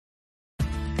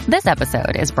This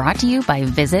episode is brought to you by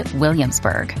Visit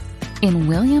Williamsburg. In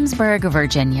Williamsburg,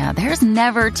 Virginia, there's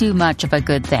never too much of a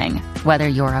good thing. Whether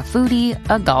you're a foodie,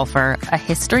 a golfer, a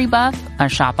history buff, a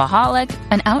shopaholic,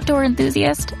 an outdoor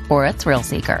enthusiast, or a thrill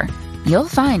seeker, you'll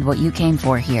find what you came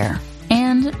for here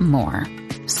and more.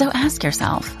 So ask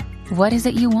yourself, what is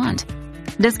it you want?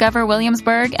 Discover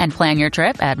Williamsburg and plan your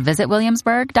trip at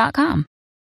visitwilliamsburg.com.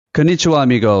 Konnichiwa,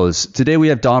 amigos. Today we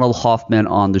have Donald Hoffman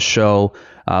on the show.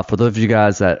 For those of you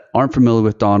guys that aren't familiar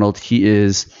with Donald, he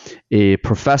is a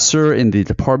professor in the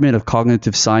Department of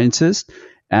Cognitive Sciences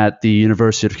at the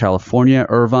University of California,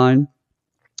 Irvine,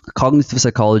 a cognitive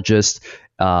psychologist,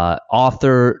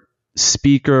 author,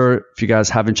 speaker. If you guys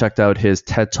haven't checked out his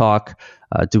TED Talk,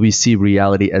 Do We See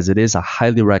Reality as It Is? I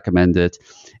highly recommend it.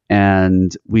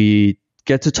 And we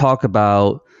get to talk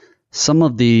about some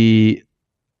of the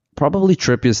probably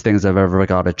trippiest things I've ever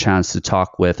got a chance to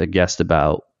talk with a guest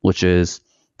about, which is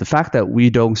the fact that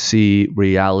we don't see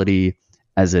reality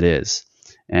as it is,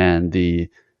 and the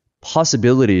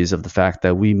possibilities of the fact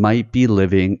that we might be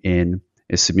living in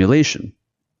a simulation.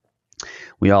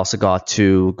 We also got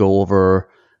to go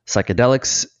over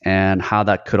psychedelics and how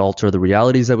that could alter the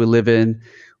realities that we live in,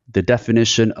 the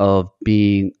definition of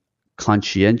being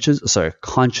conscious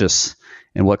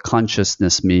and what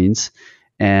consciousness means,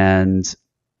 and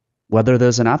whether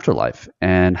there's an afterlife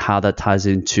and how that ties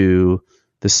into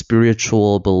the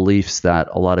spiritual beliefs that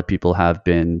a lot of people have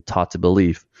been taught to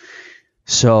believe.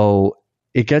 So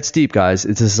it gets deep, guys.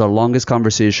 This is our longest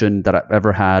conversation that I've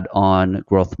ever had on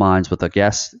Growth Minds with a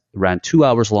guest. It ran 2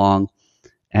 hours long,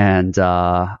 and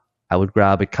I would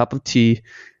grab a cup of tea,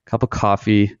 cup of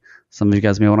coffee. Some of you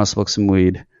guys may want to smoke some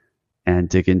weed and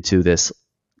dig into this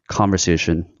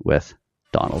conversation with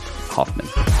Donald Hoffman.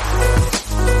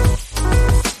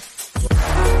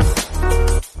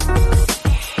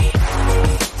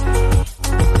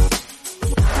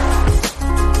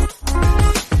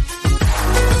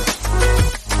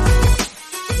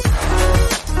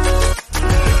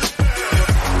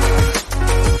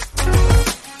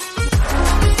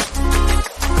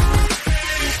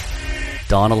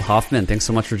 Donald Hoffman, thanks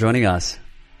so much for joining us.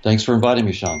 Thanks for inviting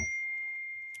me, Sean.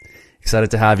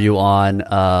 Excited to have you on.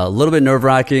 A little bit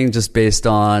nerve-wracking just based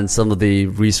on some of the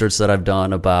research that I've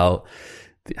done about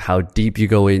how deep you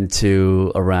go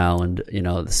into around,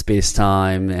 the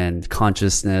space-time and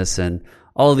consciousness and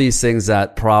all of these things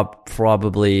that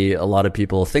probably a lot of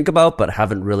people think about but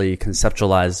haven't really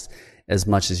conceptualized as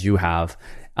much as you have.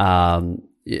 How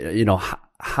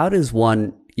does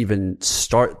one even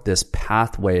start this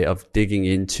pathway of digging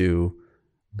into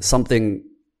something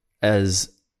as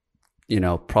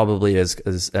probably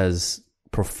as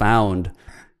profound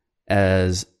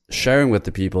as sharing with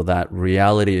the people that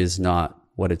reality is not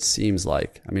what it seems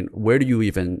like? I mean, where do you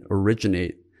even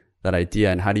originate that idea,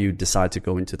 and how do you decide to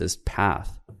go into this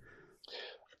path?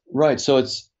 Right. So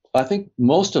I think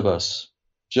most of us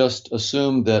just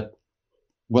assume that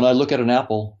when I look at an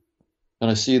apple and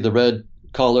I see the red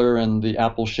color and the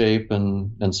apple shape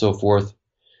and so forth,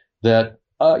 that,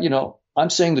 I'm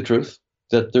saying the truth,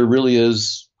 that there really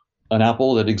is an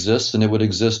apple that exists, and it would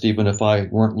exist even if I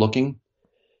weren't looking.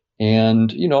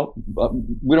 And, we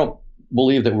don't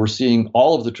believe that we're seeing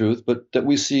all of the truth, but that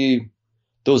we see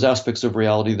those aspects of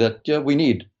reality that we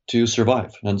need to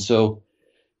survive. And so,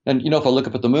 if I look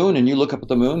up at the moon and you look up at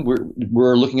the moon,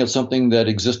 we're looking at something that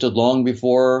existed long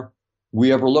before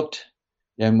we ever looked,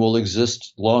 and will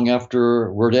exist long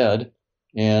after we're dead,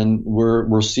 and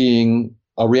we're seeing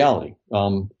a reality.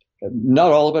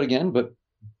 Not all of it again, but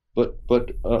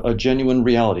a genuine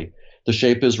reality. The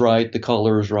shape is right, the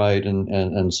color is right,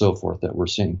 and so forth that we're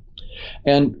seeing.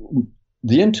 And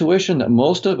the intuition that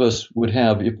most of us would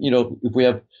have, if we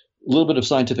have a little bit of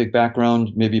scientific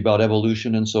background, maybe about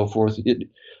evolution and so forth,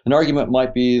 an argument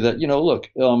might be that look,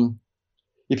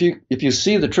 if you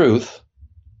see the truth.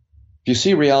 If you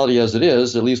see reality as it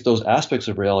is, at least those aspects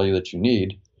of reality that you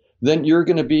need, then you're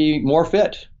going to be more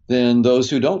fit than those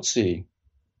who don't see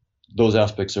those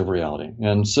aspects of reality.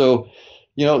 And so,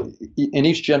 in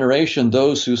each generation,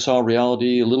 those who saw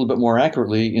reality a little bit more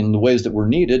accurately in the ways that were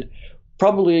needed,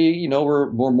 probably,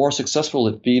 were more successful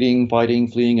at feeding, fighting,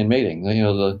 fleeing, and mating.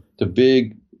 The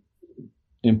big,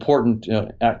 important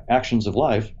actions of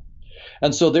life.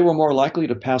 And so they were more likely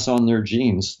to pass on their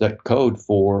genes that code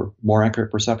for more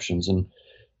accurate perceptions.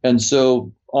 And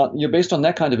so, based on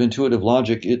that kind of intuitive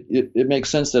logic, it makes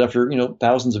sense that after,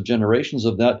 thousands of generations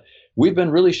of that, we've been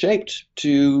really shaped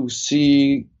to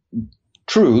see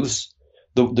truths,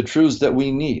 the truths that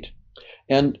we need.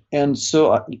 And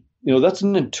so, that's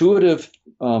an intuitive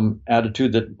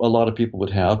attitude that a lot of people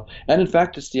would have. And in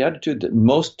fact, it's the attitude that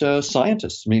most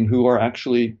scientists, who are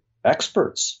actually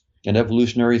experts in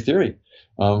evolutionary theory.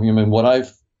 I mean, what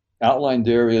I've outlined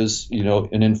there is,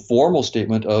 an informal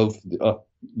statement of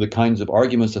the kinds of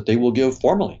arguments that they will give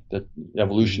formally, that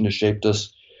evolution has shaped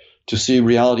us to see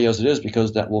reality as it is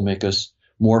because that will make us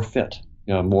more fit,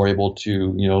 more able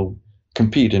to,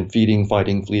 compete in feeding,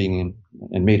 fighting, fleeing,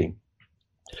 and mating.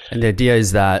 And the idea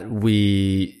is that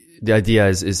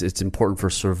it's important for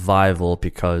survival,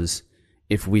 because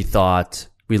if we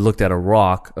looked at a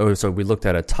rock, we looked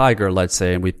at a tiger, let's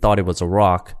say, and we thought it was a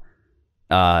rock,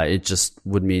 it just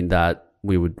would mean that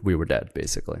we were dead,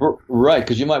 basically. Right,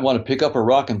 because you might want to pick up a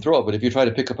rock and throw it, but if you try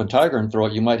to pick up a tiger and throw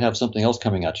it, you might have something else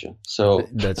coming at you. So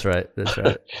that's right.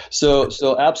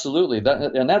 So absolutely,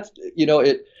 that's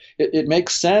it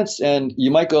makes sense, and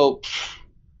you might go,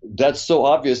 that's so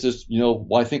obvious.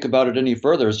 Why think about it any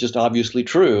further? It's just obviously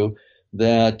true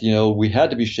that we had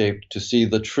to be shaped to see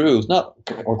the truth. Not,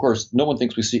 of course, no one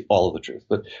thinks we see all of the truth,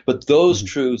 but those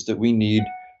truths that we need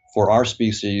for our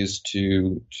species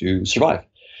to survive.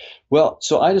 Well,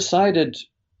 so I decided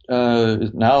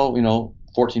now,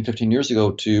 14, 15 years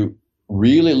ago, to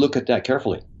really look at that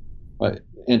carefully. Right?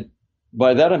 And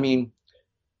by that, I mean,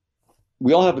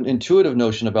 we all have an intuitive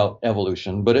notion about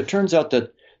evolution, but it turns out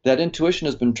that intuition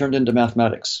has been turned into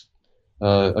mathematics.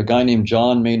 A guy named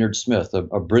John Maynard Smith,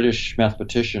 a British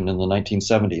mathematician in the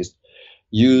 1970s,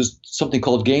 used something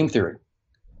called game theory,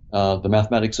 the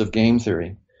mathematics of game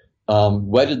theory,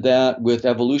 wedded that with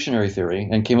evolutionary theory,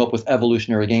 and came up with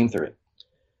evolutionary game theory.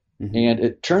 Mm-hmm. And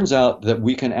it turns out that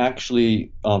we can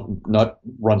actually not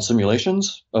run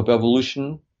simulations of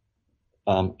evolution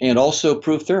and also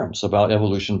prove theorems about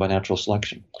evolution by natural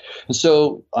selection. And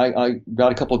so I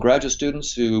got a couple of graduate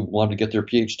students who wanted to get their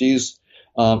PhDs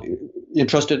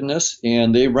interested in this,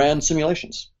 and they ran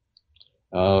simulations.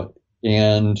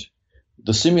 And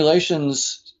the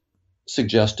simulations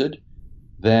suggested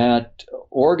that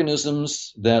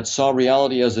organisms that saw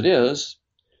reality as it is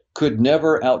could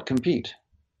never outcompete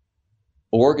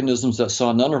organisms that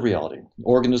saw none of reality,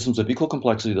 organisms of equal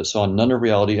complexity that saw none of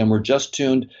reality and were just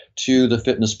tuned to the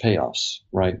fitness payoffs,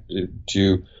 right,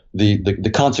 to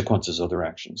the consequences of their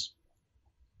actions.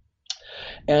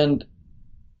 And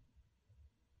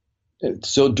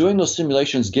so doing those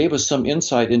simulations gave us some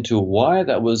insight into why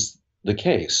that was the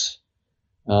case.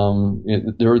 Part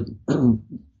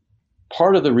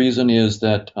of the reason is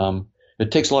that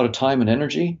it takes a lot of time and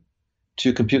energy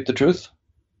to compute the truth.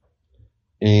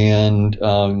 And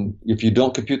if you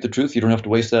don't compute the truth, you don't have to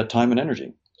waste that time and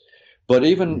energy. But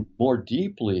even more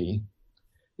deeply,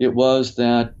 it was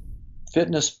that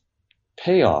fitness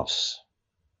payoffs,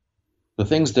 the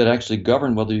things that actually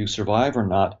govern whether you survive or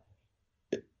not,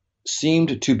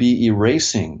 seemed to be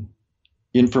erasing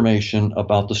information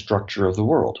about the structure of the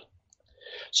world.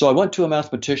 So I went to a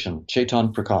mathematician,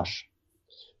 Chetan Prakash,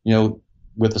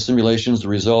 with the simulations, the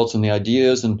results, and the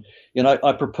ideas, and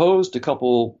I proposed a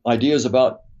couple ideas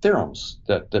about theorems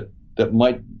that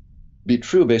might be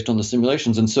true based on the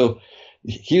simulations. And so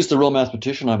he's the real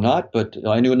mathematician, I'm not, but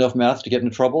I knew enough math to get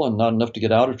into trouble and not enough to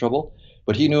get out of trouble.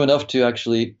 But he knew enough to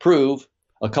actually prove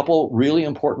a couple really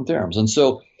important theorems. And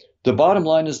so the bottom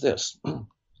line is this.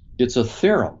 It's a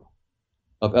theorem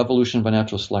of evolution by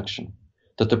natural selection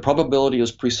that the probability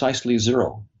is precisely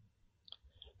zero,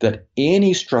 that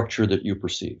any structure that you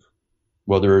perceive,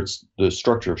 whether it's the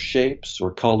structure of shapes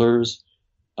or colors,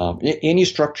 any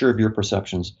structure of your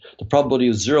perceptions, the probability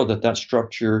is zero that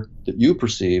structure that you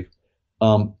perceive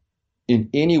in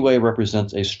any way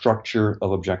represents a structure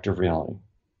of objective reality.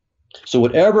 So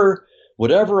whatever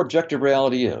objective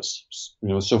reality is,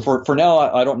 so for now,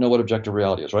 I don't know what objective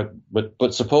reality is, right?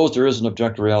 But suppose there is an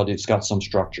objective reality that's got some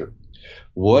structure.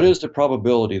 What is the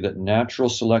probability that natural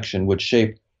selection would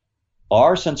shape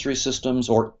our sensory systems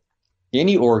or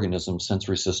any organism's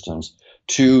sensory systems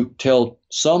to tell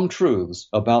some truths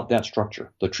about that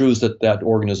structure, the truths that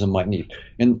organism might need?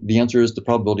 And the answer is the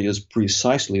probability is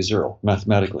precisely zero,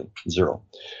 mathematically zero.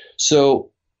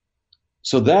 So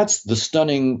that's the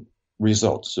stunning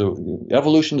result. So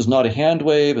evolution is not a hand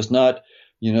wave. It's not,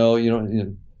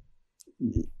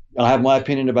 I have my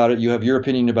opinion about it. You have your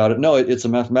opinion about it. No, it's a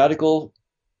mathematical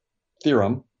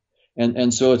theorem.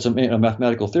 And so it's a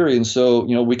mathematical theory. And so,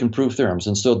 we can prove theorems.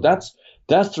 And so that's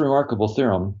the remarkable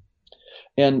theorem.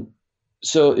 And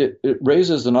so it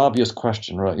raises an obvious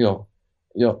question, right?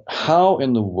 How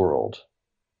in the world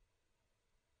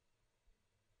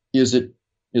is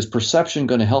perception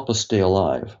going to help us stay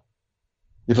alive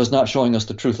if it's not showing us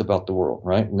the truth about the world,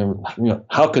 right?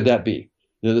 How could that be?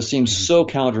 This seems so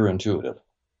counterintuitive.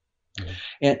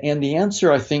 Mm-hmm. And the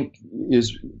answer, I think,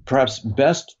 is perhaps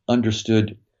best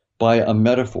understood by a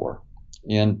metaphor.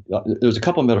 And there's a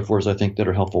couple of metaphors I think that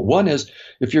are helpful. One is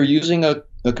if you're using a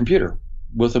computer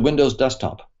with a Windows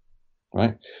desktop,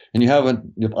 right? And you have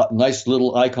nice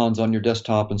little icons on your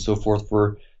desktop and so forth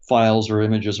for files or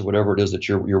images or whatever it is that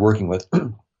you're working with.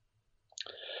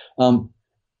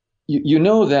 You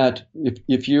know that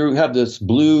if you have this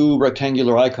blue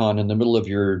rectangular icon in the middle of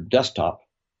your desktop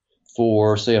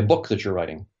for, say, a book that you're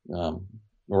writing,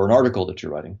 or an article that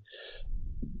you're writing,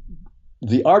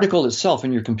 the article itself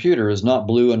in your computer is not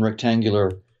blue and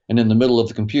rectangular and in the middle of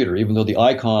the computer, even though the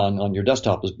icon on your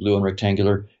desktop is blue and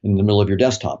rectangular in the middle of your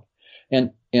desktop.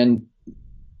 And in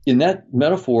that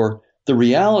metaphor, the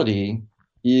reality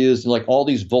is like all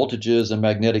these voltages and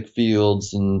magnetic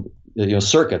fields and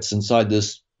circuits inside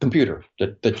this computer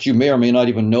that you may or may not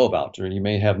even know about, or you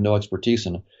may have no expertise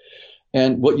in.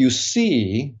 And what you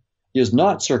see is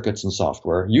not circuits and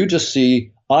software. You just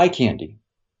see eye candy,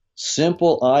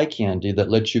 simple eye candy that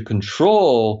lets you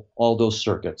control all those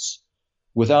circuits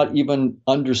without even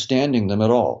understanding them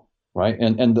at all, right?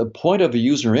 And the point of a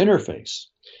user interface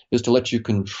is to let you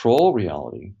control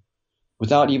reality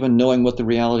without even knowing what the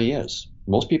reality is.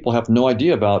 Most people have no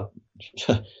idea about,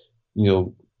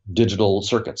 digital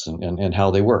circuits and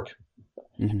how they work,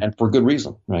 and for good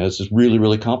reason, right? It's just really,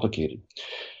 really complicated.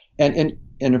 And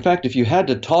in fact, if you had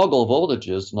to toggle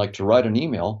voltages, like to write an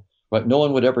email, right, no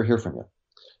one would ever hear from you.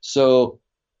 So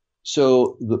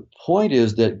the point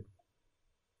is that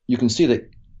you can see that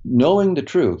knowing the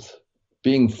truth,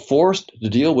 being forced to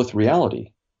deal with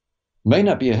reality, may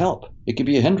not be a help. It could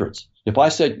be a hindrance. If I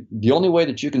said the only way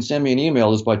that you can send me an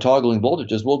email is by toggling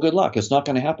voltages, well, good luck. It's not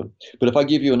going to happen. But if I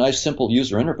give you a nice, simple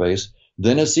user interface,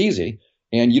 then it's easy,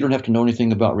 and you don't have to know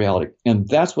anything about reality. And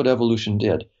that's what evolution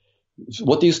did.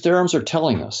 What these theorems are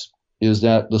telling us is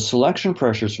that the selection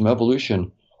pressures from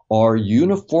evolution are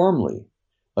uniformly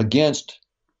against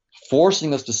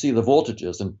forcing us to see the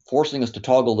voltages and forcing us to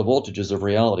toggle the voltages of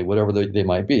reality, whatever they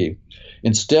might be.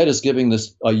 Instead, it's giving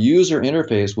this a user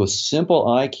interface with simple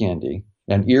eye candy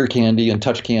and ear candy and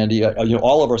touch candy.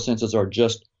 All of our senses are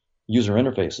just user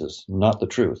interfaces, not the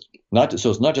truth. So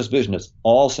it's not just vision, it's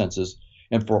all senses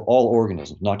and for all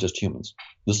organisms, not just humans.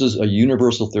 This is a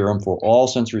universal theorem for all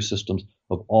sensory systems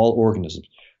of all organisms.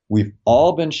 We've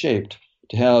all been shaped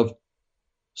to have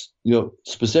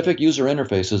specific user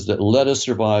interfaces that let us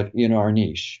survive in our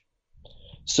niche.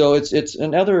 So it's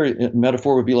another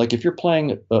metaphor would be like if you're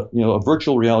playing a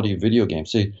virtual reality video game,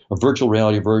 say a virtual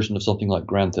reality version of something like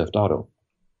Grand Theft Auto.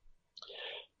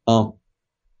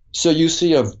 So you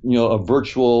see a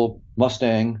virtual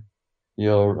Mustang,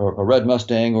 a red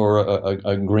Mustang or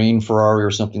a green Ferrari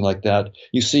or something like that.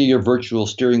 You see your virtual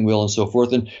steering wheel and so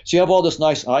forth. And so you have all this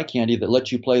nice eye candy that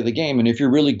lets you play the game. And if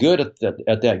you're really good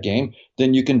at that game,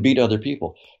 then you can beat other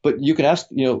people. But you can ask,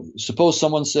 suppose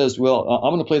someone says, well,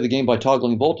 I'm going to play the game by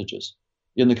toggling voltages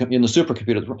in the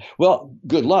supercomputer. Well,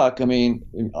 good luck. I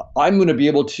mean, I'm going to be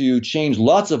able to change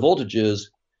lots of voltages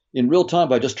in real time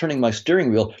by just turning my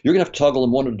steering wheel. You're going to have to toggle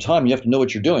them one at a time. You have to know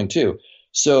what you're doing too.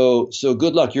 So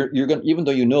good luck. You're going, even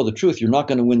though you know the truth, you're not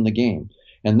going to win the game.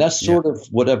 And that's sort of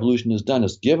what evolution has done,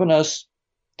 is given us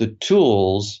the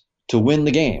tools to win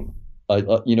the game.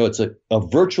 It's a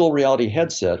virtual reality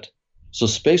headset. So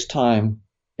space-time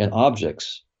and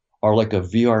objects are like a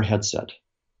VR headset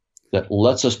that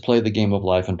lets us play the game of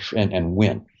life and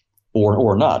win,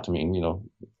 or not. I mean,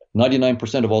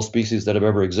 99% of all species that have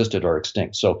ever existed are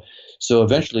extinct. So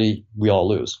eventually we all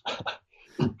lose.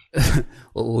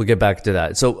 We'll get back to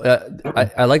that. So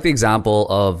I like the example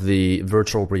of the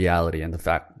virtual reality and the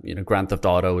fact, Grand Theft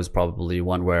Auto is probably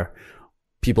one where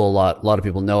a lot of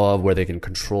people know of, where they can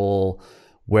control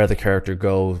where the character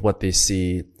goes, what they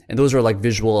see. And those are like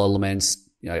visual elements,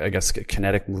 I guess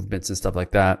kinetic movements and stuff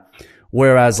like that.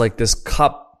 Whereas like this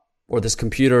cup or this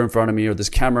computer in front of me or this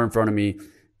camera in front of me,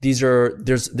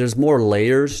 there's more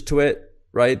layers to it,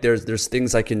 right? There's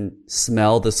things I can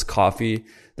smell this coffee.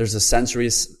 There's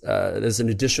there's an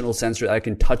additional sensory. I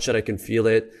can touch it. I can feel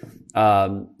it.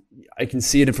 I can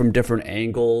see it from different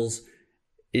angles.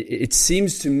 It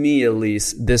seems to me, at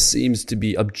least, this seems to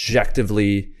be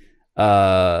objectively,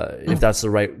 if that's the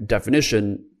right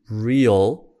definition,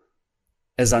 real,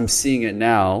 as I'm seeing it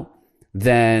now,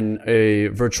 than a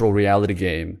virtual reality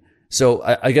game. So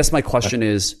I guess my question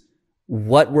is,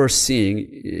 what we're seeing,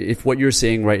 if what you're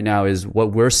seeing right now is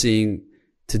what we're seeing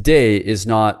today is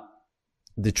not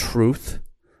the truth,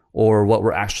 or what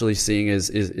we're actually seeing is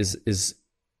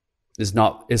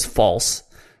false,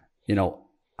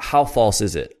 how false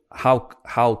is it?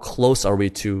 How close are we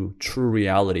to true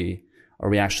reality are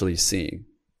we actually seeing?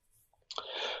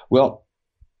 Well,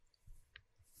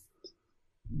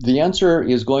 the answer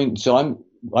is going, so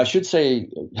I should say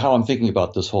how I'm thinking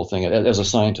about this whole thing as a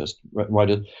scientist, right?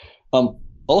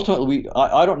 Ultimately,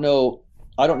 I don't know.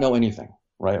 I don't know anything,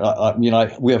 right?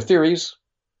 We have theories.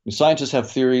 Scientists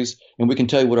have theories, and we can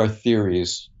tell you what our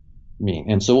theories mean.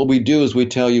 And so what we do is we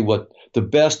tell you what the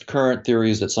best current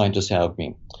theories that scientists have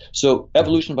mean. So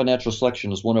evolution by natural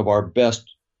selection is one of our best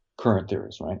current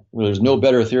theories, right? There's no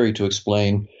better theory to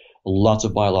explain lots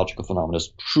of biological phenomena.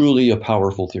 It's truly a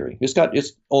powerful theory. It's got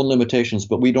its own limitations,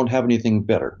 but we don't have anything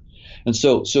better. And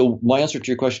so my answer to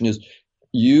your question is,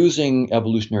 using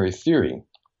evolutionary theory,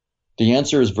 the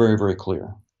answer is very, very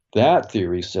clear. That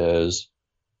theory says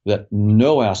that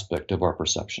no aspect of our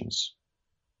perceptions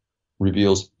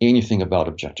reveals anything about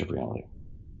objective reality.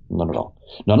 None at all.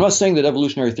 Now, I'm not saying that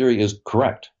evolutionary theory is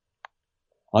correct.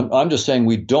 I'm just saying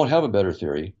we don't have a better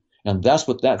theory, and that's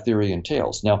what that theory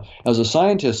entails. Now, as a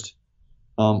scientist,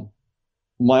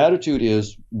 my attitude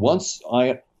is what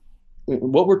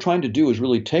we're trying to do is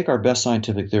really take our best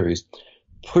scientific theories,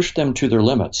 push them to their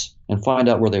limits, and find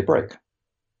out where they break.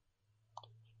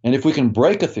 And if we can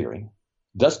break a theory,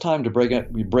 that's time to break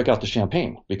out the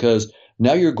champagne, because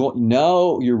now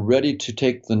you're ready to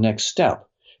take the next step.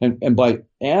 And by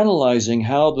analyzing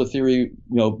how the theory,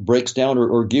 breaks down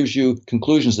or gives you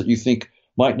conclusions that you think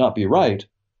might not be right,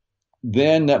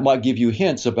 then that might give you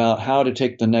hints about how to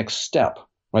take the next step,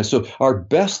 right? So our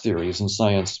best theories in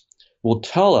science will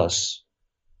tell us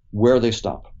where they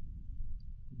stop.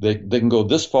 They can go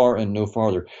this far and no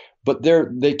farther, but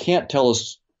they can't tell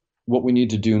us what we need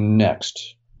to do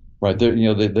next, right?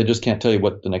 They just can't tell you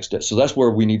what the next step. So that's where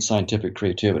we need scientific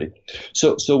creativity.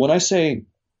 So when I say,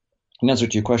 in answer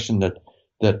to your question, that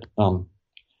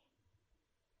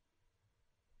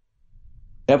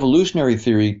evolutionary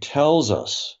theory tells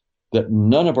us that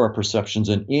none of our perceptions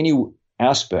in any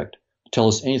aspect tell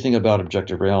us anything about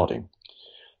objective reality,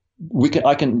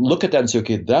 I can look at that and say,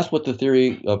 okay, that's what the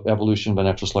theory of evolution by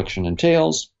natural selection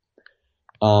entails.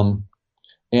 And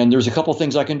there's a couple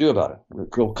things I can do about it,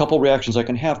 a couple reactions I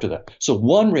can have to that. So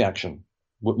one reaction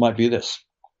might be this.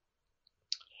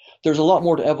 There's a lot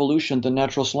more to evolution than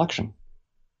natural selection,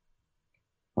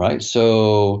 right?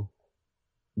 So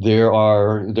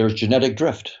there's genetic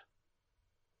drift,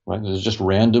 right? There's just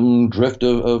random drift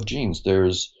of genes.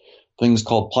 There's things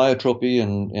called pleiotropy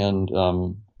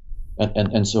and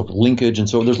so linkage. And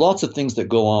so there's lots of things that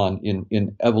go on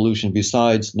in evolution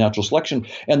besides natural selection.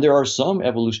 And there are some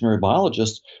evolutionary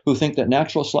biologists who think that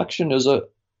natural selection is a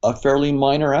fairly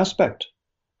minor aspect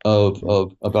of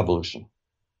evolution.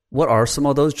 What are some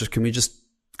of those? Can we just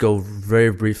go very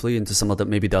briefly into some of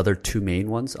maybe the other two main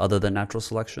ones other than natural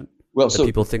selection that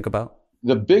people think about?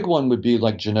 The big one would be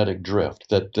like genetic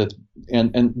drift.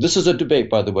 And this is a debate,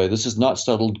 by the way. This is not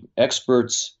settled.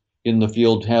 Experts in the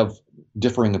field have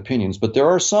differing opinions, but there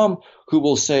are some who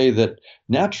will say that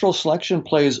natural selection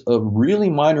plays a really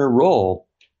minor role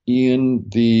in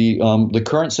the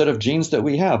current set of genes that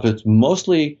we have. It's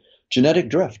mostly genetic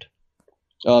drift.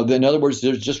 In other words,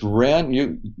 there's just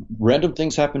random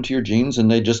things happen to your genes,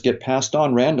 and they just get passed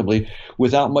on randomly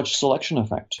without much selection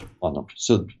effect on them.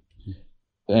 So,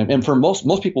 and for most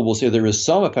people will say there is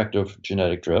some effect of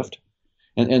genetic drift,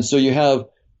 and so you have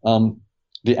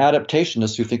the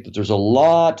adaptationists who think that there's a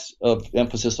lot of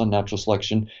emphasis on natural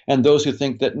selection, and those who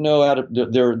think that no,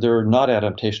 they're not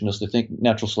adaptationists. They think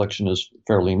natural selection is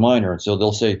fairly minor, and so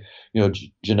they'll say,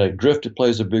 genetic drift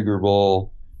plays a bigger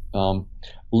role.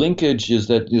 Linkage is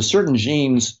that certain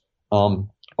genes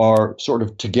are sort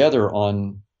of together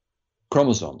on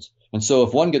chromosomes, and so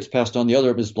if one gets passed on, the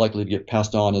other is likely to get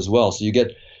passed on as well. So you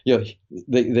get,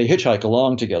 they hitchhike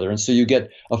along together, and so you get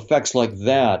effects like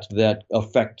that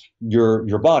affect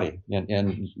your body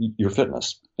and your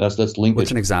fitness. That's linkage.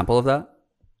 What's an example of that?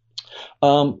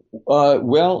 Well,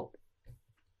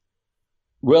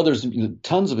 there's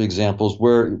tons of examples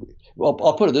where. Well,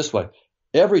 I'll put it this way: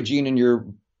 every gene in your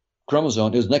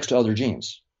chromosome is next to other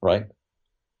genes, right?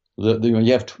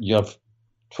 You have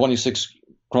 26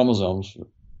 chromosomes.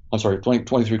 I'm sorry,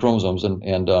 23 chromosomes, and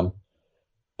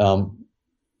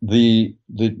the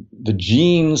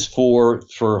genes for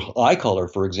eye color,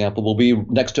 for example, will be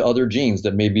next to other genes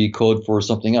that may be code for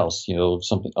something else,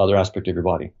 something other aspect of your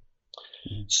body.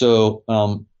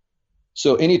 Mm-hmm.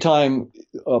 So anytime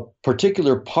a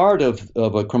particular part of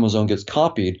a chromosome gets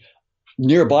copied,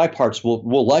 nearby parts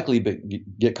will likely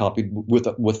get copied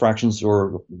with fractions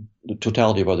or the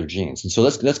totality of other genes, and so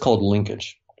that's called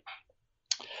linkage.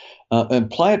 And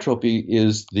pleiotropy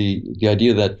is the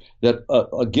idea that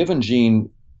a given gene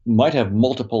might have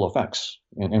multiple effects.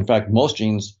 And in fact, most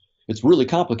genes, it's really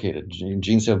complicated.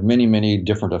 Genes have many, many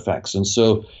different effects, and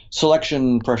so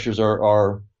selection pressures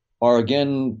are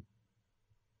again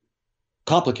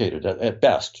complicated at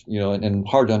best, and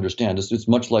hard to understand. It's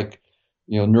much like,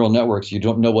 neural networks. You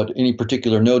don't know what any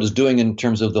particular node is doing in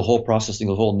terms of the whole processing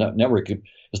of the whole network.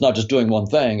 It's not just doing one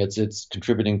thing. It's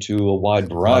contributing to a wide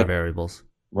variety. A lot of variables.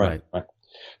 Right.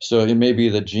 So it may be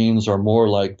that genes are more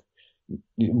like,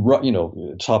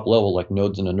 top level, like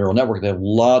nodes in a neural network. They have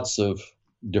lots of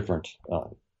different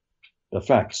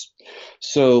effects.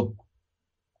 So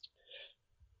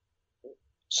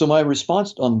my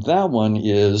response on that one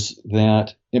is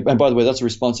that, and by the way, that's a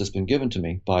response that's been given to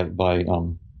me by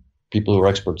people who are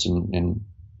experts in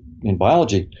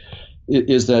biology,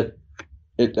 is that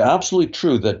it's absolutely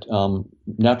true that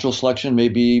natural selection may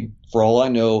be, for all I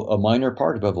know, a minor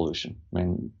part of evolution.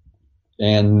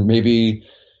 And maybe,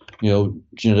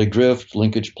 genetic drift,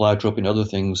 linkage, pleiotropy, and other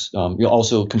things,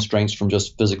 also constraints from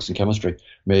just physics and chemistry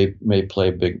may play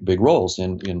big roles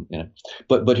in it.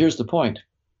 But here's the point.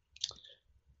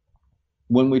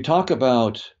 When we talk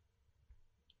about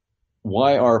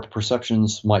why our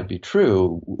perceptions might be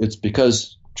true, it's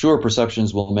because truer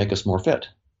perceptions will make us more fit.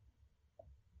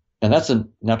 And that's a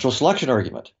natural selection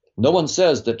argument. No one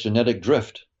says that genetic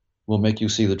drift will make you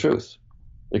see the truth.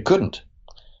 It couldn't.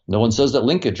 No one says that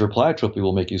linkage or pleiotropy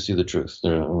will make you see the truth.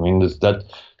 That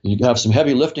you have some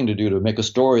heavy lifting to do to make a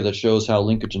story that shows how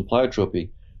linkage and pleiotropy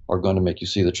are going to make you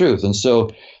see the truth. And so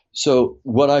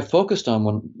what I focused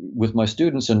on with my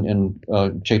students and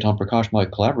Chetan Prakash, my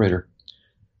collaborator,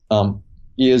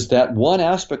 is that one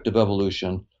aspect of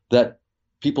evolution that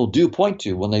people do point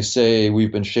to when they say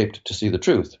we've been shaped to see the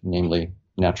truth, namely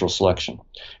natural selection.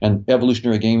 And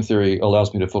evolutionary game theory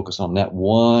allows me to focus on that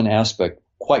one aspect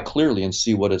quite clearly and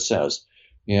see what it says.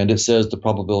 And it says the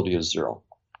probability is 0,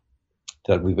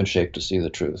 that we've been shaped to see the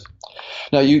truth.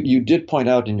 Now, you did point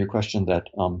out in your question that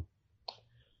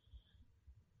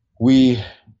we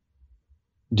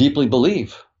deeply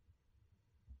believe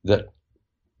that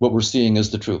what we're seeing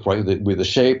is the truth, right? With the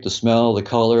shape, the smell, the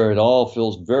color, it all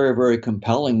feels very, very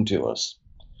compelling to us.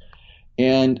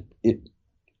 And it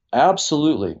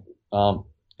absolutely,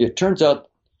 it turns out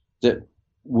that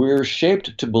we're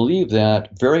shaped to believe that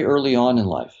very early on in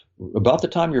life. About the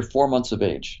time you're 4 months of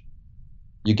age,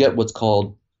 you get what's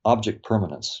called object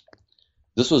permanence.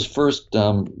 This was first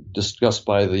discussed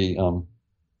by the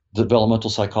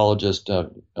developmental psychologist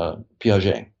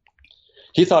Piaget.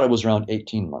 He thought it was around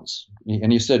 18 months.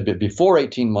 And he said before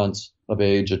 18 months of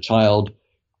age, a child,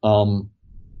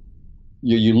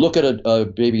 you look at a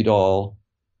baby doll,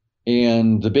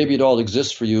 and the baby doll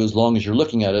exists for you as long as you're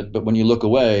looking at it. But when you look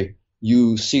away,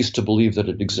 you cease to believe that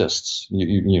it exists.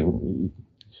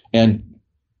 And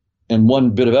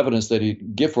one bit of evidence that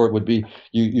he'd give for it would be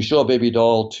you show a baby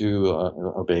doll to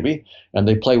a baby, and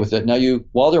they play with it. Now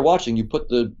while they're watching, you put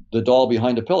the doll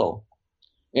behind a pillow,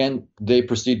 and they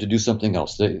proceed to do something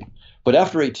else. But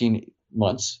after 18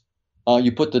 months,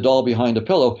 you put the doll behind a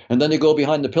pillow, and then they go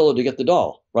behind the pillow to get the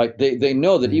doll, right? They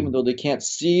know that even though they can't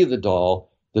see the doll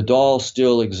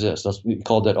still exists. That's we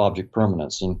call that object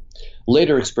permanence. And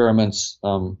later experiments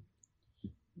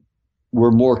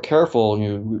were more careful,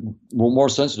 were more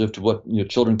sensitive to what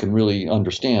children can really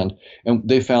understand, and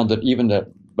they found that even at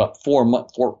about 4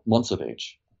 months of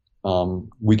age,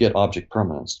 we get object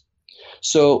permanence.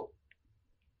 So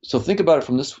think about it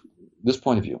from this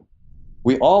point of view.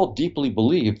 We all deeply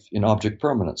believe in object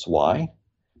permanence. Why?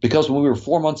 Because when we were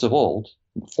 4 months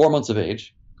of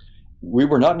age, we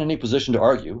were not in any position to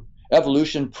argue.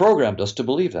 Evolution programmed us to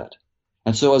believe that.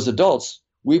 And so as adults,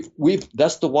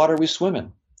 that's the water we swim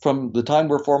in. From the time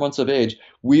we're 4 months of age,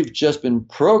 we've just been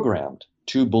programmed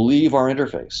to believe our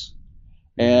interface.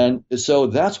 And so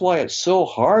that's why it's so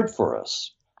hard for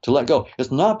us to let go. It's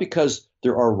not because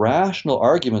there are rational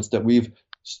arguments that we've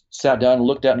sat down and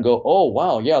looked at and go, oh,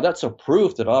 wow, yeah, that's a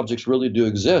proof that objects really do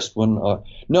exist.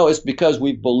 No, it's because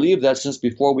we believed that since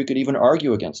before we could even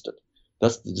argue against it.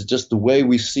 That's just the way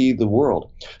we see the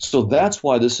world. So that's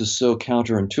why this is so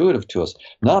counterintuitive to us,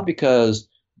 not because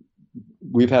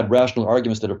we've had rational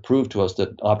arguments that have proved to us that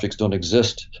objects don't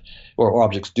exist or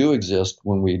objects do exist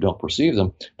when we don't perceive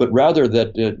them, but rather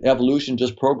that evolution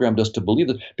just programmed us to believe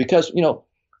that. Because,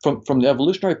 from the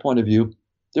evolutionary point of view,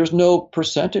 there's no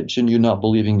percentage in you not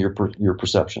believing your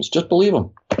perceptions. Just believe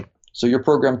them. So you're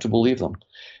programmed to believe them.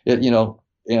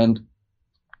 And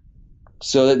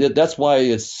so that's why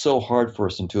it's so hard for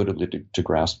us intuitively to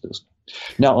grasp this.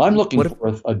 Now, I'm looking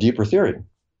for a deeper theory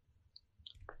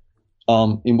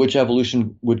in which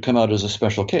evolution would come out as a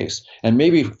special case. And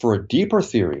maybe for a deeper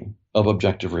theory of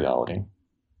objective reality,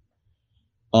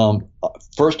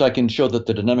 first I can show that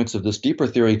the dynamics of this deeper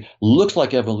theory looks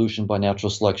like evolution by natural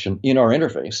selection in our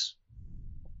interface,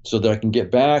 so that I can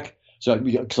get back.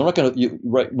 Because I'm not going to,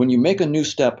 right, when you make a new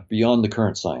step beyond the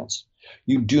current science,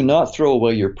 You do not throw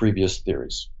away your previous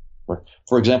theories.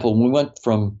 For example, when we went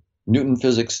from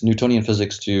Newtonian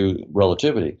physics to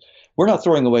relativity, we're not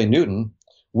throwing away Newton.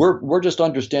 We're just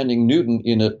understanding Newton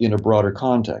in a broader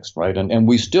context, right? And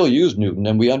we still use Newton,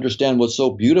 and we understand what's so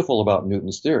beautiful about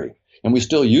Newton's theory. And we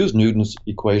still use Newton's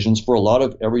equations for a lot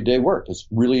of everyday work. It's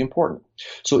really important.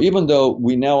 So even though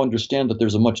we now understand that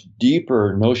there's a much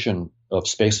deeper notion of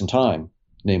space and time,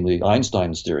 namely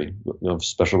Einstein's theory of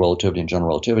special relativity and general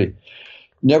relativity,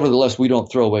 nevertheless, we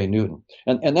don't throw away Newton.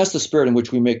 And that's the spirit in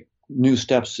which we make new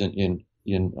steps in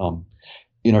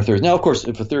our theories. Now, of course,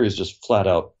 if a theory is just flat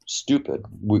out stupid,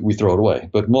 we throw it away.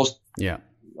 But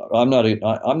I'm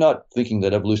not thinking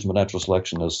that evolution by natural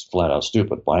selection is flat out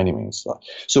stupid by any means.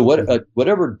 So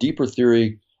whatever deeper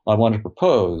theory I want to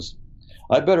propose,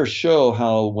 I better show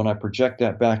how when I project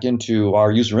that back into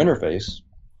our user interface,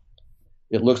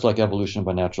 it looks like evolution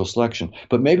by natural selection.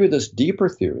 But maybe this deeper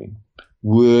theory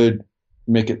would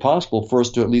make it possible for us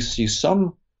to at least see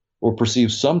some or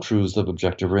perceive some truths of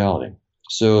objective reality.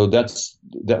 So that's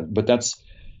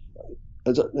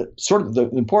sort of the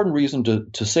important reason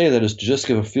to say that is to just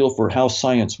give a feel for how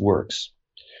science works.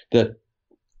 That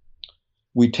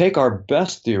we take our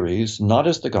best theories, not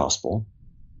as the gospel,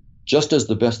 just as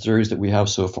the best theories that we have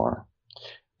so far.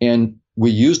 And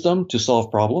we use them to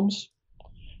solve problems.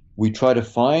 We try to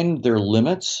find their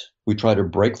limits. We try to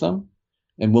break them.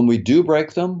 And when we do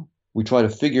break them, we try to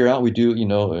figure out, we do,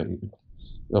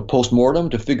 a post-mortem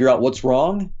to figure out what's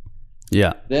wrong.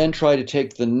 Yeah. Then try to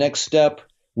take the next step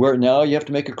where now you have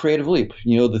to make a creative leap.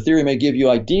 The theory may give you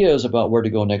ideas about where to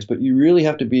go next, but you really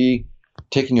have to be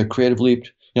taking a creative leap.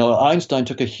 Einstein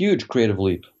took a huge creative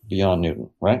leap beyond Newton,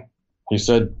 right? He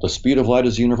said the speed of light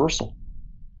is universal.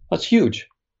 That's huge.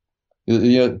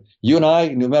 You and I,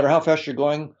 no matter how fast you're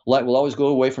going, light will always go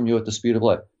away from you at the speed of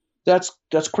light. That's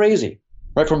crazy,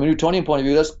 right? From a Newtonian point of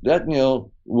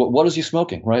view, what is he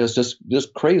smoking, right? It's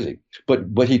just crazy.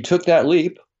 But he took that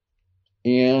leap,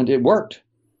 and it worked.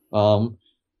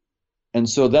 And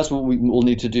so that's what we will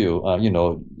need to do,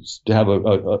 to have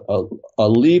a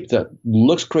leap that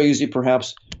looks crazy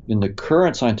perhaps in the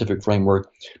current scientific framework,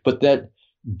 but that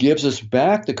gives us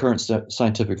back the current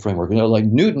scientific framework. Like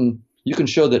Newton, you can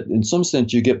show that in some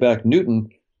sense you get back Newton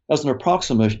as an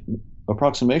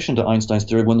approximation to Einstein's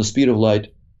theory when the speed of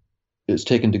light is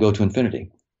taken to go to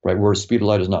infinity, right? Where speed of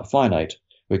light is not finite,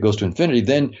 but it goes to infinity,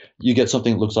 then you get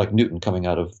something that looks like Newton coming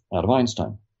out of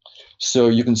Einstein. So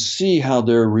you can see how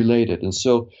they're related. And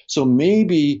so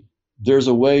maybe there's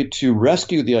a way to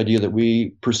rescue the idea that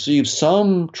we perceive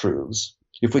some truths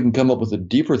if we can come up with a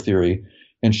deeper theory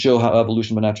and show how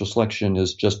evolution by natural selection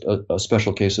is just a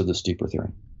special case of this deeper theory.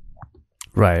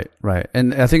 Right.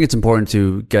 And I think it's important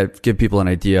to give people an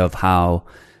idea of how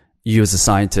you as a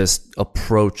scientist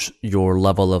approach your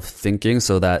level of thinking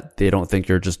so that they don't think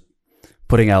you're just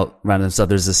putting out random stuff.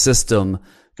 There's a system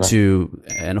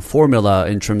and a formula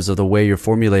in terms of the way you're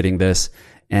formulating this.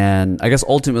 And I guess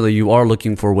ultimately you are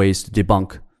looking for ways to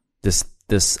debunk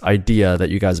this idea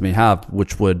that you guys may have,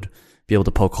 which would be able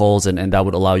to poke holes and that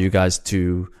would allow you guys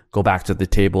to go back to the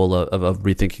table of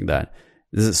rethinking that.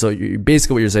 So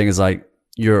basically what you're saying is like,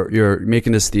 you're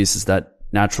making this thesis that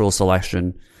natural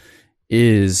selection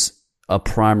is a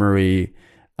primary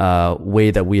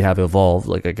way that we have evolved,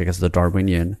 like I guess the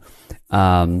Darwinian,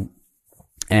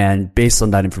 and based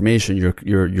on that information,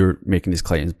 you're making these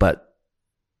claims. But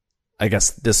I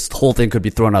guess this whole thing could be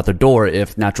thrown out the door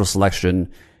if natural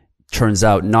selection turns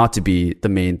out not to be the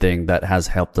main thing that has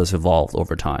helped us evolve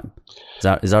over time.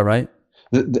 Is that right?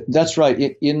 That's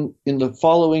right. In the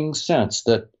following sense,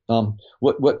 that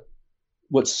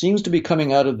what seems to be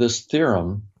coming out of this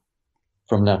theorem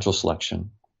from natural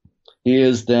selection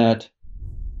is that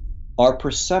our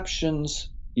perceptions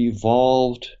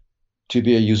evolved to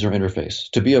be a user interface,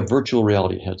 to be a virtual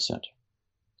reality headset.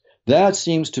 That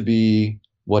seems to be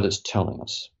what it's telling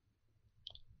us.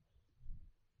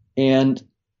 And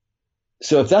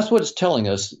so if that's what it's telling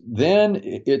us, then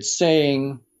it's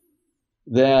saying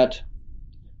that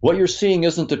what you're seeing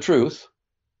isn't the truth,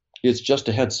 it's just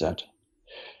a headset.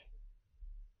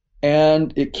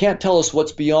 And it can't tell us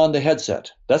what's beyond the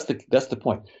headset. That's the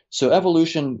point. So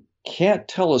evolution can't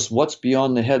tell us what's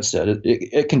beyond the headset.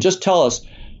 It can just tell us,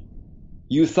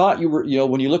 you thought you were,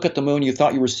 when you look at the moon, you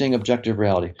thought you were seeing objective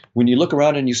reality. When you look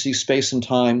around and you see space and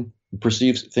time,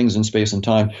 perceive things in space and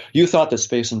time, you thought that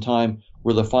space and time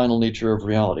were the final nature of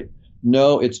reality.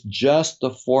 No, it's just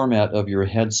the format of your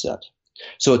headset.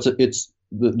 So it's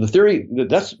the theory.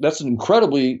 That's an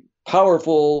incredibly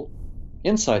powerful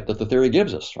insight that the theory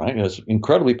gives us, right? It's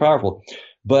incredibly powerful.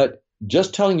 But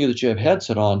just telling you that you have a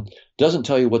headset on doesn't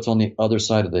tell you what's on the other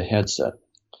side of the headset.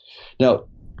 Now,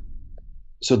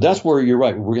 so that's where you're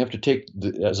right. We have to take,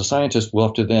 as a scientist, we'll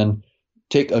have to then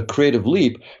take a creative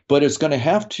leap, but it's going to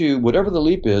have to, whatever the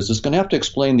leap is, it's going to have to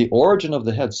explain the origin of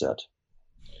the headset,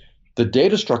 the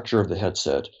data structure of the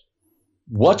headset,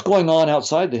 what's going on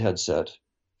outside the headset,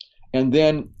 and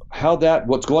then how that,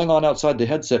 what's going on outside the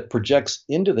headset projects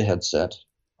into the headset,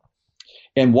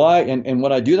 and why, and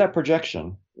when I do that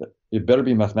projection, it better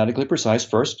be mathematically precise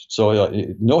first. So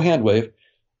no hand wave.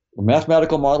 A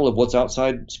mathematical model of what's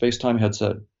outside space-time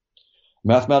headset,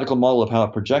 mathematical model of how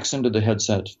it projects into the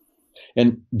headset,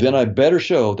 and then I better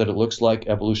show that it looks like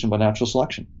evolution by natural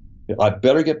selection. I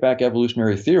better get back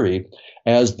evolutionary theory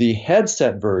as the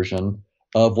headset version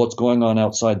of what's going on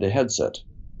outside the headset.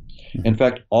 In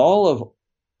fact, all of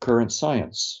current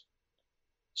science,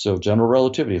 so general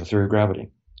relativity, the theory of gravity,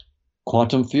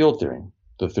 quantum field theory,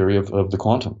 the theory of the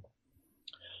quantum,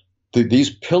 these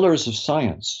pillars of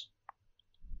science,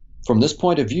 from this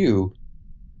point of view,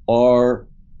 are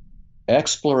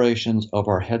explorations of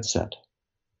our headset.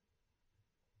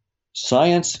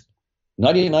 Science,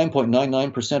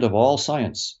 99.99% of all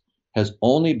science, has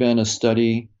only been a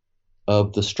study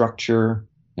of the structure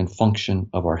and function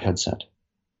of our headset.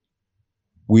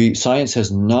 Science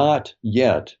has not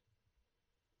yet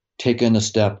taken a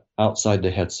step outside the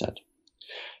headset.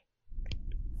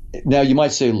 Now, you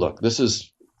might say, look, this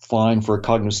is fine for a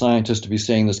cognitive scientist to be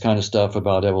saying this kind of stuff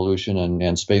about evolution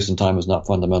and space and time is not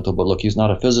fundamental, but look, he's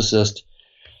not a physicist.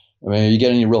 I mean, you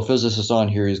get any real physicist on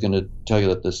here, he's going to tell you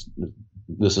that this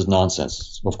is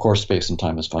nonsense. Of course, space and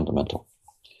time is fundamental.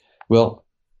 Well,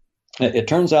 it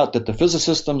turns out that the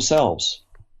physicists themselves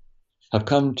have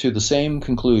come to the same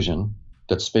conclusion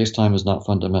that space-time is not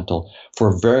fundamental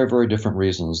for very, very different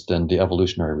reasons than the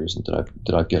evolutionary reason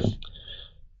that I've given.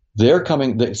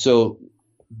 So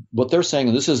what they're saying,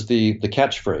 and this is the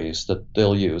catchphrase that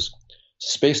they'll use,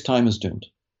 space-time is doomed.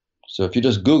 So if you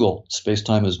just Google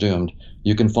space-time is doomed,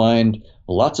 you can find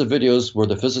lots of videos where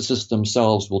the physicists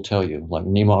themselves will tell you, like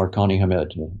Nima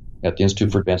Arkani-Hamed at the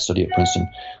Institute for Advanced Study at Princeton,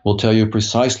 will tell you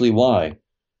precisely why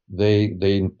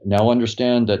they now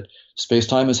understand that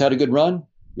space-time has had a good run.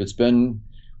 It's been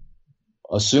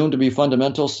assumed to be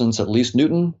fundamental since at least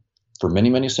Newton for many,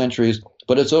 many centuries,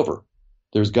 but it's over.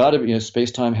 There's got to be,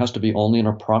 space-time has to be only an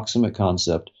approximate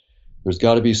concept. There's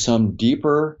got to be some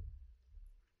deeper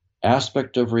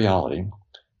aspect of reality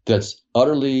that's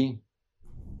utterly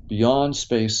beyond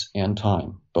space and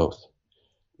time, both.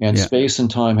 And space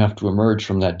and time have to emerge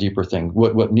from that deeper thing.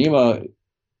 What Nima,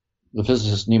 the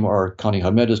physicist Nima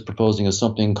Arkani-Hamed, is proposing is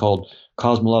something called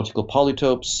cosmological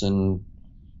polytopes and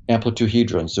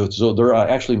amplituhedrons. So there are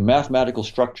actually mathematical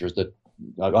structures that,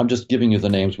 I'm just giving you the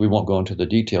names. We won't go into the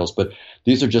details, but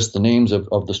these are just the names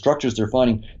of the structures they're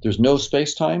finding. There's no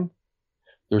space-time.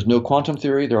 There's no quantum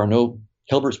theory. There are no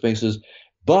Hilbert spaces,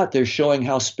 but they're showing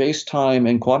how space-time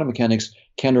and quantum mechanics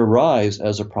can arise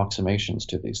as approximations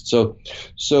to these. So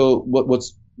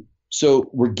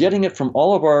we're getting it from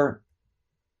all of our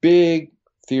big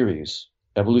theories: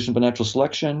 evolution by natural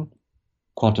selection,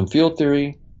 quantum field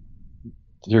theory,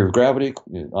 theory of gravity,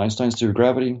 Einstein's theory of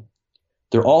gravity.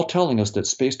 They're all telling us that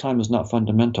space-time is not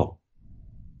fundamental.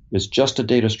 It's just a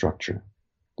data structure.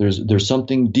 There's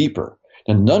something deeper.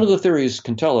 And none of the theories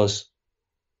can tell us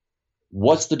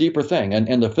what's the deeper thing.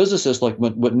 And the physicist, like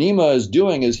what Nima is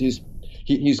doing is he's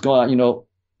going,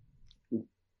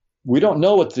 we don't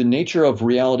know what the nature of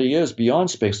reality is beyond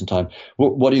space and time.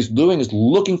 What he's doing is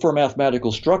looking for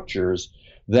mathematical structures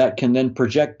that can then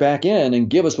project back in and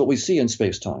give us what we see in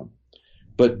space-time.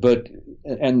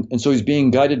 And so he's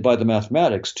being guided by the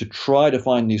mathematics to try to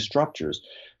find these structures.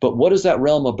 But what is that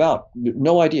realm about?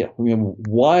 No idea. I mean,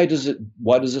 why does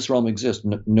this realm exist?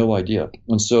 No idea.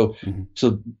 And so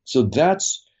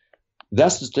that's the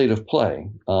state of play,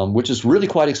 which is really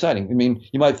quite exciting. I mean,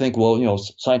 you might think, well,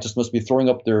 scientists must be throwing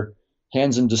up their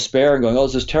hands in despair and going, "Oh,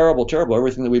 this is terrible, terrible.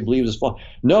 Everything that we believe is false."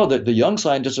 No, the young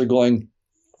scientists are going,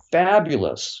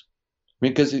 "Fabulous." I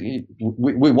mean, because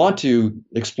we want to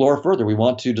explore further. We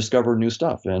want to discover new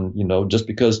stuff. And, just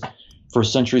because for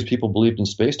centuries people believed in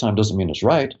space-time doesn't mean it's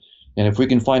right. And if we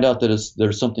can find out that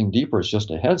there's something deeper, it's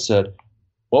just a headset,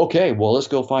 okay, well, let's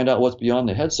go find out what's beyond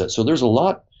the headset. So there's a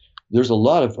lot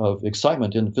of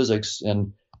excitement in physics.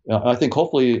 And I think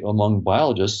hopefully among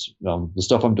biologists, the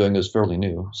stuff I'm doing is fairly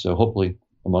new. So hopefully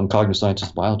among cognitive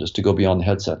scientists, biologists, to go beyond the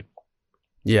headset.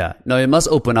 Yeah, no, it must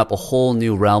open up a whole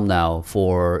new realm now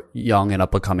for young and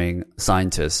up-and-coming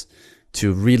scientists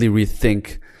to really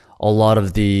rethink a lot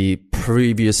of the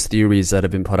previous theories that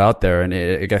have been put out there. And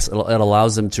I guess it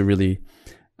allows them to really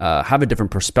have a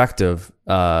different perspective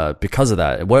because of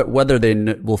that. Whether they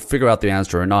will figure out the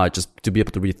answer or not, just to be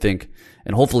able to rethink.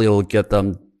 And hopefully it will get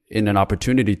them in an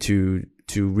opportunity to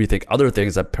rethink other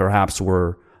things that perhaps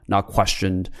were not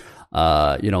questioned,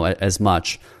 as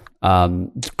much.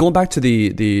 Going back to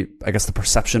the I guess the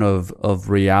perception of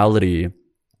reality,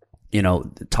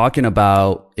 talking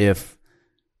about if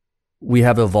we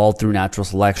have evolved through natural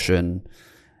selection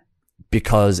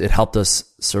because it helped us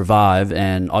survive,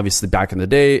 and obviously back in the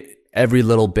day, every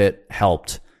little bit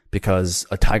helped because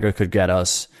a tiger could get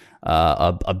us,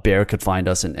 a bear could find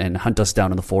us and hunt us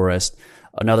down in the forest,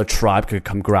 another tribe could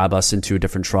come grab us into a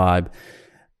different tribe.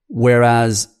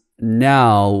 Whereas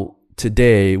now,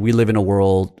 today, we live in a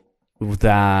world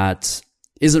that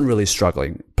isn't really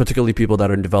struggling, particularly people that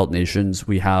are in developed nations.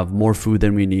 We have more food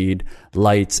than we need,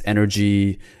 lights,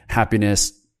 energy,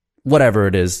 happiness, whatever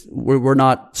it is. We're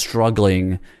not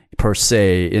struggling per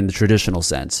se in the traditional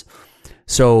sense.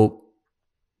 So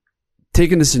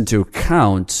taking this into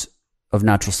account of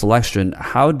natural selection,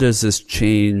 how does this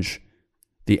change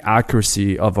the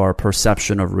accuracy of our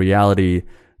perception of reality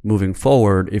moving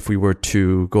forward if we were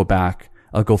to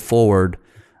go forward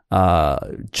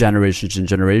generations and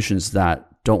generations that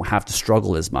don't have to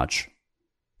struggle as much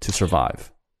to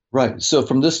survive? Right. So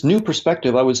from this new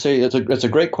perspective, I would say it's a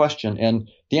great question. And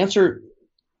the answer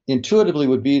intuitively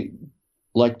would be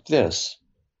like this.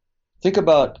 Think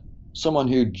about someone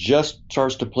who just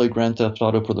starts to play Grand Theft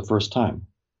Auto for the first time.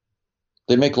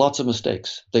 They make lots of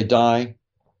mistakes. They die.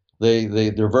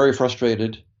 They're very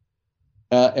frustrated.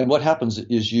 And what happens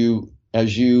is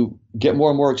as you get more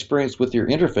and more experience with your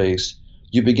interface,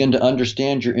 you begin to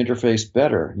understand your interface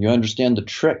better. You understand the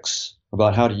tricks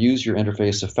about how to use your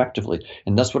interface effectively.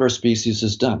 And that's what our species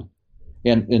has done.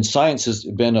 And science has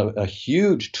been a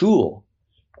huge tool.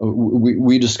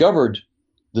 We discovered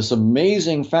this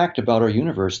amazing fact about our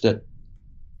universe that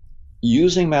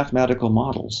using mathematical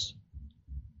models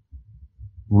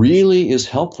really is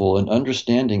helpful in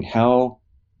understanding how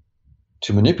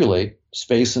to manipulate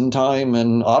space and time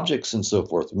and objects and so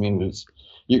forth. I mean,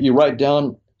 you write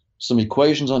down some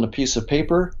equations on a piece of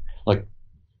paper,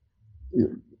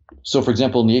 so for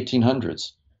example, in the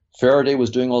 1800s, Faraday was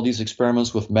doing all these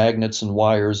experiments with magnets and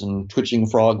wires and twitching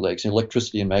frog legs,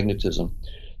 electricity and magnetism,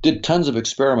 did tons of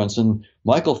experiments. And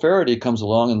Michael Faraday comes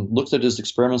along and looks at his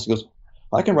experiments and goes,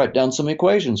 I can write down some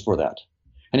equations for that.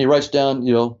 And he writes down,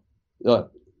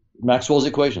 Maxwell's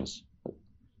equations.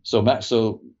 So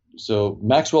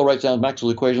Maxwell writes down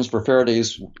Maxwell's equations for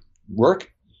Faraday's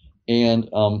work, and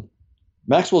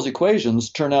Maxwell's equations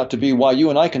turn out to be why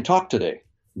you and I can talk today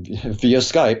via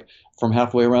Skype from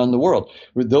halfway around the world.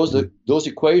 Those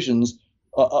equations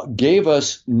gave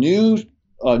us new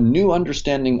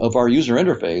understanding of our user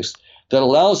interface that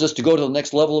allows us to go to the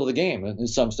next level of the game in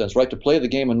some sense, right? To play the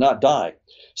game and not die.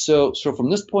 So from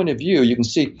this point of view, you can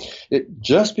see it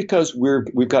just because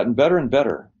we've gotten better and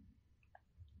better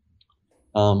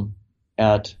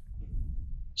at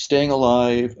staying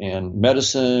alive and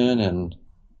medicine and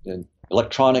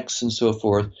electronics and so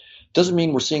forth, doesn't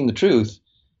mean we're seeing the truth.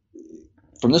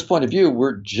 From this point of view,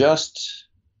 we're just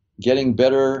getting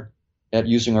better at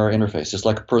using our interface. It's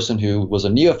like a person who was a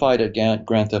neophyte at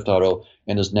Grand Theft Auto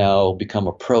and has now become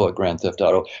a pro at Grand Theft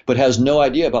Auto, but has no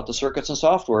idea about the circuits and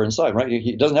software inside, right?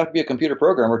 He doesn't have to be a computer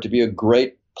programmer to be a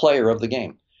great player of the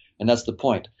game. And that's the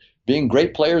point. Being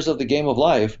great players of the game of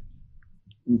life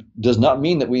does not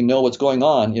mean that we know what's going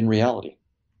on in reality.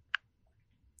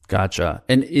 Gotcha.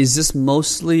 And is this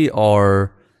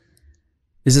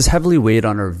heavily weighed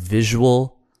on our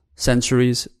visual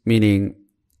sensories? Meaning,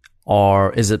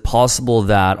 is it possible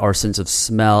that our sense of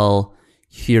smell,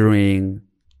 hearing,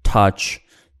 touch,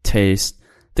 taste,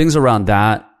 things around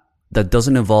that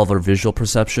doesn't involve our visual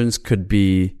perceptions could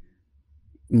be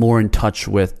more in touch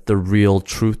with the real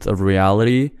truth of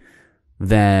reality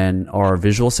than our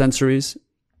visual sensories?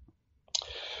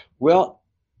 Well,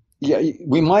 yeah,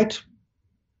 we might.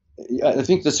 I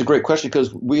think that's a great question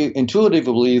because we intuitively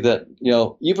believe that,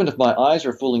 even if my eyes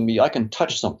are fooling me, I can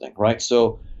touch something, right?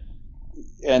 So,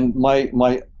 and my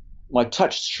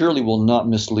touch surely will not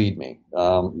mislead me.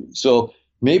 So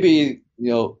maybe,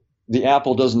 the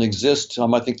apple doesn't exist. I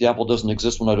might think the apple doesn't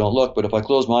exist when I don't look, but if I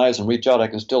close my eyes and reach out, I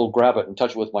can still grab it and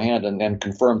touch it with my hand and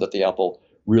confirm that the apple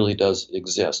really does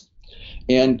exist.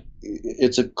 And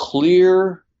it's a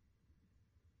clear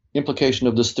implication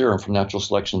of this theorem from natural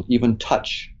selection. Even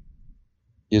touch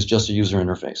is just a user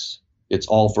interface. It's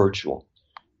all virtual.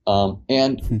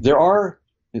 And there are,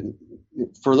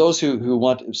 for those who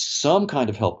want some kind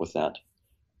of help with that,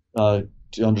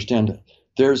 to understand,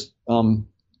 there's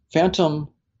phantom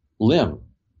limb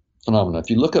phenomena. If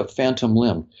you look up phantom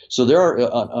limb, so there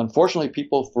are, unfortunately,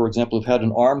 people, for example, who've had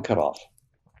an arm cut off,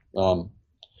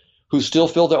 who still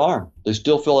feel their arm. They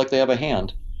still feel like they have a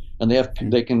hand. and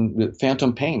they can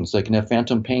phantom pains. They can have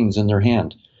phantom pains in their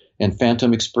hand, and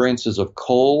phantom experiences of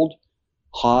cold,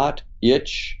 hot,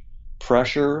 itch,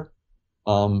 pressure,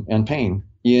 and pain.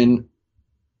 And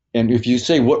if you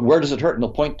say where does it hurt, and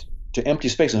they'll point to empty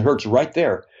space, and it hurts right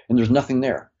there, and there's nothing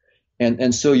there.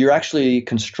 And so you're actually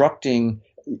constructing,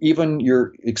 even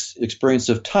your experience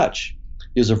of touch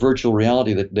is a virtual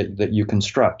reality that you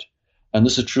construct. And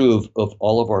this is true of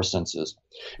all of our senses.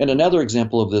 And another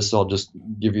example of this, I'll just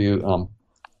give you,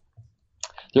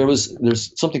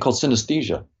 there's something called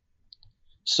synesthesia.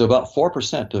 So about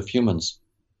 4% of humans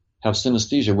have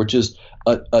synesthesia, which is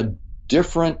a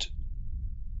different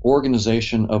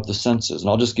organization of the senses. And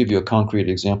I'll just give you a concrete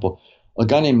example. A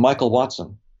guy named Michael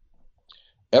Watson,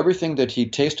 everything that he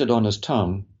tasted on his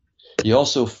tongue, he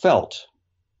also felt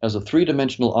as a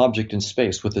three-dimensional object in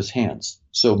space with his hands.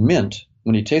 So mint,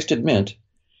 when he tasted mint,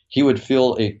 he would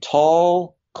feel a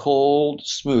tall, cold,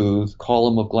 smooth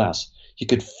column of glass. He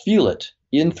could feel it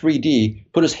in 3D,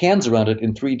 put his hands around it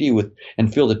in 3D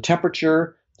and feel the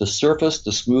temperature, the surface,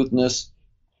 the smoothness.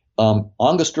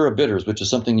 Angostura bitters, which is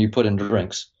something you put in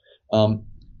drinks,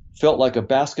 felt like a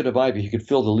basket of ivy. He could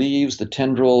feel the leaves, the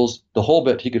tendrils, the whole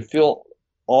bit. He could feel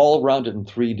all around it in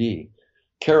 3D.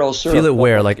 Caro syrup. Feel it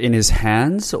where? Like in his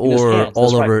hands or his hands,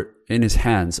 all over? Right. In his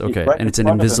hands. Okay. Right, and it's an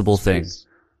invisible thing.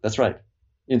 That's right.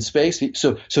 In space.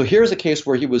 So here's a case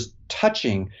where he was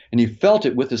touching and he felt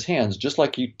it with his hands, just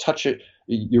like you touch it,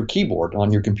 your keyboard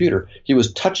on your computer. He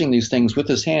was touching these things with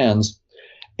his hands,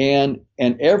 and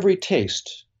every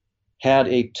taste had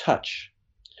a touch.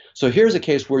 So here's a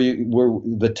case where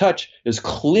the touch is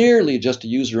clearly just a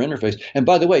user interface. And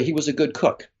by the way, he was a good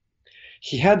cook.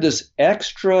 He had this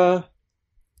extra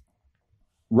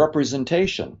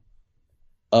representation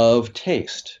of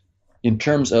taste in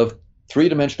terms of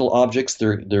three-dimensional objects,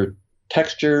 their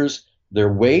textures,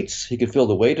 their weights. He could feel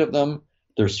the weight of them,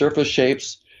 their surface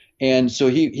shapes. And so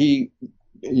he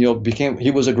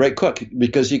was a great cook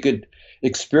because he could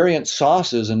experience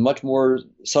sauces in much more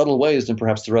subtle ways than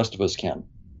perhaps the rest of us can.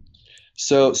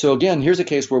 So again, here's a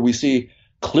case where we see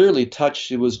clearly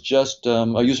touch, it was just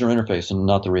a user interface and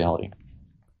not the reality.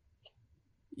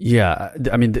 Yeah,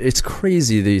 I mean, it's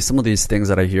crazy, some of these things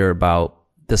that I hear about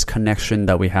this connection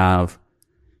that we have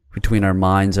between our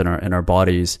minds and our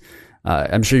bodies.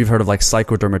 I'm sure you've heard of like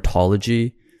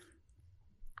psychodermatology.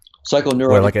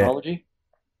 Psychoneuroimmunology?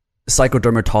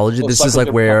 Psychodermatology. This is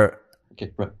like where...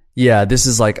 Okay, right. Yeah, this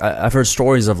is like, I've heard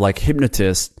stories of like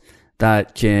hypnotists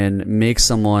that can make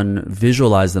someone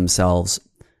visualize themselves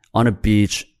on a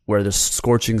beach where there's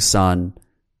scorching sun,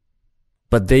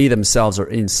 but they themselves are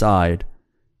inside.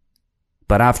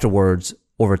 But afterwards,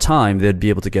 over time, they'd be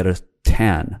able to get a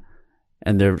tan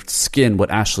and their skin would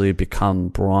actually become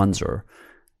bronzer.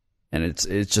 And it's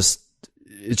just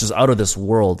out of this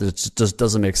world. It just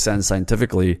doesn't make sense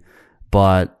scientifically,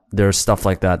 but there's stuff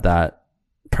like that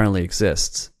apparently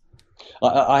exists.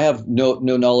 I have no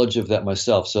knowledge of that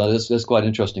myself, so that's quite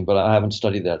interesting, but I haven't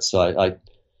studied that, so I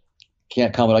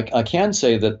can't comment. I can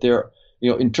say that there,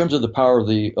 in terms of the power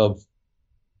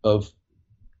of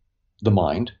the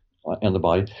mind and the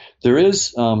body, there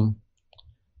is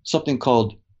something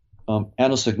called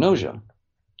anosognosia,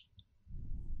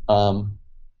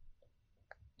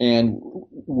 and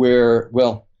where,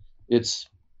 well, it's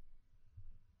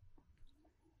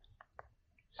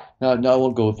no, I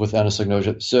won't go with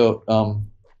anosognosia. So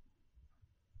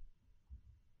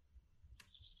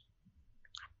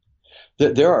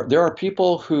there are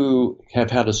people who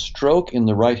have had a stroke in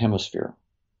the right hemisphere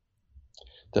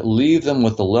that leave them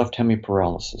with the left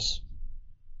hemiparalysis.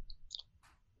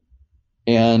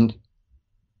 And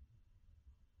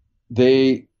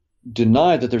they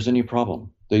deny that there's any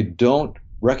problem. They don't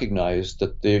recognize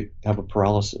that they have a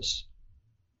paralysis.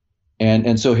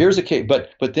 And so here's a case,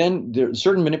 but then there are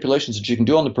certain manipulations that you can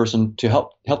do on the person to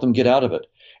help them get out of it.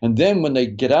 And then when they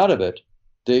get out of it,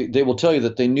 they will tell you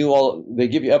that they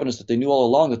give you evidence that they knew all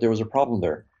along that there was a problem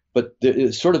there. But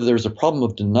there's a problem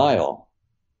of denial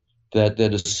that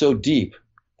is so deep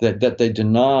that they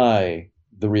deny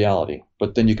the reality,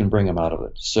 but then you can bring them out of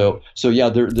it. So yeah,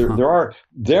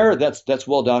 that's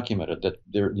well documented that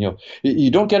there, you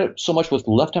don't get it so much with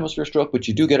left hemisphere stroke, but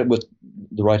you do get it with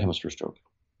the right hemisphere stroke.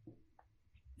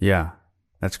 Yeah,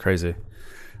 that's crazy.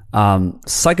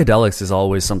 Psychedelics is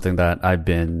always something that I've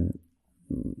been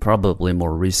probably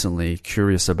more recently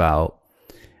curious about,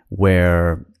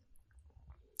 where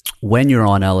when you're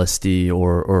on LSD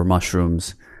or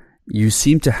mushrooms, you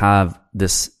seem to have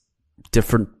this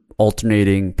different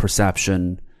alternating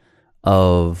perception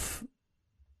of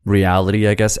reality,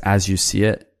 I guess, as you see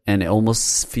it. And it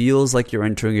almost feels like you're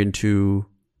entering into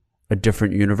a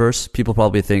different universe. People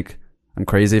probably think, I'm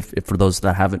crazy if for those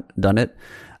that haven't done it.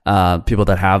 People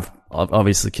that have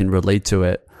obviously can relate to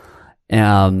it.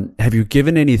 Have you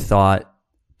given any thought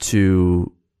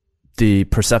to the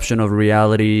perception of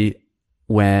reality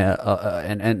when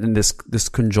and this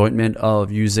conjointment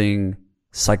of using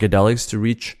psychedelics to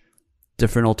reach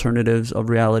different alternatives of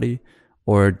reality,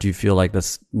 or do you feel like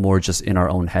that's more just in our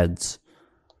own heads?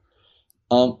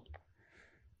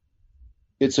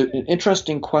 It's an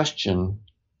interesting question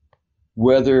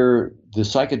whether the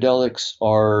psychedelics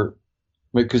are,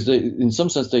 because they, in some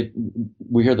sense,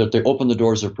 we hear that they open the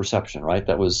doors of perception, right?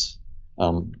 That was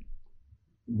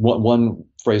one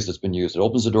phrase that's been used. It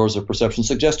opens the doors of perception,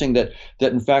 suggesting that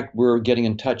in fact we're getting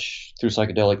in touch through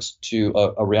psychedelics to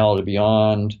a reality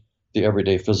beyond the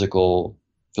everyday physical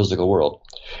world.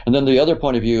 And then the other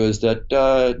point of view is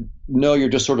that no, you're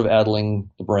just sort of addling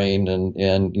the brain,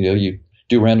 and you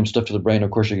do random stuff to the brain.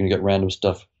 Of course, you're going to get random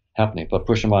stuff happening. If I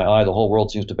push on my eye, the whole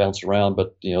world seems to bounce around,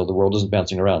 but the world isn't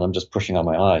bouncing around. I'm just pushing on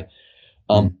my eye.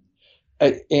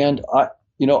 And I,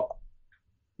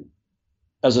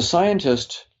 as a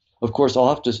scientist, of course, I'll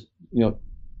have to,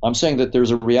 I'm saying that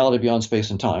there's a reality beyond space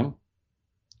and time.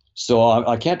 So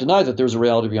I can't deny that there's a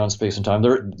reality beyond space and time.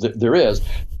 There is.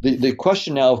 The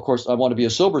question now, of course, I want to be a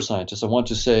sober scientist. I want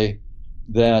to say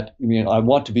that, I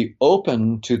want to be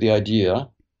open to the idea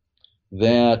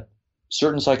that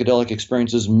certain psychedelic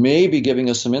experiences may be giving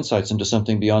us some insights into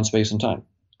something beyond space and time.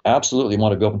 Absolutely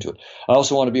want to be open to it. I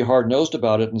also want to be hard-nosed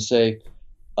about it and say,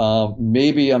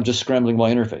 maybe I'm just scrambling my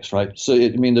interface, right? So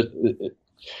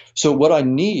so what I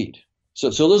need, so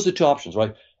those are the two options,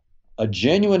 right? A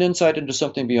genuine insight into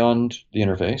something beyond the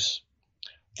interface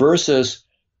versus,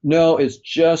 no, it's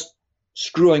just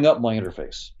screwing up my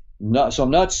interface. So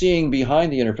I'm not seeing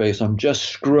behind the interface, I'm just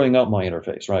screwing up my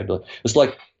interface, right? It's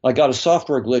like I got a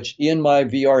software glitch in my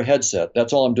VR headset.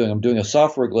 That's all I'm doing. I'm doing a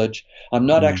software glitch. I'm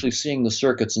not actually seeing the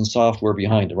circuits and software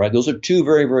behind it, right? Those are two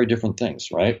very, very different things,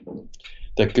 right?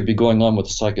 That could be going on with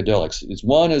the psychedelics.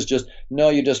 One is just, no,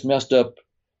 you just messed up.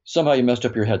 Somehow you messed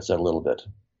up your headset a little bit,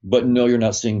 but no, you're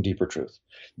not seeing deeper truth.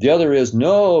 The other is,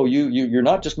 no, you're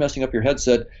not just messing up your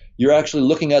headset. You're actually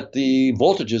looking at the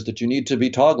voltages that you need to be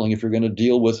toggling if you're going to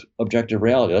deal with objective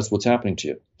reality. That's what's happening to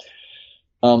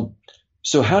you.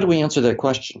 So how do we answer that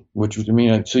question?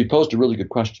 So you posed a really good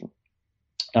question.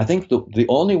 I think the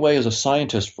only way as a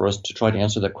scientist for us to try to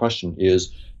answer that question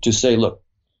is to say, look,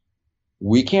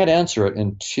 we can't answer it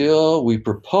until we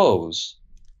propose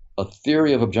a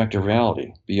theory of objective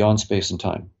reality beyond space and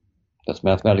time. That's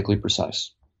mathematically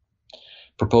precise.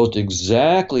 Proposed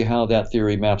exactly how that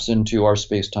theory maps into our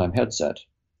space-time headset.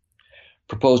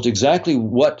 Proposed exactly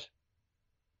what,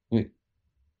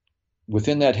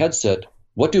 within that headset,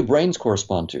 what do brains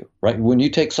correspond to, right? When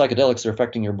you take psychedelics, they're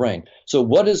affecting your brain. So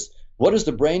what does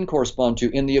the brain correspond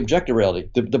to in the objective reality?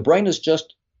 The brain is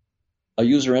just a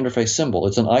user interface symbol.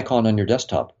 It's an icon on your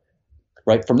desktop,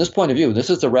 right? From this point of view, this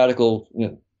is the radical.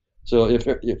 So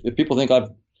if people think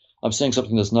I'm saying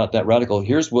something that's not that radical,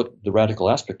 here's what the radical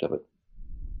aspect of it.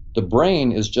 The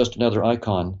brain is just another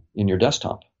icon in your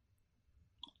desktop.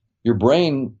 Your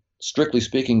brain, strictly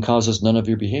speaking, causes none of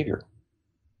your behavior.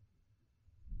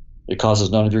 It causes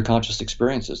none of your conscious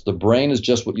experiences. The brain is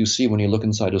just what you see when you look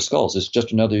inside of skulls. It's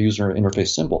just another user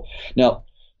interface symbol. Now,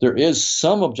 there is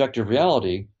some objective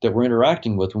reality that we're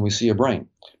interacting with when we see a brain,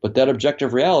 but that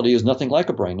objective reality is nothing like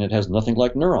a brain. It has nothing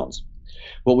like neurons.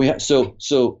 Well, so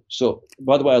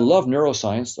by the way, I love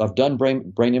neuroscience. I've done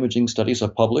brain imaging studies.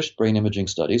 I've published brain imaging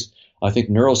studies. I think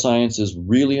neuroscience is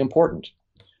really important.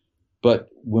 But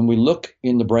when we look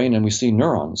in the brain and we see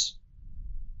neurons,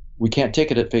 we can't take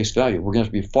it at face value. We're going to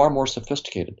have to be far more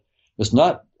sophisticated. It's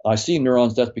not, I see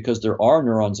neurons, that's because there are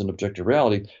neurons in objective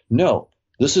reality. No,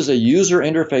 this is a user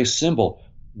interface symbol.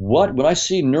 When I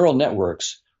see neural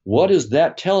networks, what is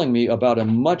that telling me about a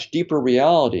much deeper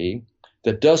reality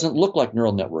that doesn't look like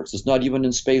neural networks? It's not even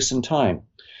in space and time.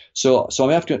 So I'm going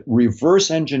to have to reverse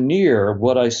engineer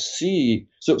what I see.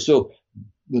 So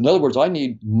in other words, I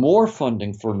need more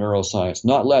funding for neuroscience,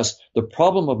 not less. The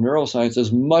problem of neuroscience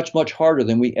is much, much harder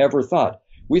than we ever thought.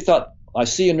 We thought, I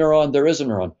see a neuron, there is a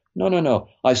neuron. No.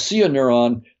 I see a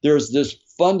neuron, there's this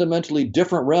fundamentally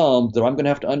different realm that I'm going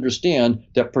to have to understand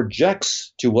that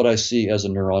projects to what I see as a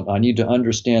neuron. I need to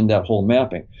understand that whole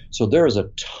mapping. So there is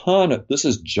a ton of, this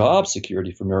is job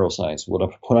security for neuroscience,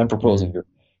 what I'm proposing here.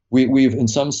 We've, in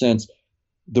some sense,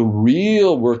 the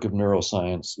real work of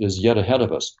neuroscience is yet ahead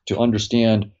of us to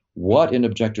understand what in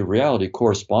objective reality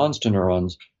corresponds to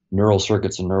neurons, neural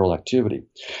circuits, and neural activity.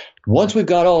 Once we've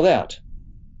got all that,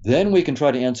 then we can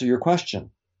try to answer your question.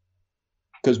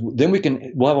 Because then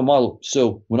we'll have a model.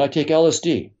 So when I take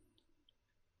LSD,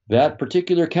 that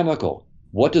particular chemical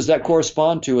What does that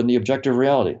correspond to in the objective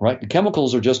reality, right? The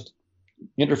chemicals are just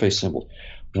interface symbols.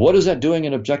 What is that doing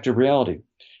in objective reality?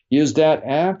 Is that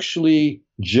actually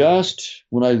just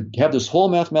when I have this whole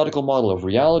mathematical model of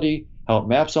reality, how it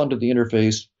maps onto the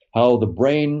interface, how the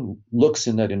brain looks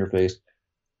in that interface,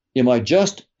 am I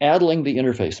just addling the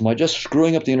interface? Am I just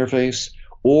screwing up the interface?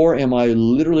 Or am I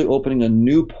literally opening a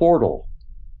new portal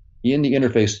in the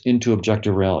interface into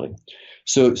objective reality?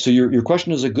 So your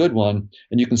question is a good one,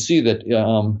 and you can see that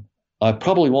I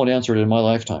probably won't answer it in my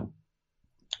lifetime,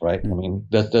 right? I mean,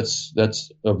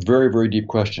 that's a very, very deep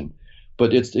question,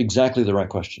 but it's exactly the right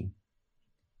question.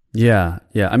 Yeah.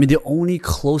 I mean, the only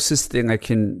closest thing I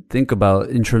can think about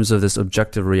in terms of this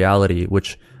objective reality,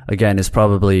 which again is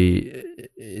probably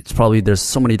there's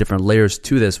so many different layers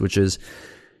to this, which is,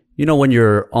 when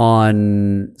you're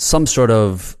on some sort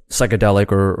of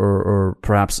psychedelic or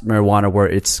perhaps marijuana where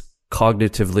it's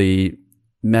cognitively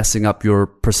messing up your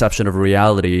perception of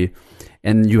reality,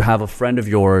 and you have a friend of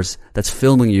yours that's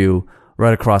filming you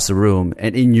right across the room,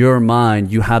 and in your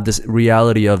mind you have this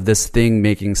reality of this thing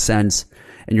making sense,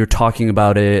 and you're talking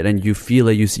about it and you feel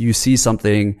it, you see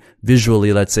something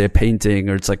visually, let's say a painting,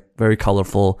 or it's like very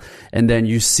colorful, and then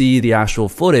you see the actual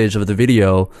footage of the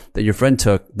video that your friend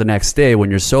took the next day when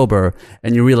you're sober,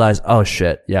 and you realize, oh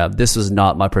shit, yeah, this is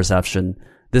not my perception,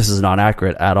 this is not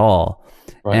accurate at all.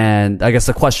 Right. And I guess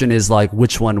the question is like,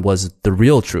 which one was the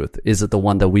real truth? Is it the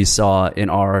one that we saw in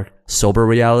our sober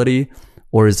reality,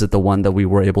 or is it the one that we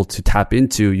were able to tap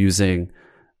into using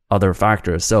other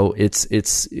factors? So it's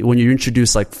when you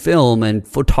introduce like film and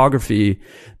photography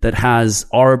that has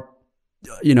our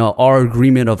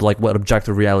agreement of like what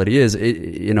objective reality is,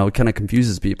 it kind of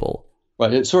confuses people.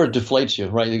 Right. It sort of deflates you,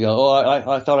 right? You go, oh,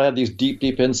 I thought I had these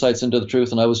deep insights into the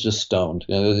truth, and I was just stoned.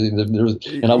 And I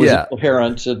was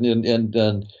incoherent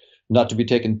and not to be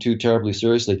taken too terribly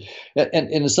seriously.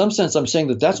 And in some sense, I'm saying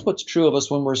that that's what's true of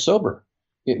us when we're sober.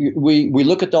 We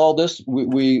look at all this,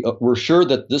 we're sure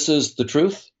that this is the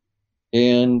truth.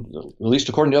 And at least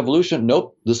according to evolution,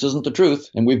 nope, this isn't the truth.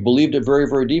 And we've believed it very,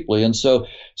 very deeply. And so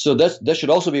that should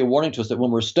also be a warning to us that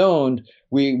when we're stoned,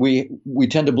 we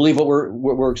tend to believe what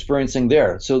we're experiencing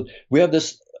there. So we have a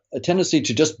tendency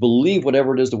to just believe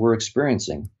whatever it is that we're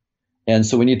experiencing. And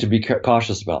so we need to be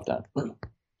cautious about that.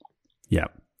 Yeah.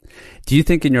 Do you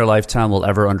think in your lifetime we'll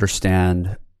ever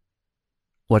understand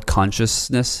what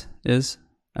consciousness is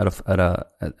at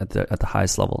the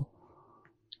highest level?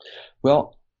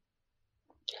 Well,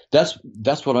 that's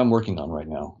what I'm working on right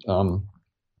now.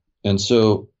 And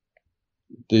so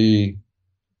the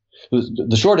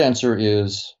short answer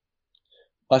is,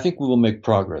 I think we will make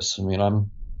progress. I mean,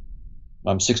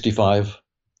 I'm 65.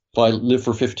 If I live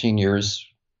for 15 years,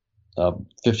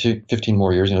 15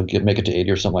 more years, make it to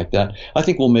 80 or something like that, I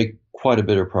think we'll make quite a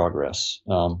bit of progress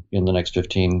in the next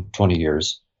 15, 20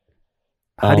 years.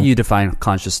 How do you define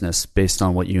consciousness based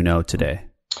on what you know today?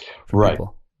 Right.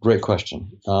 People? Great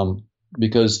question.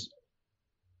 Because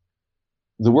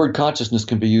the word consciousness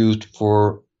can be used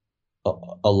for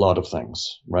a lot of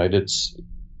things, right? It's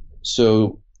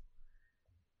so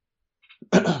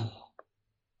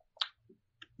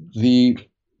the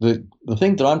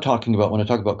thing that I'm talking about when I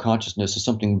talk about consciousness is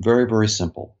something very, very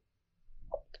simple.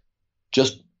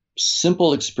 Just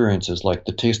simple experiences like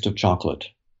the taste of chocolate,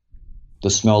 the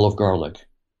smell of garlic,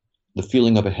 the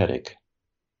feeling of a headache,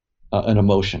 an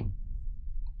emotion.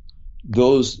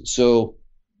 People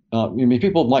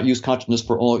might use consciousness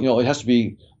for all, it has to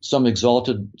be some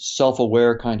exalted,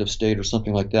 self-aware kind of state or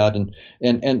something like that, and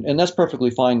that's perfectly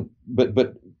fine. But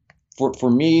for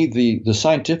me, the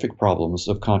scientific problems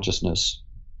of consciousness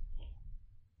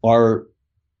are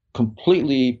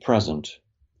completely present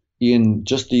in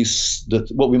just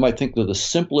what we might think of the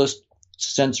simplest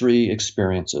sensory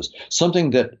experiences.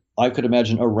 Something that I could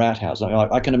imagine a rat has.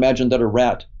 I can imagine that a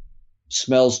rat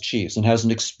smells cheese and has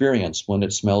an experience when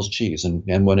it smells cheese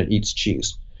and when it eats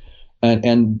cheese.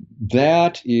 And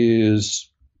that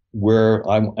is where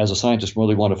I, as a scientist,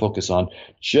 really want to focus on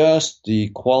just the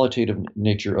qualitative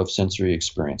nature of sensory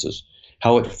experiences,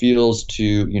 how it feels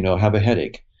to, have a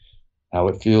headache, how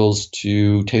it feels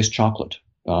to taste chocolate,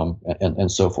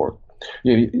 and so forth.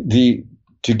 To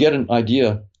get an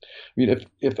idea,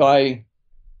 if I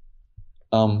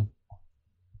have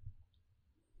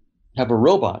a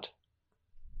robot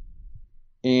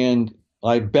and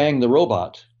I bang the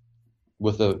robot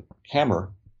with a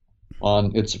hammer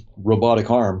on its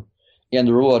robotic arm, and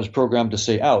the robot is programmed to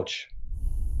say, ouch,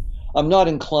 I'm not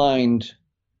inclined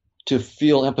to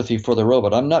feel empathy for the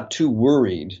robot. I'm not too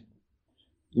worried.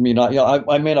 I may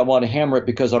not want to hammer it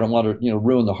because I don't want to,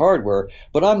 ruin the hardware,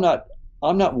 but I'm not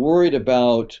worried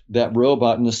about that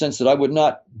robot in the sense that I would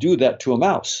not do that to a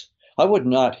mouse. I would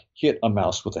not hit a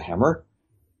mouse with a hammer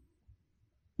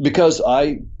because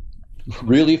I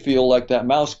really feel like that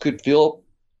mouse could feel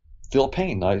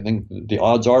pain. I think the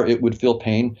odds are it would feel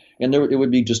pain, and it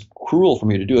would be just cruel for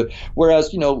me to do it.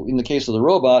 Whereas, in the case of the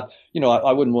robot,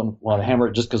 I wouldn't want to hammer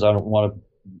it just because I don't want to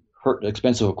hurt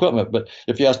expensive equipment. But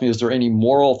if you ask me, is there any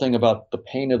moral thing about the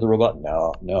pain of the robot?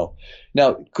 No.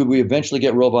 Now, could we eventually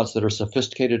get robots that are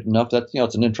sophisticated enough? That,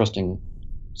 it's an interesting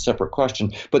separate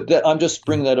question. But I'm just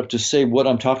bringing that up to say what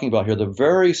I'm talking about here. The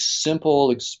very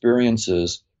simple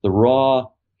experiences, the raw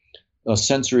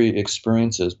sensory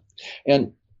experiences.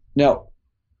 And now,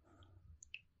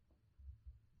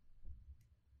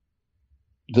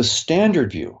 the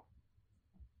standard view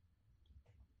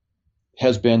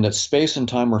has been that space and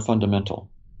time are fundamental.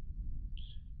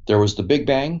 There was the Big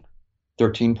Bang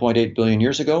 13.8 billion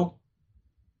years ago.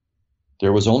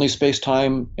 There was only space,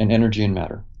 time, and energy and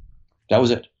matter. That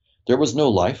was it. There was no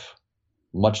life,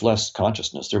 much less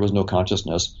consciousness. There was no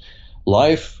consciousness.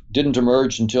 Life didn't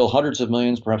emerge until hundreds of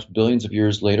millions, perhaps billions of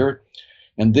years later.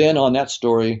 And then on that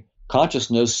story,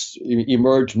 consciousness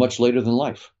emerged much later than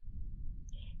life.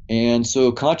 And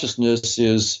so consciousness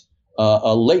is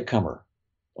a latecomer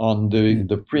on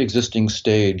the pre-existing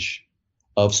stage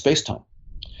of space-time.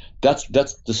 That's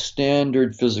the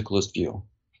standard physicalist view.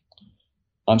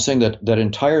 I'm saying that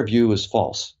entire view is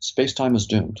false. Space-time is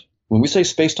doomed. When we say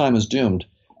space-time is doomed,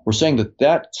 we're saying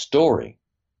that story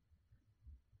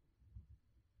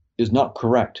is not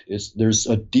correct. There's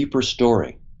a deeper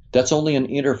story. That's only an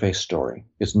interface story.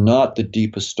 It's not the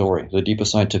deepest story, the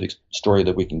deepest scientific story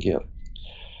that we can give.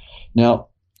 Now,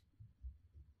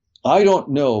 I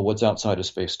don't know what's outside of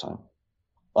space-time.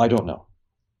 I don't know.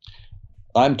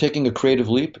 I'm taking a creative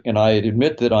leap, and I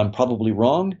admit that I'm probably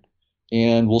wrong,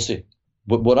 and we'll see.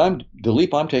 But the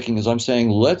leap I'm taking is I'm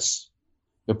saying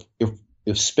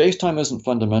if space-time isn't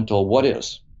fundamental, what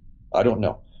is? I don't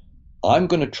know. I'm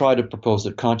going to try to propose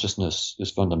that consciousness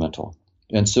is fundamental.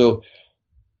 And so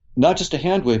not just a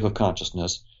hand wave of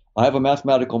consciousness. I have a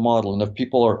mathematical model, and if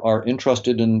people are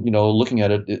interested in looking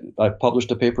at it, I've published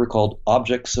a paper called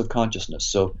Objects of Consciousness.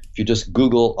 So if you just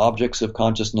Google Objects of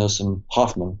Consciousness and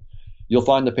Hoffman, you'll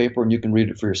find the paper and you can read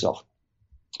it for yourself.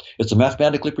 It's a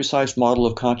mathematically precise model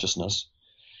of consciousness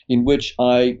in which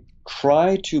I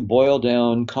try to boil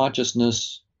down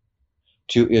consciousness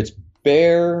to its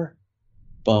bare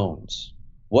bones.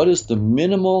 What is the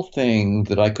minimal thing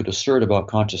that I could assert about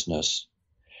consciousness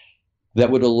that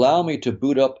would allow me to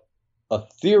boot up a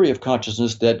theory of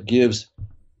consciousness that gives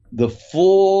the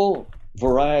full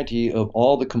variety of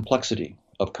all the complexity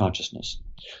of consciousness?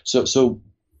 That's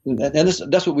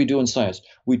what we do in science.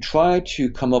 We try to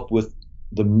come up with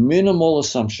the minimal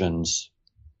assumptions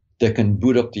that can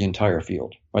boot up the entire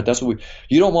field, right? That's what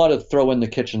you don't want to throw in the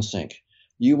kitchen sink.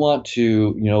 You want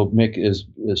to, make as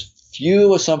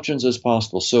few assumptions as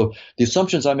possible. So the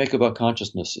assumptions I make about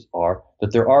consciousness are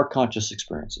that there are conscious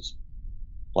experiences,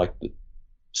 like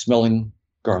smelling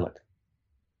garlic,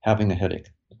 having a headache,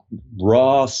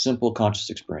 raw, simple conscious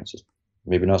experiences.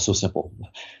 Maybe not so simple.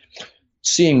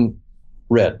 Seeing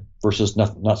red versus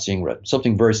not seeing red,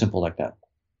 something very simple like that.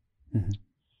 Mm-hmm.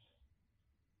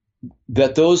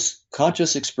 That those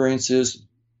conscious experiences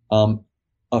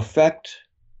affect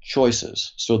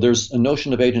choices. So there's a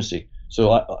notion of agency.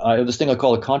 So I have this thing I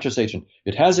call a conscious agent.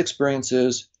 It has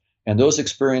experiences, and those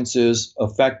experiences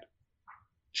affect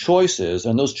choices,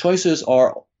 and those choices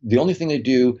are the only thing they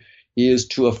do is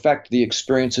to affect the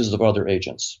experiences of other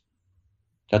agents.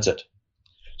 That's it.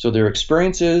 So they're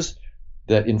experiences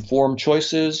that inform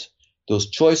choices. Those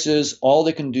choices, all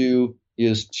they can do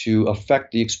is to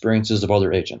affect the experiences of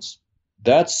other agents.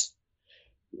 That's,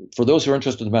 for those who are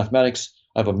interested in mathematics,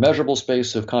 I have a measurable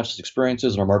space of conscious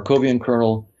experiences and a Markovian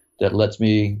kernel that lets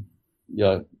me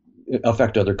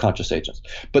affect other conscious agents.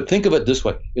 But think of it this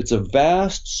way. It's a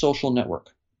vast social network,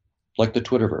 like the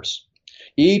Twitterverse.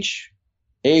 Each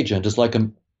agent is like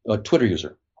a Twitter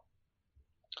user.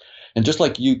 And just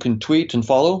like you can tweet and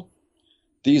follow,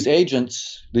 these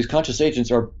agents, these conscious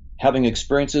agents, are having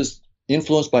experiences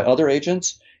influenced by other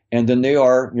agents, and then they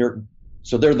are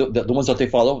so they're the ones that they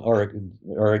follow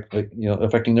are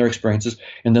affecting their experiences,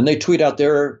 and then they tweet out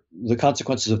the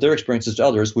consequences of their experiences to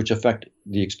others, which affect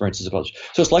the experiences of others.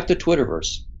 So it's like the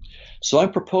Twitterverse. So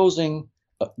I'm proposing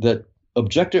that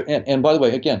objective, and by the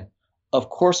way, again, of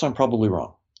course I'm probably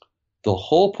wrong. The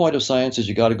whole point of science is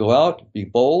you got to go out, be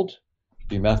bold,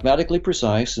 be mathematically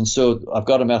precise, and so I've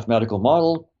got a mathematical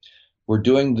model. We're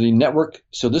doing the network.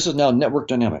 So this is now network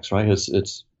dynamics, right?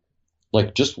 It's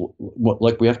like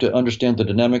like we have to understand the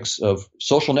dynamics of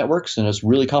social networks, and it's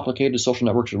really complicated. Social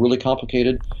networks are really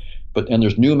complicated, and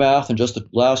there's new math. And just the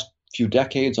last few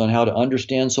decades on how to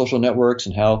understand social networks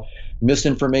and how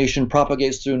misinformation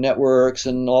propagates through networks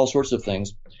and all sorts of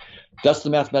things. That's the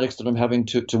mathematics that I'm having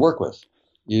to work with,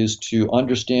 is to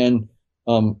understand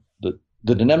the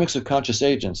dynamics of conscious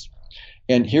agents.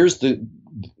 And here's the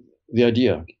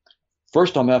idea.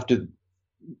 First,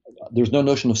 there's no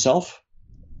notion of self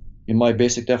in my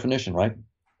basic definition, right?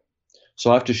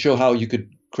 So I have to show how you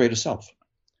could create a self.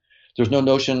 There's no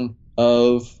notion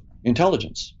of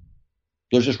intelligence.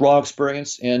 There's just raw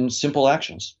experience and simple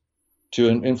actions to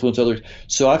influence others.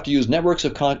 So I have to use networks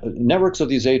of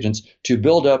these agents to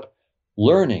build up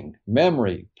learning,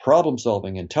 memory, problem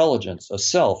solving, intelligence, a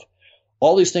self.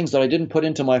 All these things that I didn't put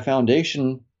into my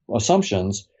foundation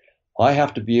assumptions, I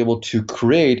have to be able to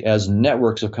create as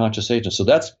networks of conscious agents. So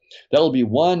that'll be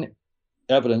one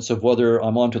evidence of whether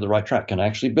I'm onto the right track. Can I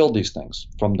actually build these things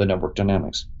from the network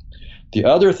dynamics? The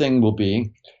other thing will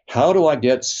be, how do I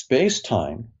get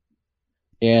space-time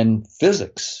and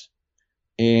physics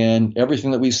and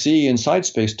everything that we see inside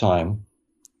space-time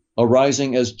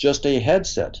arising as just a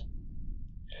headset?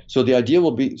 So the idea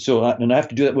will be, and I have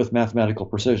to do that with mathematical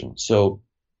precision. So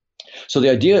the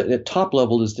idea at top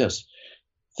level is this.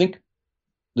 Think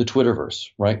the Twitterverse,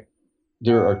 right?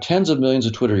 There are tens of millions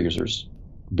of Twitter users,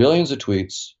 billions of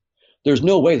tweets. There's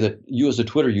no way that you as a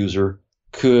Twitter user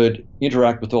could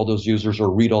interact with all those users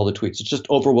or read all the tweets. It's just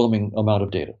overwhelming amount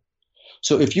of data.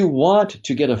 So if you want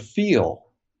to get a feel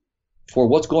for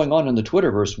what's going on in the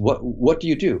Twitterverse, what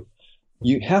do?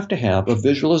 You have to have a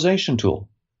visualization tool,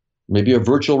 maybe a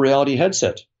virtual reality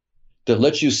headset that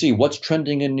lets you see what's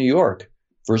trending in New York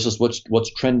versus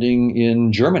what's trending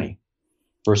in Germany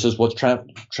versus what's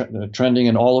trending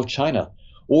in all of China.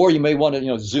 Or you may want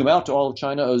to zoom out to all of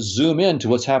China, or zoom in to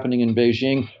what's happening in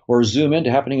Beijing, or zoom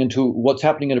into what's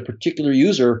happening in a particular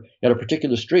user at a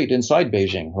particular street inside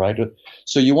Beijing, right?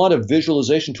 So you want a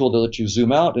visualization tool that lets you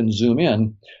zoom out and zoom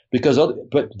in, but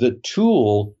the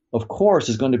tool, of course,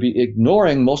 is going to be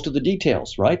ignoring most of the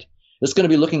details, right? It's going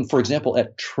to be looking, for example,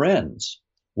 at trends.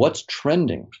 What's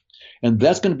trending? And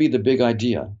that's going to be the big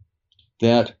idea,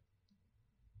 that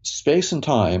space and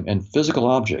time and physical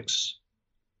objects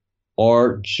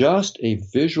are just a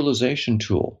visualization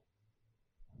tool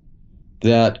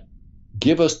that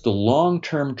give us the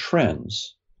long-term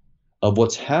trends of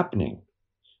what's happening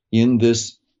in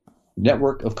this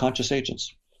network of conscious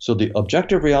agents. So the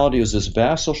objective reality is this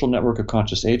vast social network of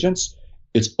conscious agents.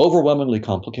 It's overwhelmingly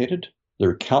complicated. There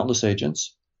are countless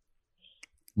agents.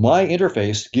 My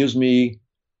interface gives me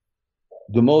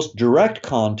the most direct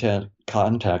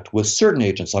contact with certain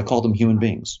agents. I call them human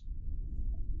beings.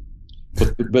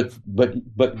 But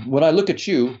when I look at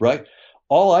you, right,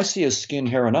 all I see is skin,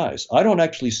 hair, and eyes. I don't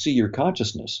actually see your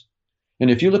consciousness.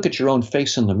 And if you look at your own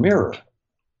face in the mirror,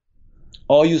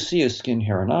 all you see is skin,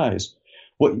 hair, and eyes.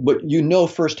 What you know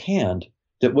firsthand,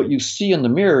 that what you see in the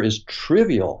mirror is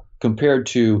trivial compared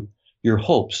to your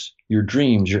hopes, your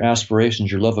dreams, your aspirations,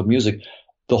 your love of music.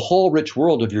 The whole rich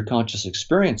world of your conscious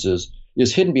experiences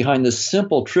is hidden behind this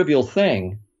simple, trivial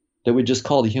thing that we just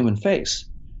call the human face.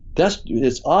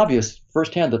 It's obvious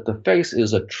firsthand that the face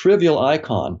is a trivial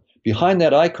icon. Behind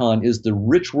that icon is the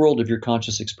rich world of your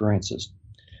conscious experiences.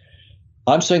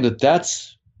 I'm saying that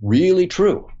that's really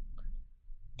true.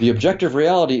 The objective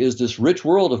reality is this rich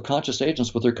world of conscious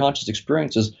agents with their conscious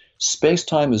experiences.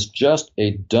 Space-time is just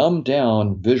a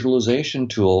dumbed-down visualization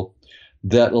tool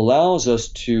that allows us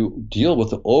to deal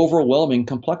with the overwhelming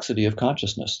complexity of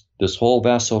consciousness, this whole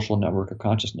vast social network of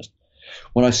consciousness.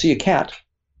 When I see a cat,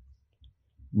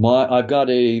 I've got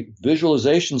a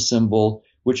visualization symbol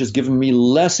which has given me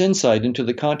less insight into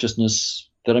the consciousness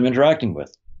that I'm interacting with.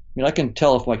 I mean, I can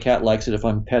tell if my cat likes it, if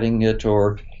I'm petting it,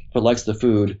 or if it likes the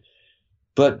food.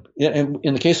 But in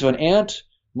the case of an ant,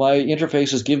 my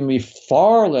interface is giving me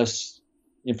far less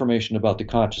information about the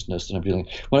consciousness than I'm dealing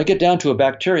with. When I get down to a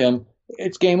bacterium,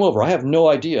 it's game over. I have no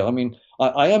idea. I mean,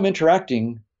 I am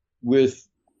interacting with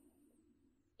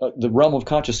the realm of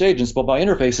conscious agents, but my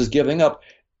interface is giving up.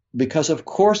 Because of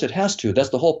course it has to. That's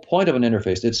the whole point of an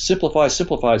interface. It simplifies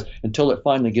until it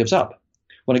finally gives up.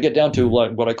 When I get down to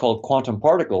what I call quantum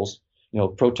particles,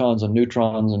 protons and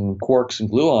neutrons and quarks and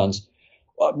gluons,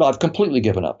 I've completely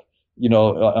given up.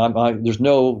 There's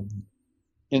no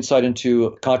insight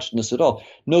into consciousness at all.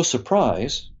 No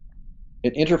surprise,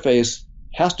 an interface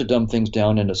has to dumb things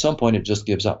down, and at some point it just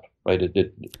gives up, right?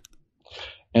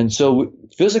 And so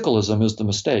physicalism is the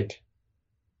mistake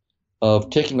of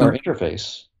taking our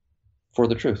interface for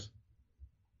the truth.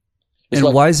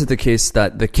 And why is it the case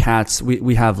that the cats,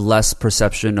 we have less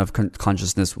perception of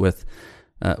consciousness with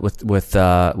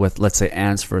let's say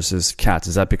ants versus cats?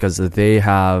 Is that because they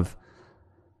have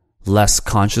less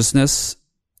consciousness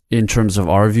in terms of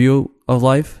our view of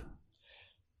life?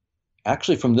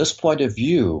 Actually, from this point of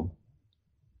view,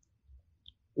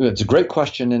 it's a great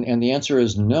question, and the answer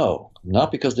is no.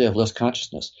 Not because they have less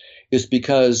consciousness. It's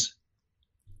because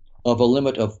of a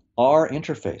limit of our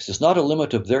interface. It's not a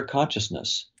limit of their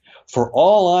consciousness. For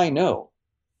all I know,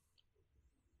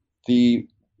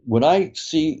 when I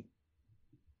see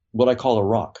what I call a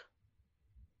rock,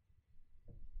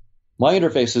 my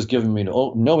interface has given me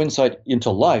no insight into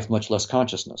life, much less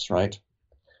consciousness, right?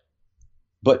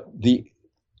 But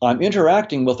I'm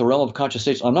interacting with the realm of conscious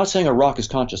states. I'm not saying a rock is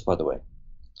conscious, by the way.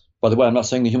 By the way, I'm not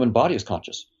saying the human body is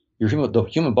conscious. The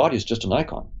human body is just an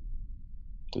icon.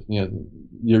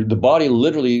 The body,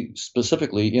 literally,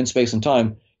 specifically in space and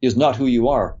time, is not who you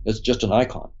are. It's just an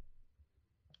icon.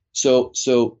 So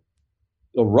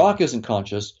a rock isn't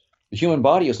conscious. The human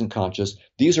body isn't conscious.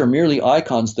 These are merely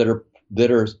icons that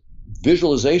are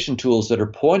visualization tools that are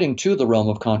pointing to the realm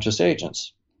of conscious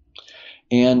agents.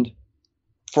 And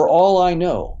for all I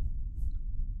know,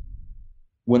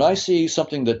 when I see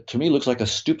something that to me looks like a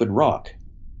stupid rock,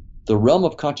 the realm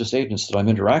of conscious agents that I'm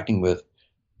interacting with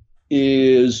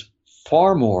is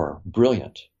far more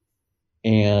brilliant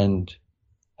and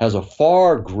has a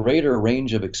far greater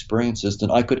range of experiences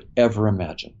than I could ever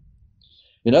imagine.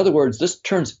 In other words, this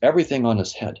turns everything on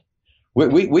its head.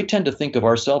 We tend to think of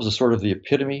ourselves as sort of the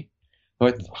epitome,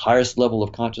 right, the highest level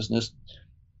of consciousness.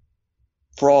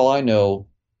 For all I know,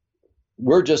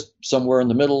 we're just somewhere in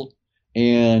the middle,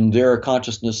 and there are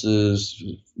consciousnesses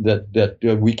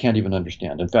that we can't even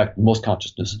understand. In fact, most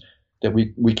consciousness that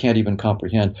we can't even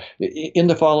comprehend in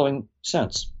the following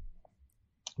sense.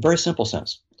 Very simple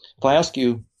sense. If I ask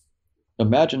you,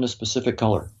 imagine a specific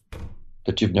color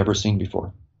that you've never seen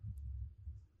before.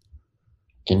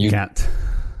 Can you? Can't.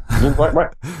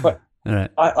 Right. All right.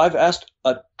 I've asked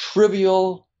a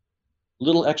trivial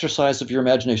little exercise of your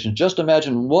imagination. Just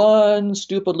imagine one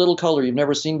stupid little color you've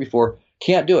never seen before.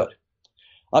 Can't do it.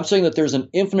 I'm saying that there's an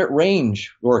infinite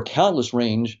range or a countless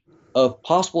range of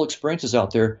possible experiences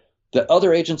out there that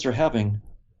other agents are having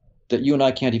that you and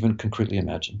I can't even concretely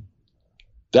imagine.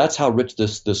 That's how rich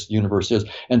this universe is.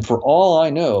 And for all I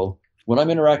know, when I'm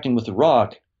interacting with the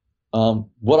rock,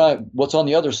 what's on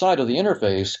the other side of the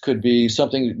interface could be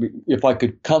something. If I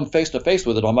could come face to face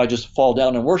with it, I might just fall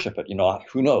down and worship it.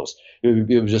 Who knows? It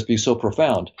would just be so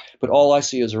profound. But all I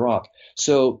see is a rock.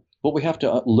 So what we have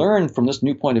to learn from this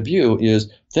new point of view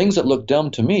is things that look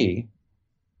dumb to me,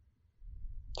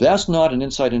 that's not an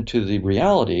insight into the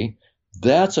reality.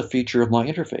 That's a feature of my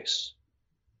interface.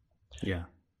 Yeah.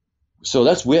 So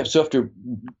we have to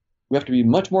be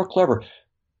much more clever.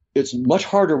 It's much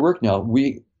harder work now.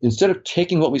 Instead of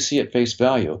taking what we see at face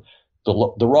value,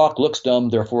 the rock looks dumb,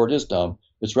 therefore it is dumb.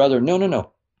 It's rather,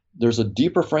 no. There's a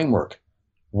deeper framework.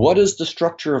 What is the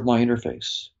structure of my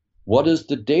interface? What is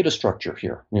the data structure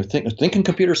here? Think in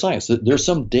computer science. There's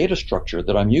some data structure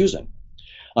that I'm using.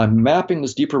 I'm mapping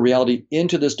this deeper reality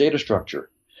into this data structure.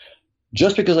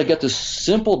 Just because I get this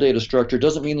simple data structure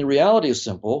doesn't mean the reality is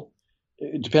simple.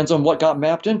 It depends on what got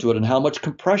mapped into it and how much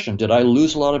compression. Did I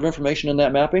lose a lot of information in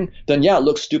that mapping? Then yeah, it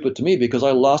looks stupid to me because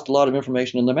I lost a lot of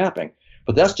information in the mapping.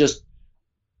 But that's just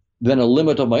then a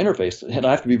limit of my interface. And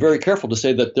I have to be very careful to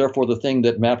say that therefore the thing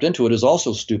that mapped into it is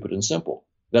also stupid and simple.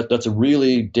 That's a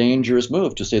really dangerous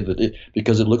move to say that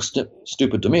because it looks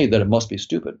stupid to me that it must be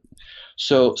stupid.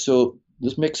 So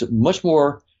this makes it much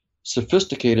more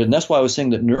sophisticated. And that's why I was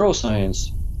saying that neuroscience,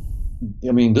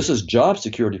 this is job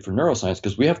security for neuroscience,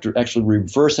 because we have to actually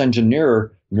reverse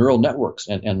engineer neural networks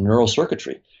and neural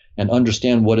circuitry and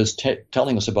understand what is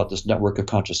telling us about this network of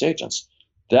conscious agents.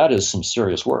 That is some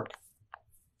serious work.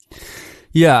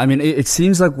 Yeah, it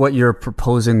seems like what you're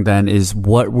proposing then is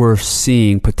what we're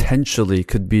seeing potentially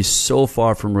could be so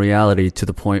far from reality to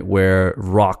the point where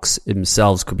rocks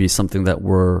themselves could be something that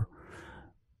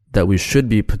we should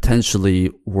be potentially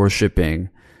worshiping.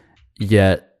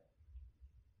 Yet,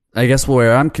 I guess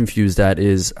where I'm confused at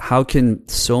is how can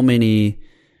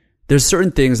there's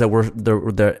certain things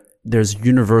that there's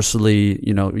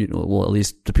universally, well, at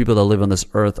least the people that live on this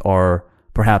earth are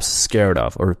perhaps scared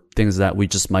of, or things that we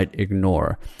just might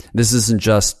ignore. This isn't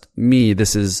just me.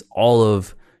 This is all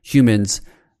of humans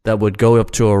that would go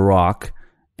up to a rock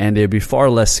and they'd be far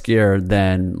less scared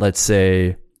than, let's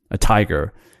say, a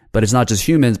tiger. But it's not just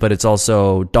humans, but it's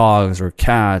also dogs or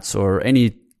cats or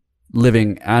any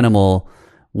living animal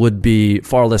would be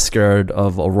far less scared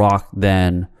of a rock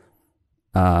than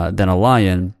a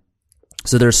lion.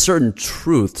 So there's certain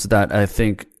truths that I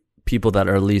think people that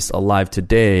are at least alive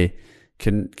today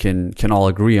can all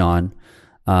agree on.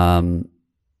 But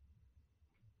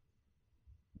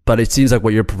it seems like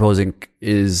what you're proposing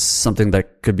is something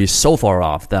that could be so far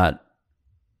off that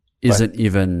isn't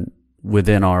even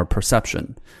within our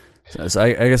perception. So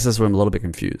I guess that's where I'm a little bit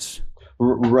confused.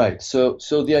 Right. So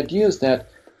the idea is that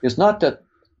it's not that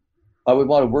I would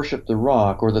want to worship the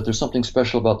rock or that there's something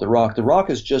special about the rock. The rock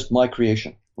is just my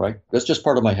creation, right? That's just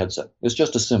part of my headset. It's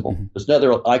just a symbol. Mm-hmm. It's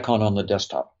another icon on the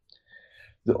desktop.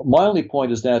 My only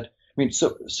point is that,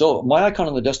 so my icon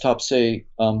on the desktop, say,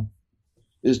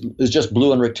 is just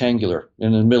blue and rectangular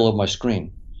in the middle of my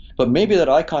screen. But maybe that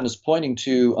icon is pointing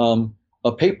to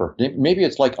a paper. Maybe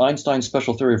it's like Einstein's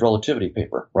special theory of relativity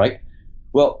paper, right?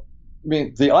 Well,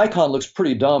 the icon looks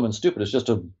pretty dumb and stupid. It's just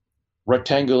a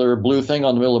rectangular blue thing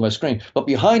on the middle of my screen. But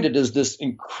behind it is this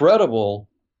incredible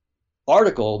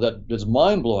article that is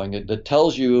mind-blowing, that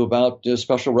tells you about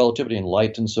special relativity and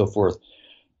light and so forth.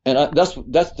 And that's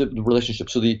the relationship.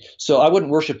 So I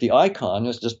wouldn't worship the icon.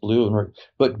 It's just blue,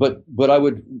 but I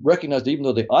would recognize that even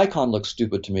though the icon looks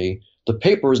stupid to me, the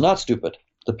paper is not stupid.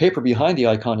 The paper behind the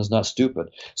icon is not stupid.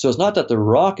 So it's not that the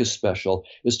rock is special.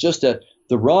 It's just that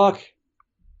the rock,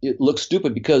 it looks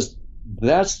stupid because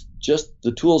that's just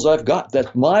the tools I've got.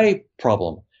 That's my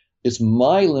problem. It's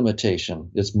my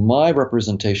limitation. It's my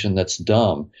representation that's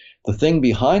dumb. The thing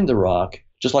behind the rock,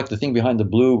 just like the thing behind the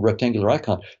blue rectangular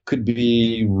icon, could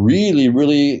be really,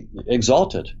 really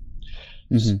exalted.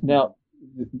 Mm-hmm. Now,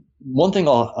 one thing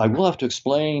I will have to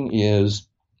explain is,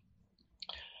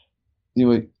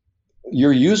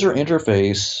 your user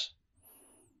interface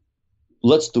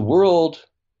lets the world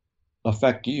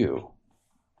affect you,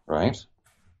 right?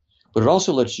 But it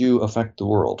also lets you affect the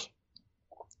world.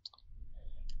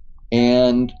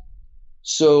 And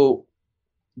so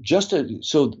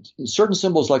certain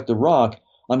symbols like the rock,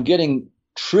 I'm getting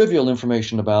trivial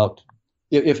information about.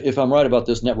 If I'm right about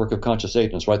this network of conscious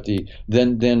agents, right?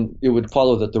 Then it would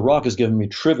follow that the rock is giving me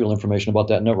trivial information about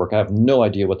that network. I have no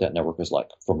idea what that network is like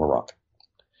from a rock.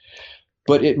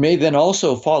 But it may then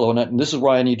also follow, and this is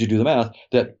why I need to do the math,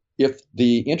 that if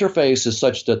the interface is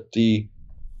such that the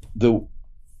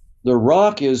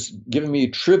rock is giving me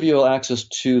trivial access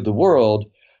to the world,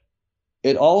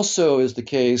 it also is the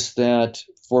case that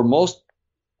for most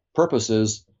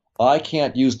purposes, I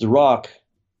can't use the rock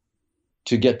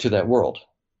to get to that world,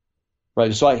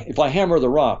 right? So if I hammer the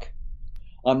rock,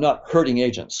 I'm not hurting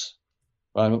agents.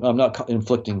 I'm not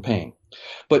inflicting pain.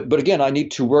 But again, I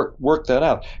need to work that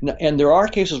out. And there are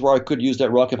cases where I could use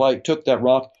that rock. If I took that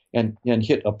rock and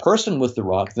hit a person with the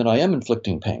rock, then I am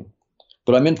inflicting pain.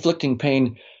 But I'm inflicting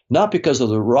pain not because of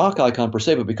the rock icon per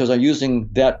se, but because I'm using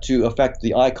that to affect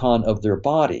the icon of their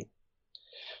body.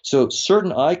 So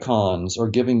certain icons are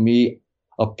giving me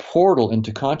a portal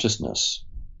into consciousness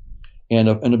and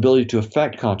an ability to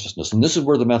affect consciousness. And this is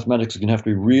where the mathematics is going to have to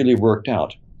be really worked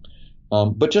out.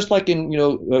 But just like in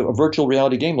a virtual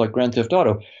reality game like Grand Theft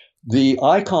Auto, the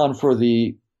icon for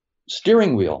the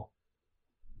steering wheel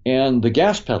and the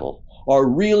gas pedal are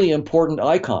really important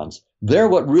icons. They're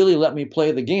what really let me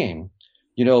play the game.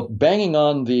 Banging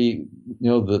on the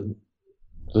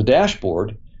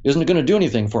dashboard isn't going to do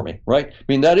anything for me, right?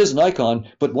 That is an icon,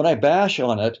 but when I bash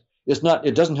on it,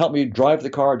 it doesn't help me drive the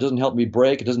car. It doesn't help me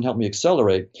brake. It doesn't help me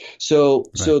accelerate. So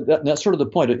that's sort of the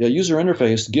point. A user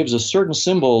interface gives us certain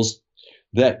symbols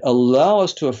that allow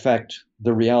us to affect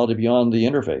the reality beyond the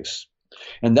interface.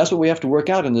 And that's what we have to work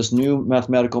out in this new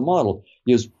mathematical model,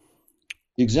 is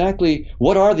exactly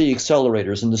what are the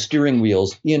accelerators and the steering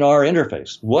wheels in our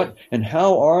interface? What and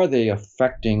how are they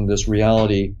affecting this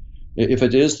reality?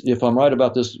 If I'm right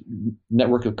about this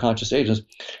network of conscious agents,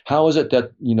 how is it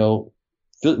that,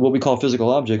 what we call physical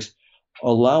objects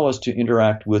allow us to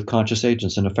interact with conscious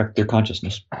agents and affect their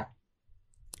consciousness?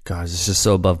 Gosh, it's just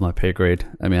so above my pay grade.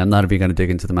 I'm not even going to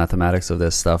dig into the mathematics of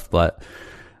this stuff, but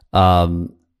are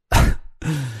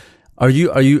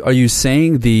you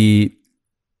saying that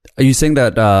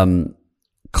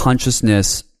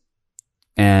consciousness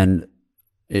and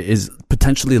is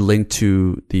potentially linked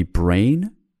to the brain,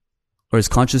 or is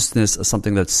consciousness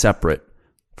something that's separate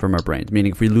from our brain?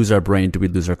 Meaning, if we lose our brain, do we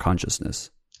lose our consciousness?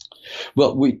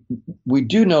 Well, we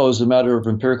do know as a matter of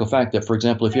empirical fact that, for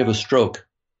example, if you have a stroke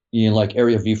in like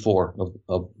area V4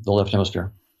 of the left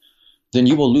hemisphere, then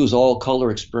you will lose all color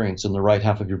experience in the right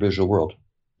half of your visual world.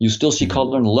 You still see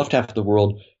color in the left half of the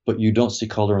world, but you don't see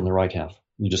color in the right half.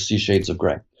 You just see shades of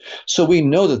gray. So we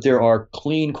know that there are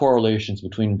clean correlations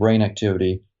between brain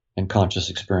activity and conscious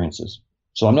experiences.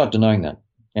 So I'm not denying that.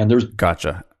 And there's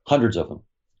hundreds of them.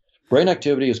 Brain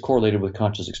activity is correlated with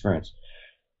conscious experience.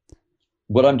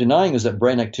 What I'm denying is that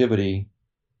brain activity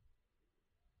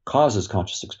causes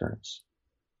conscious experience.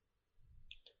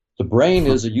 The brain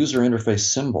is a user interface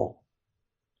symbol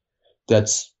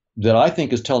that I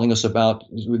think is telling us about,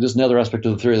 this is another aspect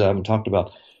of the theory that I haven't talked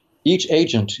about. Each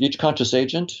conscious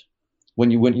agent,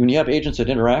 when you have agents that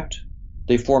interact,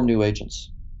 they form new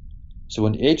agents. So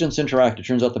when agents interact, it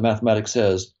turns out the mathematics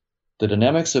says the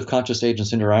dynamics of conscious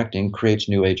agents interacting creates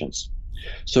new agents.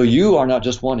 So you are not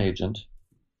just one agent.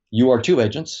 You are two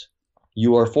agents.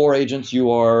 You are four agents.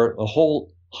 You are a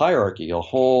whole hierarchy, a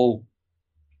whole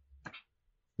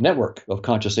network of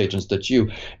conscious agents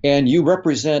and you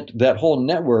represent that whole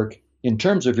network in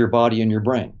terms of your body and your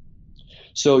brain.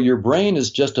 So your brain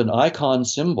is just an icon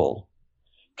symbol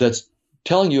that's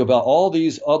telling you about all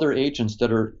these other agents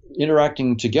that are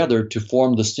interacting together to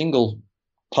form the single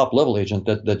top level agent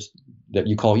that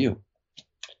you call you.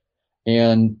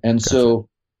 And gotcha.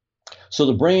 So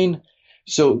the brain,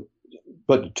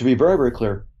 but to be very, very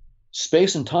clear,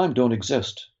 space and time don't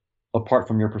exist apart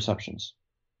from your perceptions.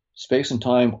 Space and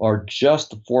time are just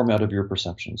the format of your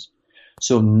perceptions.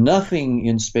 So nothing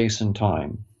in space and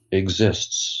time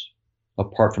exists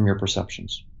apart from your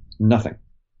perceptions. Nothing.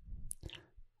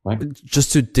 Right?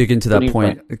 Just to dig into that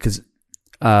point, because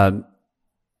the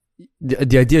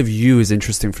idea of you is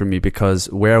interesting for me, because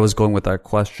where I was going with that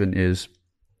question is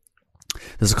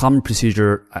there's a common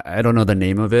procedure. I don't know the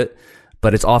name of it,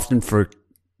 but it's often for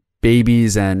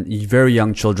babies and very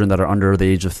young children that are under the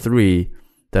age of 3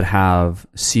 that have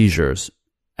seizures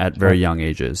at very young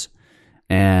ages.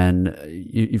 And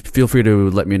you feel free to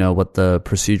let me know what the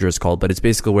procedure is called, but it's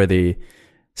basically where they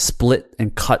split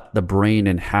and cut the brain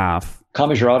in half.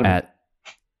 Commissurotomy.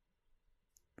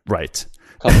 Right.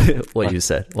 What you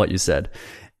said.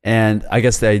 And I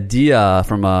guess the idea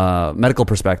from a medical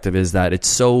perspective is that it's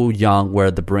so young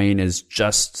where the brain is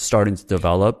just starting to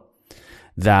develop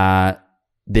that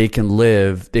they can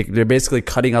live. They're basically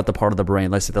cutting out the part of the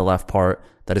brain, let's say the left part,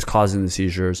 that is causing the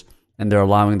seizures, and they're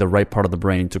allowing the right part of the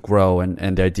brain to grow.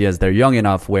 And the idea is they're young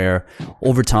enough where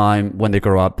over time, when they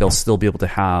grow up, they'll still be able to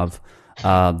have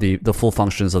the full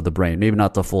functions of the brain. Maybe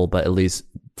not the full, but at least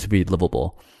to be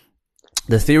livable.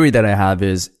 The theory that I have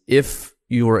is if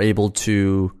you were able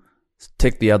to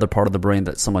take the other part of the brain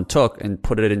that someone took and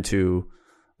put it into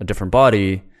a different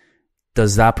body,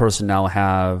 does that person now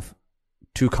have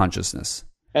two consciousness?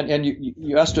 And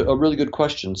you asked a really good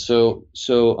question. So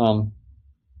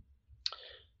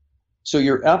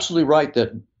you're absolutely right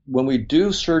that when we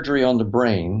do surgery on the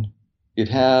brain, it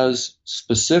has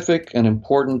specific and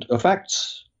important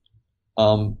effects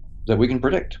that we can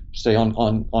predict, say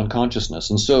on consciousness.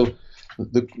 And so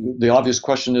the obvious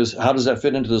question is, how does that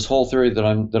fit into this whole theory that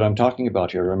I'm talking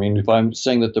about here? I mean, if I'm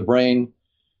saying that the brain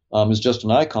is just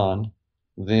an icon,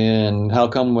 then how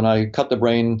come when I cut the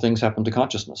brain, things happen to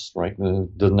consciousness, right?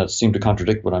 Doesn't that seem to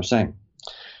contradict what I'm saying?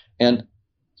 And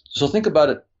so think about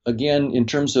it again in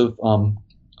terms of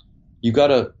you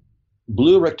got a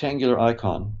blue rectangular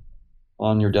icon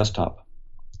on your desktop,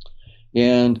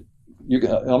 and I'm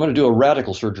going to do a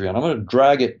radical surgery on it. I'm going to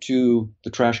drag it to the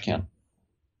trash can.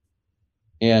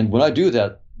 And when I do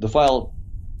that, the file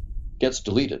gets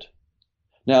deleted.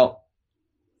 Now,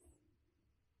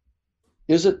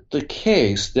 is it the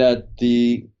case that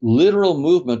the literal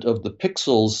movement of the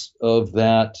pixels of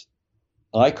that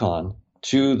icon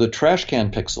to the trash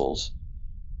can pixels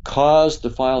caused the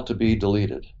file to be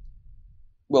deleted?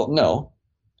 Well, no.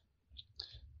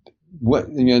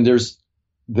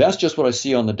 That's just what I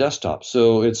see on the desktop.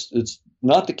 So it's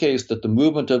not the case that the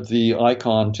movement of the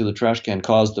icon to the trash can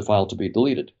caused the file to be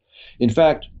deleted. In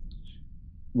fact,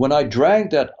 when I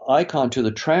drag that icon to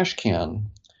the trash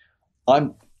can,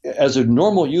 as a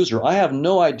normal user, I have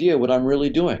no idea what I'm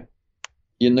really doing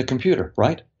in the computer,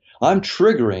 right? I'm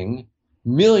triggering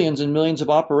millions and millions of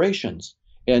operations,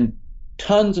 and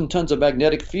tons of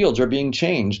magnetic fields are being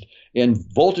changed, and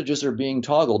voltages are being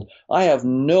toggled. I have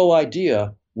no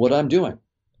idea what I'm doing.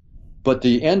 But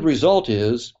the end result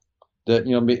is that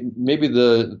maybe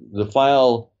the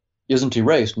file isn't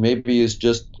erased. Maybe it's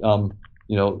just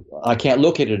I can't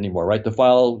locate it anymore, right?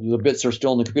 The bits are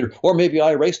still in the computer, or maybe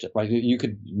I erased it, right?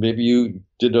 Maybe you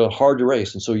did a hard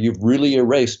erase, and so you've really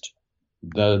erased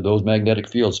those magnetic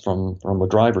fields from a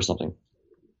drive or something.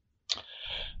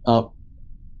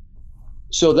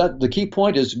 So that the key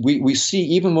point is we see,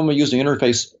 even when we use the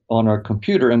interface on our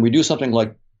computer and we do something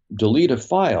like delete a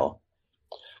file,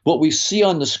 what we see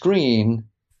on the screen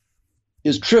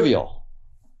is trivial,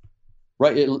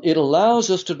 right? It allows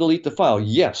us to delete the file.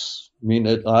 Yes. I mean,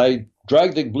 I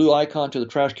dragged the blue icon to the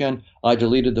trash can. I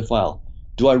deleted the file.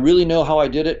 Do I really know how I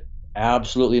did it?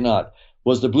 Absolutely not.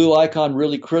 Was the blue icon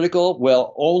really critical?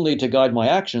 Well, only to guide my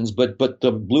actions, but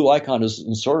the blue icon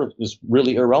is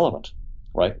really irrelevant,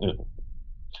 right?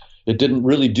 It didn't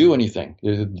really do anything.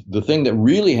 The thing that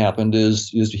really happened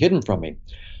is hidden from me.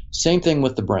 Same thing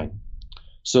with the brain.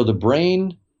 So the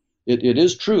brain, it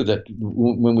is true that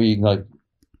when we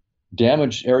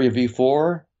Damage area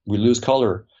V4, we lose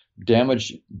color.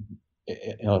 Damage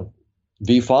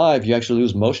V5, you actually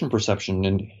lose motion perception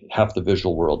in half the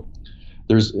visual world.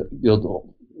 There's,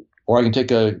 or I can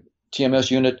take a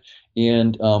TMS unit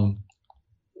and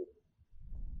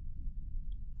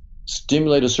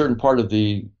stimulate a certain part of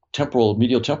the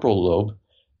medial temporal lobe,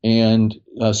 and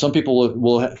some people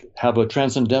will have a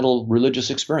transcendental religious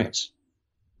experience,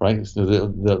 right?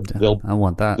 So I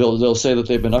want that. They'll say that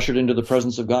they've been ushered into the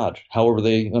presence of God, however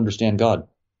they understand God.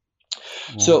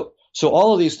 Wow. So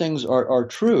all of these things are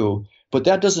true, but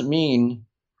that doesn't mean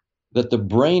that the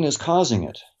brain is causing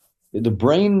it. The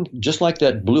brain, just like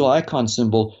that blue icon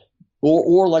symbol,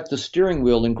 or like the steering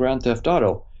wheel in Grand Theft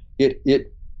Auto,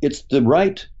 it's the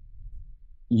right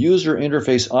user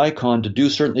interface icon to do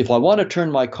certain. If I want to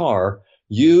turn my car,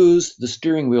 use the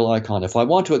steering wheel icon. If I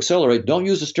want to accelerate, don't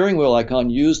use the steering wheel icon,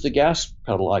 use the gas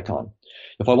pedal icon.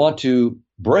 If I want to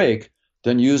brake,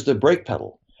 then use the brake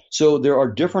pedal. So there are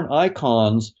different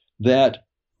icons that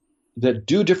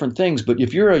do different things. But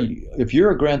if you're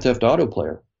a Grand Theft Auto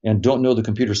player and don't know the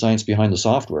computer science behind the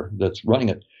software that's running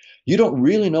it, you don't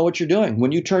really know what you're doing.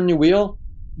 When you turn your wheel,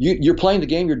 you're playing the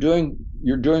game, you're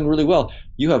doing really well.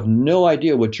 You have no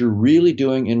idea what you're really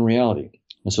doing in reality.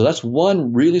 And so that's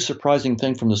one really surprising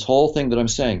thing from this whole thing that I'm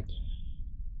saying.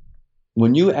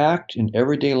 When you act in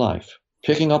everyday life,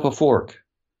 picking up a fork,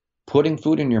 putting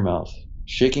food in your mouth,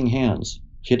 shaking hands,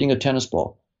 hitting a tennis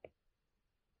ball,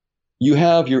 you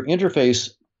have your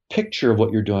interface picture of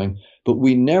what you're doing, but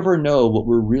we never know what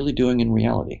we're really doing in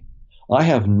reality. I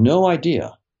have no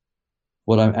idea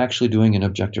what I'm actually doing in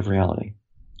objective reality.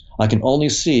 I can only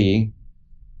see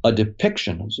a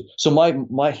depiction. So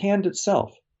my hand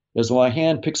itself, as my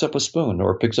hand picks up a spoon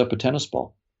or picks up a tennis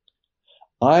ball,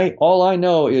 all I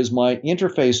know is my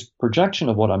interface projection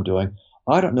of what I'm doing.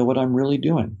 I don't know what I'm really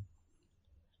doing.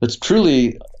 It's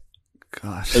truly,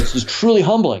 it's truly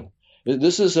humbling.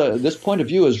 This point of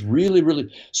view is really,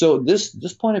 really, so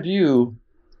this point of view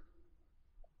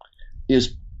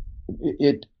is,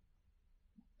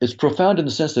 it's profound in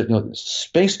the sense that,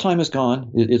 space-time is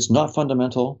gone. It's not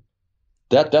fundamental.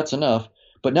 That's enough.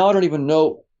 But now I don't even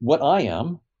know what I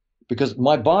am, because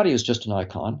my body is just an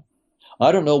icon.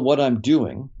 I don't know what I'm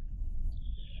doing.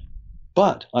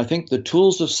 But I think the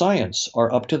tools of science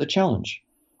are up to the challenge.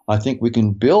 I think we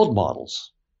can build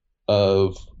models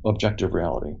of objective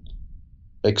reality,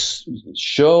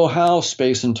 show how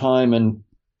space and time and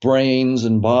brains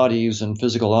and bodies and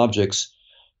physical objects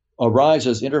arise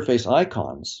as interface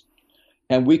icons,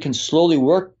 and we can slowly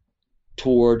work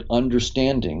toward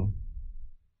understanding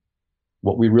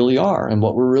what we really are and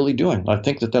what we're really doing. I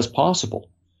think that that's possible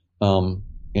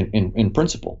in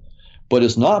principle, but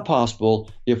it's not possible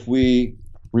if we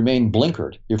remain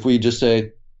blinkered, if we just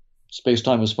say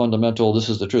space-time is fundamental, this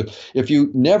is the truth. If you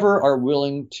never are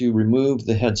willing to remove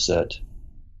the headset,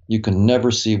 you can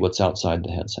never see what's outside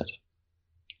the headset.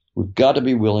 We've got to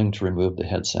be willing to remove the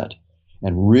headset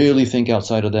and really think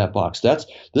outside of that box. That's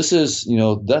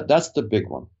the big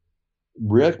one.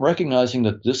 Recognizing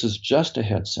that this is just a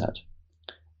headset.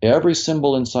 Every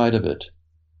symbol inside of it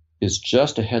is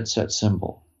just a headset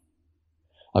symbol.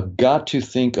 I've got to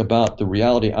think about the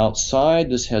reality outside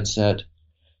this headset,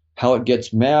 how it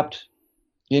gets mapped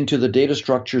into the data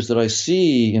structures that I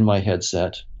see in my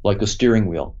headset, like a steering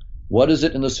wheel. What is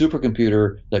it in the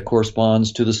supercomputer that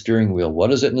corresponds to the steering wheel?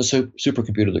 What is it in the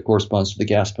supercomputer that corresponds to the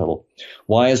gas pedal?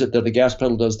 Why is it that the gas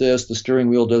pedal does this, the steering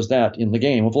wheel does that in the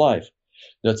game of life?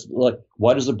 That's like,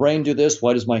 why does the brain do this?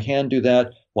 Why does my hand do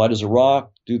that? Why does a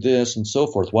rock do this, and so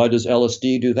forth? Why does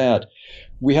LSD do that?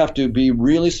 We have to be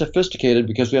really sophisticated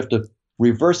because we have to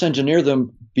reverse engineer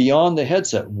them beyond the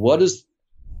headset. What is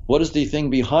the thing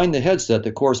behind the headset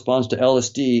that corresponds to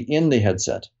LSD in the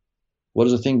headset? What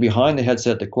is the thing behind the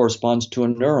headset that corresponds to a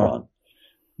neuron?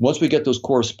 Once we get those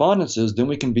correspondences, then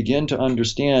we can begin to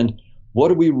understand,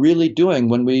 what are we really doing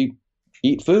when we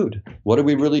eat food? What are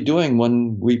we really doing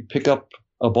when we pick up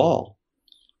a ball?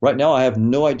 Right now, I have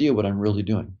no idea what I'm really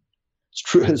doing. It's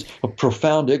true, it's a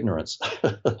profound ignorance.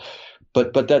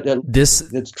 but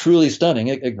it's truly stunning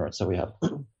ignorance that we have.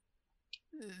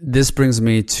 This brings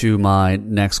me to my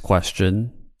next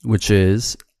question, which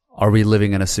is, are we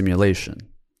living in a simulation?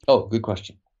 Oh, good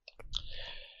question.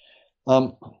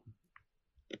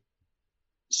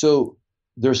 So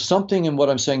there's something in what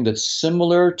I'm saying that's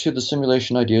similar to the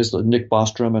simulation ideas, like Nick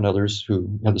Bostrom and others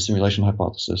who have the simulation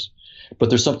hypothesis, but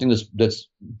there's something that's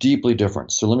deeply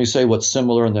different. So let me say what's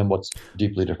similar and then what's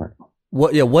deeply different.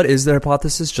 What is the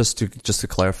hypothesis? Just to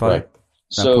clarify. Right.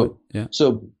 So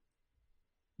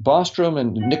Bostrom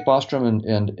and Nick Bostrom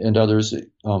and others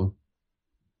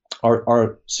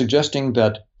are suggesting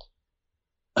that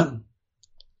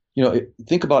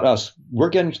think about us. We're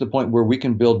getting to the point where we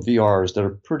can build VRs that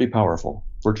are pretty powerful,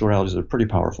 virtual realities that are pretty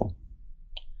powerful.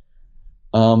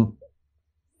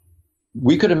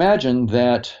 We could imagine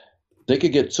that they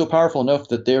could get so powerful enough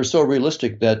that they are so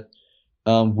realistic that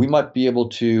we might be able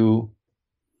to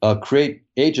create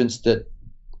agents that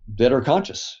are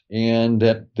conscious and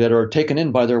that are taken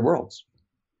in by their worlds.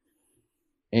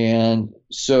 And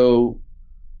so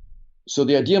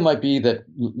the idea might be that,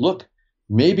 look,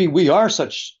 maybe we are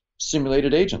such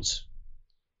simulated agents,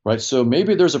 right? So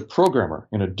maybe there's a programmer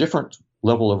in a different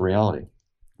level of reality.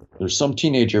 There's some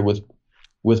teenager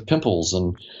with pimples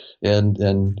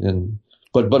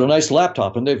but a nice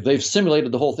laptop, and they've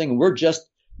simulated the whole thing, and we're just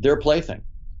their plaything.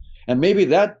 And maybe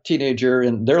that teenager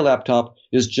and their laptop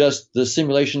is just the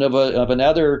simulation of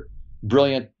another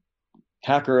brilliant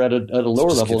hacker at a lower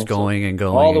just level. Keeps going and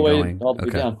going all the way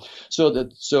down.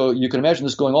 So you can imagine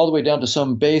this going all the way down to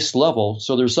some base level.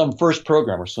 So there's some first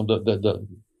programmer, some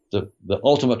the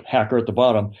ultimate hacker at the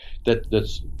bottom that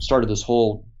started this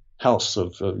whole house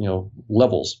of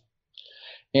levels.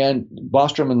 And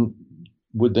Bostrom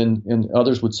and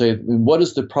others would say, what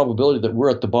is the probability that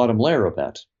we're at the bottom layer of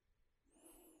that?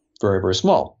 Very, very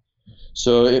small.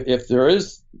 So if there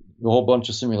is a whole bunch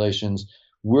of simulations,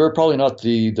 we're probably not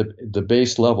the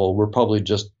base level. We're probably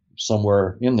just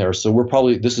somewhere in there. So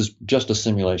this is just a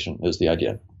simulation is the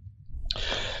idea.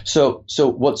 So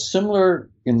what's similar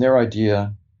in their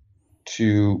idea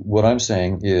to what I'm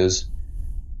saying is,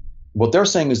 what they're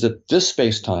saying is that this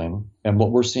space-time and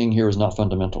what we're seeing here is not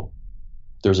fundamental.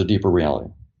 There's a deeper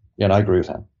reality. And I agree with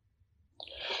that.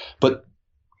 But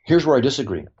here's where I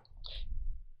disagree.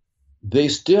 They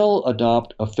still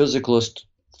adopt a physicalist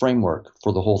framework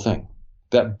for the whole thing.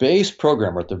 That base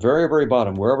programmer at the very, very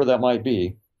bottom, wherever that might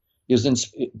be, is in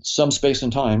some space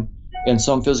and time in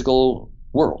some physical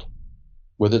world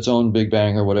with its own Big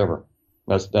Bang or whatever.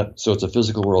 So it's a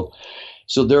physical world.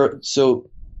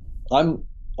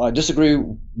 I disagree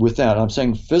with that. I'm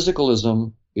saying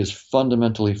physicalism is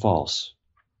fundamentally false.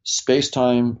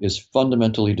 Space-time is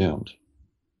fundamentally doomed.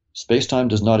 Space-time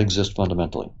does not exist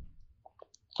fundamentally.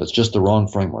 That's just the wrong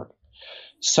framework.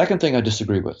 Second thing I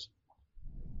disagree with.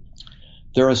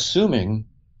 They're assuming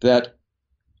that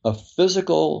a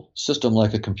physical system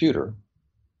like a computer,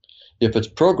 if it's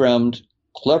programmed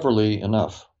cleverly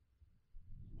enough,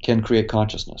 can create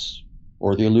consciousness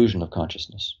or the illusion of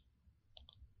consciousness.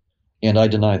 And I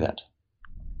deny that.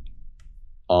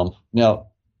 Now,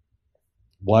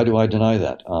 why do I deny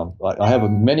that? I have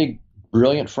many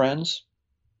brilliant friends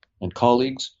and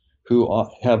colleagues who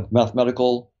have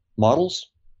mathematical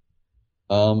models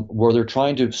where they're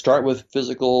trying to start with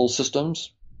physical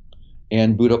systems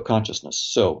and boot up consciousness.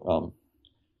 So,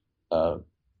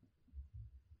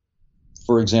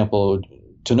 for example,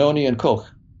 Tononi and Koch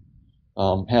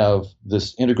have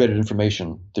this integrated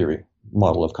information theory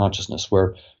model of consciousness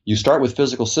where you start with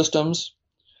physical systems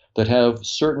that have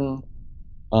certain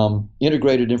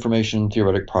integrated information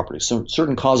theoretic properties, so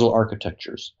certain causal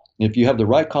architectures. If you have the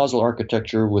right causal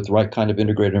architecture with the right kind of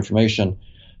integrated information,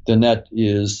 then that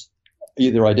is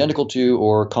either identical to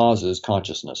or causes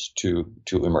consciousness to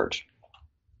emerge.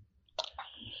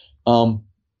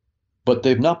 But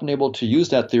they've not been able to use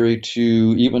that theory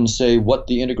to even say what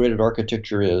the integrated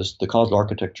architecture is, the causal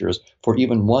architecture is, for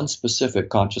even one specific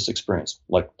conscious experience,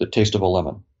 like the taste of a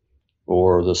lemon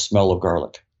or the smell of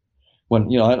garlic.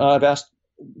 When, I've asked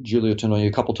Giulio Tononi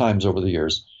a couple times over the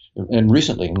years, and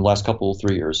recently in the last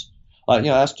 3 years, I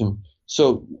asked him,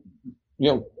 so,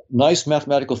 nice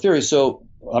mathematical theory. So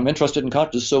I'm interested in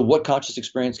consciousness. So what conscious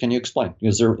experience can you explain?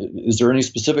 Is there any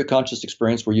specific conscious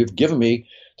experience where you've given me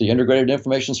the integrated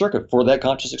information circuit for that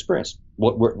conscious experience?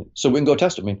 So we can go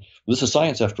test it. I mean, this is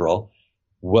science after all.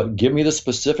 Give me the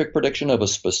specific prediction of a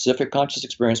specific conscious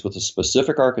experience with a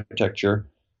specific architecture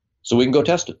so we can go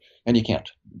test it. And you can't.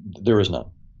 There is none.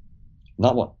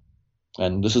 Not one.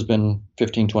 And this has been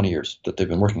 15, 20 years that they've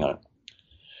been working on it.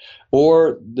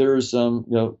 Or there's,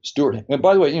 Stuart. And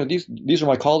by the way, these are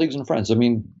my colleagues and friends. I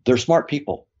mean, they're smart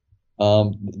people.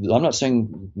 I'm not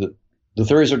saying that the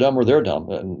theories are dumb or they're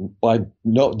dumb.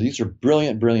 No, these are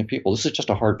brilliant, brilliant people. This is just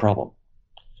a hard problem.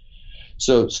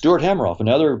 So Stuart Hameroff,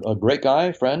 another great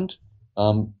guy, friend,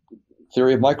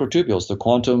 theory of microtubules, the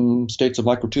quantum states of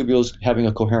microtubules having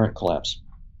a coherent collapse.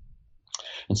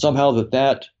 And somehow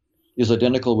that is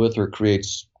identical with or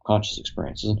creates conscious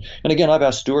experiences. And again, I've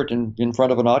asked Stuart in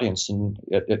front of an audience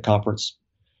at conference,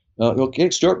 okay,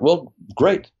 Stuart, well,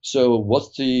 great. So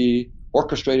what's the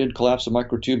orchestrated collapse of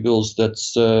microtubules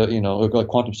that's, like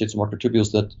quantum states of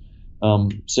microtubules that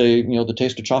say, the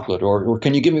taste of chocolate? Or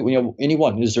can you give me, any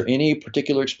one? Is there any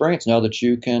particular experience now that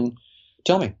you can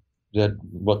tell me? that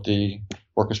what the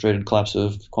orchestrated collapse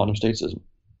of quantum states is.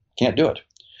 Can't do it.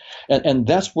 And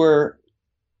that's where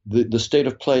the state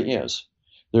of play is.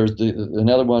 There's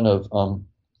another one of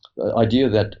idea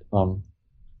that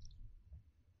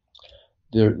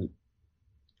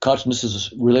consciousness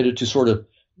is related to sort of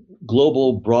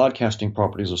global broadcasting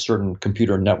properties of certain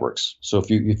computer networks. So if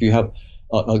you have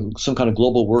some kind of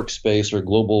global workspace or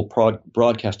global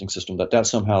broadcasting system, that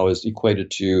somehow is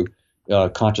equated to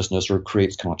consciousness or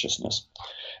creates consciousness.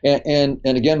 And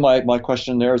again, my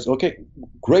question there is, okay,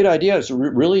 great idea. It's a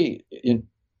really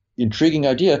intriguing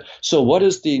idea. So what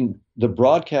is the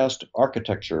broadcast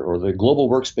architecture or the global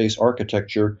workspace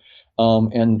architecture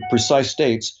and precise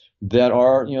states that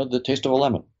are, the taste of a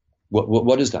lemon?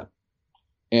 What is that?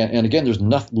 And again, there's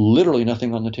literally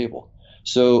nothing on the table.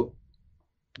 So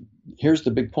here's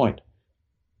the big point.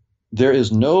 There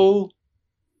is no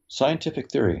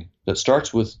scientific theory that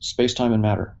starts with space-time and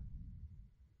matter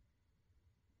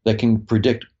that can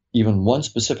predict even one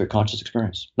specific conscious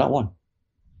experience. Not one.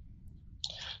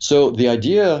 So the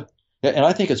idea, and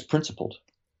I think it's principled.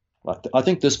 I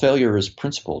think this failure is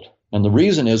principled. And the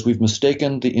reason is we've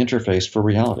mistaken the interface for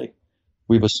reality.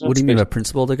 We've assumed. What do you mean by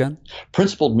principled again?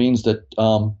 Principled means that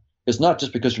it's not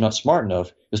just because you're not smart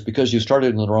enough, it's because you started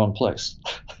in the wrong place.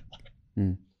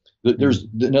 In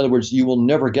other words, you will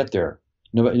never get there.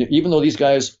 No, even though these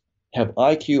guys have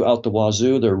IQ out the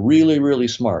wazoo, they're really, really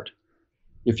smart.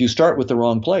 If you start with the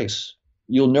wrong place,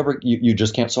 you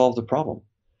just can't solve the problem.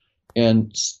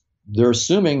 And they're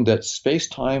assuming that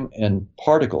space-time and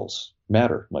particles,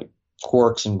 matter, like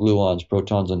quarks and gluons,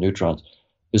 protons and neutrons,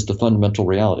 is the fundamental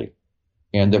reality.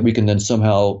 And that we can then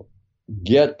somehow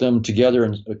get them together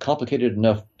in a complicated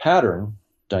enough pattern,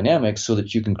 dynamics, so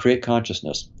that you can create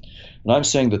consciousness. And I'm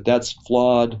saying that that's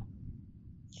flawed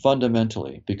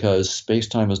fundamentally, because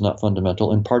space-time is not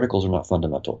fundamental and particles are not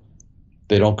fundamental.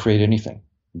 They don't create anything.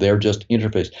 They're just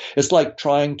interface. It's like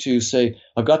trying to say,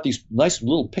 I've got these nice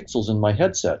little pixels in my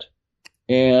headset,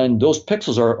 and those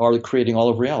pixels are creating all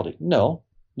of reality. No,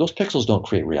 those pixels don't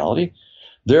create reality.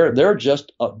 They're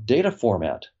just a data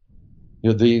format.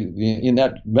 In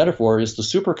that metaphor is the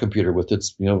supercomputer with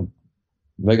its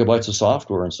megabytes of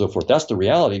software and so forth. That's the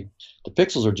reality. The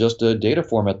pixels are just a data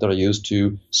format that I use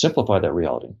to simplify that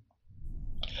reality.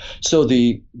 So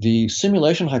the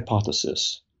simulation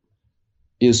hypothesis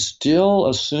is still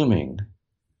assuming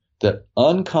that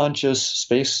unconscious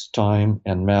space-time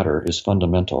and matter is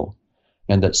fundamental,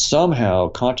 and that somehow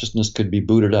consciousness could be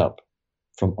booted up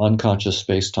from unconscious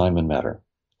space-time and matter.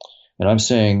 And I'm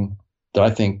saying that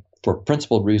I think for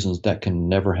principled reasons that can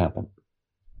never happen.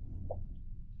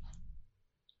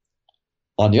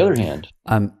 On the other hand,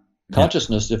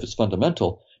 consciousness, if it's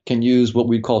fundamental, can use what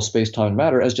we call space-time and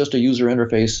matter as just a user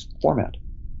interface format.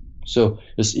 So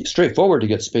it's straightforward to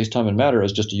get space-time and matter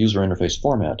as just a user interface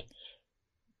format.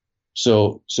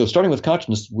 So starting with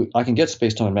consciousness, I can get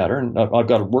space-time and matter, and I've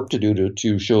got work to do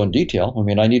to show in detail. I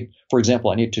mean, I need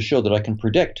to show that I can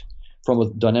predict from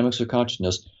the dynamics of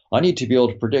consciousness. I need to be able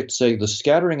to predict, say, the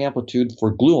scattering amplitude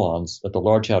for gluons at the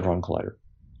Large Hadron Collider.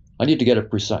 I need to get it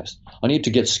precise. I need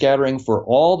to get scattering for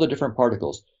all the different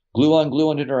particles,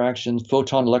 gluon-gluon interactions,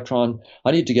 photon-electron.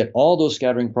 I need to get all those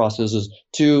scattering processes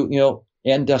to,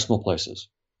 n decimal places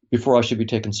before I should be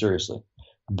taken seriously.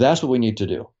 That's what we need to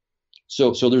do.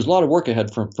 So there's a lot of work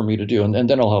ahead for me to do, and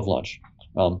then I'll have lunch.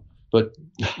 But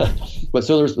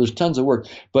so there's tons of work.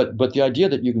 But the idea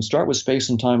that you can start with space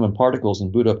and time and particles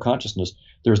and boot up consciousness,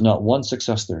 there's not one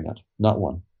success there yet. Not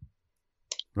one.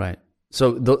 Right.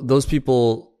 So those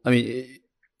people, I mean,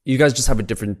 you guys just have a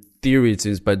different theory to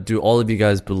this, but do all of you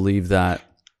guys believe that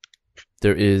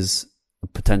there is a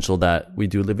potential that we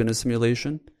do live in a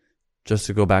simulation? Just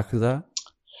to go back to that?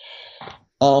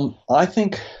 I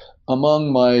think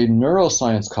among my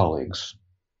neuroscience colleagues,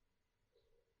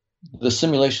 most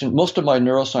of my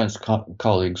neuroscience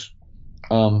colleagues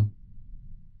are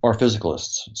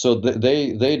physicalists. So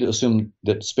they'd assume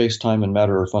that space, time, and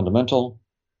matter are fundamental.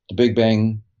 The Big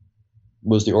Bang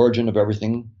was the origin of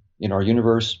everything in our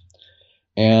universe.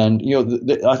 And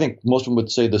I think most of them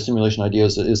would say the simulation idea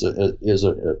is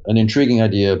an intriguing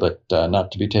idea, but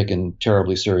not to be taken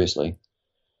terribly seriously.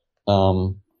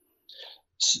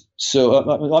 So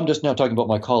I'm just now talking about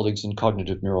my colleagues in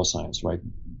cognitive neuroscience, right?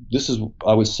 This is,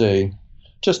 I would say,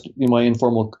 just in my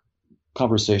informal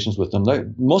conversations with them,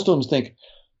 most of them think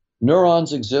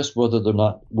neurons exist whether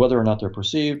or not they're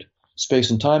perceived.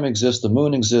 Space and time exist. The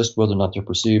moon exists whether or not they're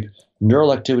perceived.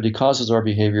 Neural activity causes our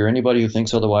behavior. Anybody who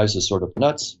thinks otherwise is sort of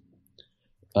nuts.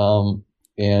 And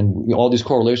all these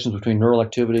correlations between neural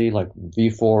activity, like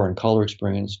V4 and color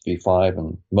experience, V5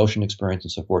 and motion experience,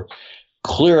 and so forth.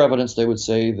 clear evidence, they would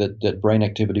say, that brain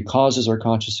activity causes our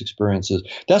conscious experiences.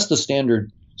 That's the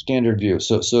standard view.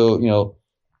 So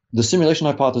the simulation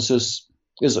hypothesis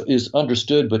is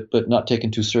understood, but not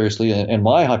taken too seriously. And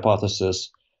my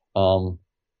hypothesis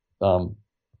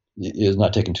is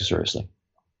not taken too seriously.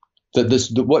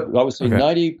 What I would say,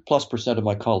 90+% of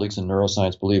my colleagues in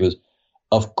neuroscience believe is,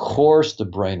 of course, the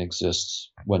brain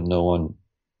exists when no one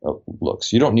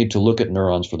looks. You don't need to look at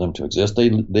neurons for them to exist.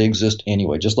 They exist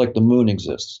anyway, just like the moon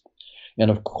exists. And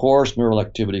of course, neural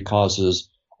activity causes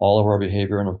all of our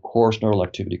behavior, and of course, neural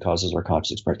activity causes our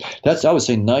conscious experience. That's, I would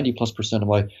say, 90+% of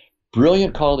my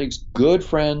brilliant colleagues, good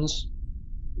friends.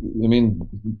 I mean,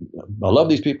 I love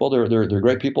these people. They're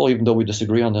great people, even though we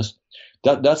disagree on this.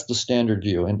 That's the standard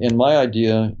view. And my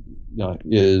idea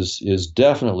is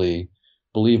definitely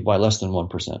believed by less than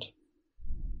 1%.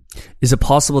 Is it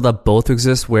possible that both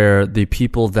exist, where the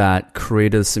people that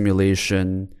created the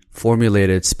simulation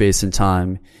formulated space and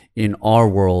time in our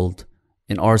world,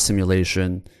 in our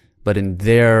simulation, but in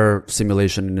their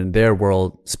simulation and in their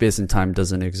world, space and time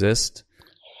doesn't exist?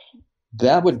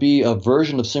 That would be a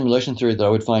version of simulation theory that I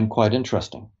would find quite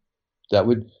interesting. That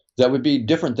would be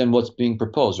different than what's being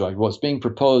proposed, right? What's being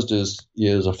proposed is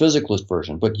a physicalist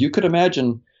version, but you could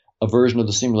imagine a version of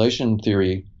the simulation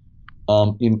theory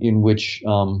in which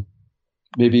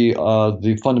maybe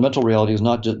the fundamental reality is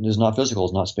not physical,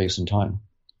 is not space and time.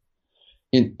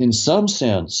 In some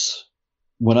sense,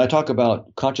 when I talk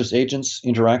about conscious agents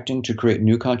interacting to create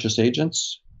new conscious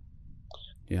agents,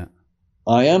 yeah,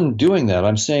 I am doing that.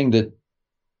 I'm saying that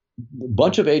a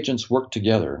bunch of agents work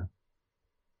together,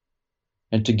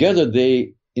 and together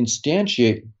they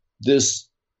instantiate this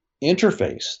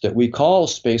interface that we call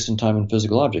space and time and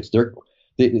physical objects.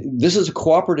 This is a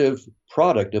cooperative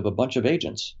product of a bunch of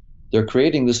agents. They're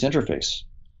creating this interface,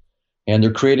 and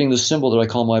they're creating this symbol that I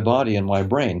call my body and my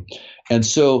brain. And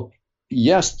so,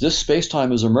 yes, this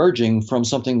space-time is emerging from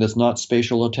something that's not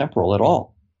spatial or temporal at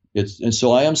all. And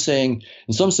so I am saying,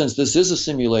 in some sense, this is a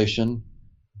simulation,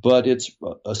 but it's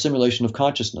a simulation of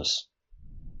consciousness,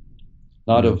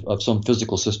 not of some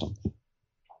physical system.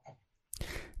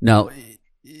 Now,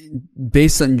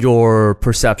 based on your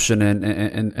perception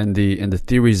and the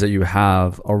theories that you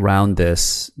have around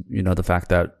this, the fact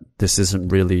that this isn't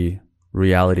really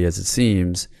reality as it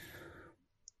seems,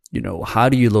 how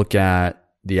do you look at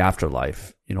the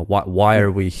afterlife? Why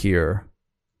are we here?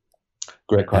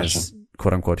 Great question. As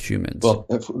quote unquote humans? Well,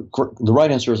 the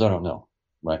right answer is I don't know.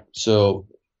 Right. So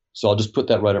I'll just put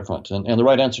that right up front. And the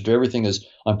right answer to everything is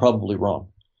I'm probably wrong.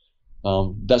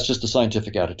 That's just the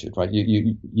scientific attitude, right?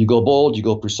 You go bold, you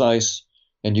go precise,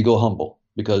 and you go humble,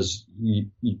 because you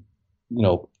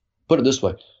put it this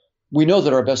way: we know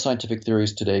that our best scientific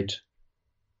theories to date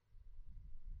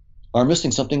are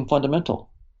missing something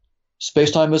fundamental.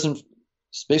 Space-time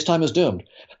is doomed.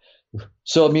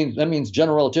 So that means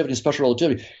general relativity and special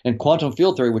relativity and quantum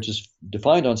field theory, which is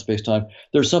defined on space-time.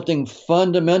 There's something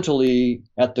fundamentally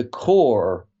at the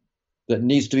core that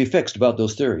needs to be fixed about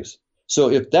those theories. So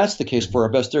if that's the case for our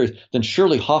best theories, then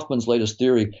surely Hoffman's latest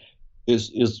theory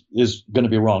is going to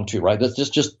be wrong too, right? That's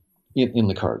just in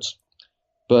the cards.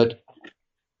 But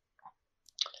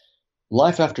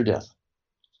life after death.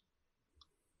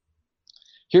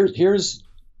 Here's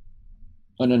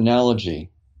an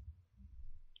analogy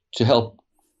to help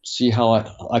see how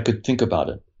I could think about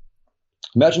it.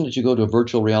 Imagine that you go to a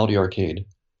virtual reality arcade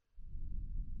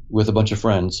with a bunch of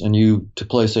friends and to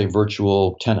play, say,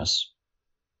 virtual tennis.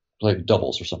 Play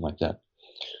doubles or something like that,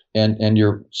 and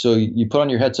you put on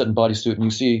your headset and bodysuit, and you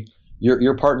see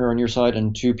your partner on your side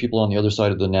and two people on the other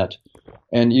side of the net,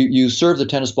 and you serve the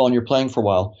tennis ball and you're playing for a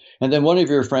while, and then one of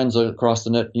your friends across the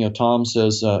net, Tom,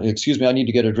 says, "Excuse me, I need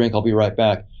to get a drink. I'll be right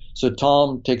back." So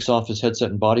Tom takes off his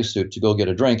headset and bodysuit to go get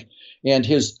a drink, and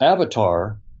his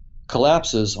avatar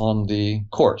collapses on the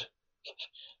court,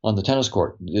 on the tennis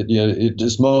court. It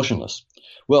is motionless.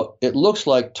 Well, it looks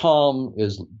like Tom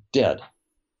is dead.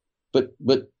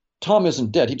 But Tom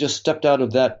isn't dead. He just stepped out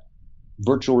of that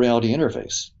virtual reality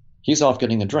interface. He's off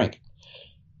getting a drink.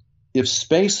 If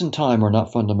space and time are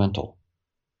not fundamental,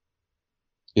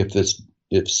 if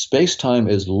space-time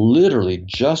is literally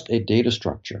just a data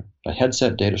structure, a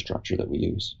headset data structure that we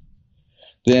use,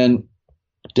 then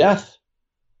death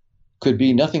could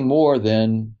be nothing more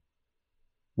than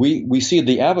we see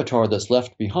the avatar that's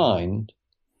left behind.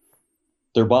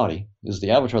 Their body is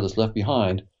the avatar that's left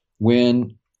behind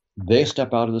when they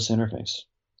step out of this interface.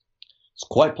 It's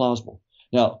quite plausible.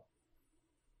 Now,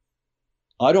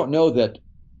 I don't know that.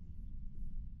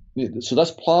 So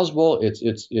that's plausible.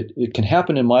 It can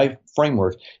happen in my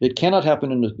framework. It cannot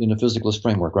happen in a physicalist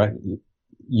framework, right?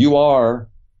 You are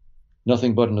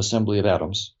nothing but an assembly of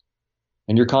atoms.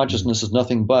 and your consciousness is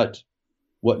nothing but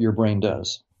what your brain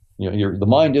does. The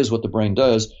mind is what the brain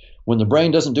does. When the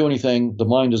brain doesn't do anything, the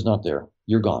mind is not there.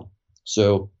 You're gone.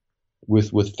 So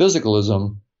with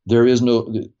physicalism, there is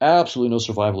absolutely no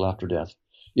survival after death.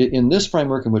 In this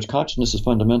framework in which consciousness is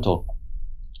fundamental,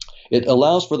 it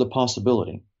allows for the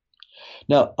possibility.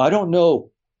 Now, I don't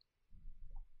know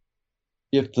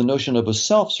if the notion of a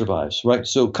self survives, right?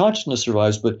 So consciousness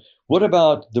survives, but what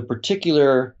about the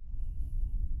particular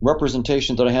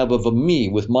representation that I have of a me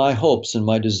with my hopes and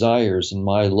my desires and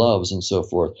my loves and so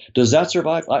forth? Does that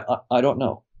survive? I don't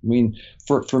know. I mean,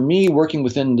 for me, working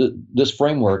within this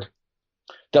framework,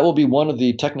 that will be one of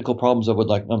the technical problems I would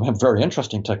like. A very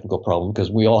interesting technical problem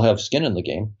because we all have skin in the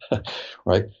game,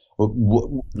 right?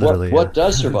 What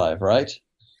does survive, right?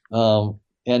 And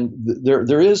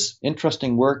there is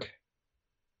interesting work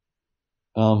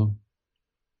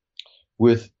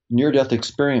with near-death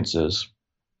experiences.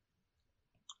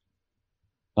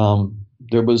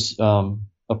 There was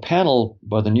a panel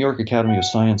by the New York Academy of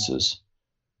Sciences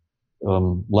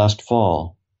last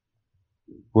fall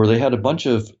where they had a bunch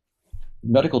of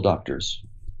medical doctors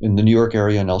in the New York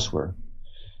area and elsewhere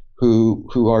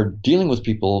who are dealing with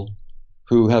people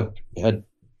who have had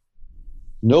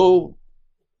no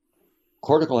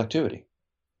cortical activity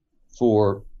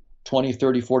for 20,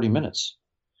 30, 40 minutes,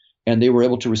 and they were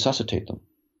able to resuscitate them.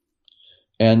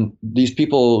 And these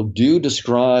people do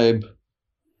describe,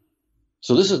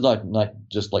 so this is not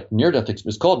just like near-death,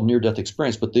 it's called near-death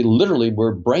experience, but they literally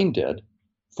were brain dead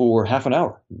for half an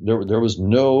hour. There was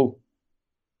no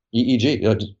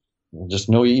EEG, just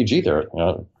no EEG there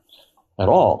at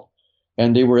all.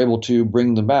 And they were able to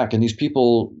bring them back. And these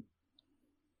people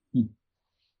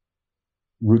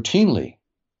routinely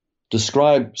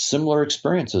describe similar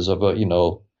experiences of a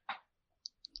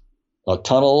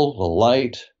tunnel, a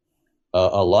light,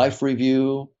 a life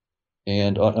review,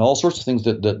 and all sorts of things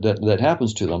that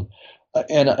happens to them.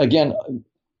 And again,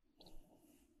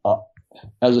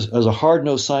 as a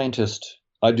hard-nosed scientist,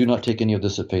 I do not take any of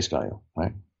this at face value,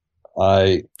 right?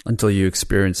 Until you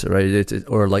experience it, right?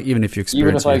 Or like even if you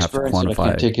experience it, you have to quantify it. I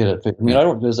can't take it at face. I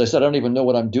mean, as I said, I don't even know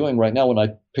what I'm doing right now when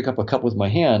I pick up a cup with my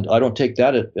hand. I don't take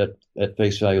that at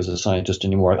face value as a scientist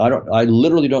anymore. I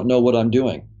literally don't know what I'm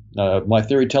doing. My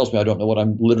theory tells me I don't know what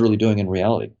I'm literally doing in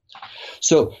reality.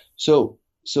 So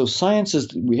science is,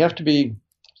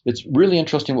 it's really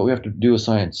interesting what we have to do as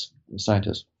scientists.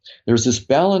 There's this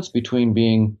balance between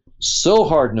being so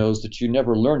hard-nosed that you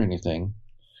never learn anything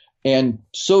and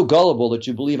so gullible that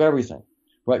you believe everything,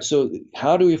 right? So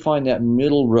how do we find that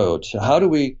middle road? So how do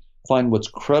we find what's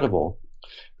credible?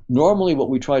 Normally what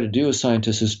we try to do as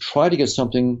scientists is try to get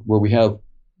something where we have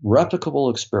replicable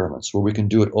experiments, where we can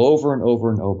do it over and over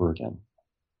and over again.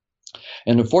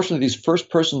 And unfortunately, these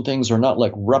first-person things are not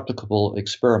like replicable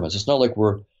experiments. It's not like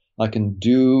I can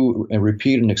do and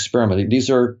repeat an experiment.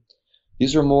 These are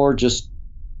more just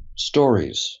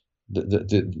stories.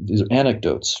 These are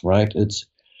anecdotes, right?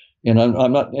 And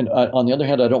I'm not. And on the other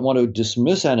hand, I don't want to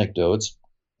dismiss anecdotes.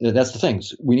 That's the thing.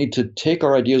 We need to take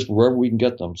our ideas wherever we can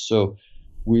get them. So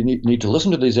we need to listen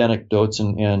to these anecdotes,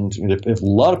 and if a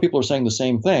lot of people are saying the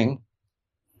same thing,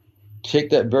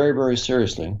 take that very, very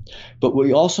seriously. But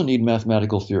we also need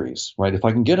mathematical theories, right? If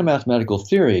I can get a mathematical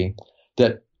theory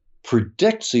that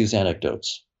predicts these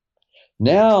anecdotes,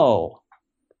 now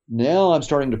I'm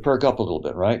starting to perk up a little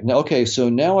bit, right? So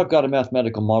now I've got a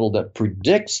mathematical model that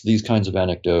predicts these kinds of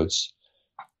anecdotes.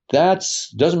 That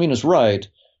doesn't mean it's right,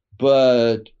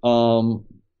 but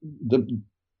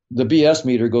the BS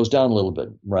meter goes down a little bit,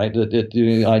 right?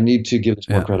 I need to give this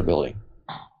more credibility.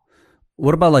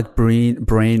 What about like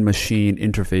brain-machine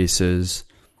interfaces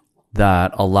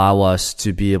that allow us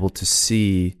to be able to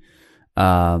see? We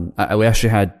actually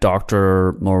had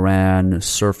Dr. Moran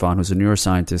Surfon, who's a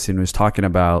neuroscientist, and he was talking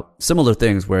about similar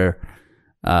things where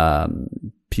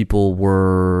he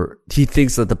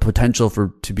thinks that the potential for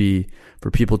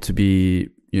people to be,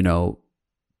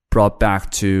 brought back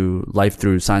to life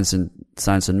through science and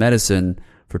medicine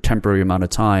for a temporary amount of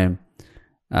time,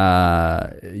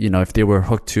 if they were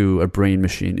hooked to a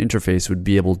brain-machine interface, would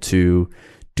be able to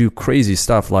do crazy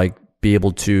stuff like be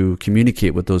able to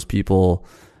communicate with those people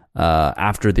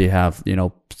after they have,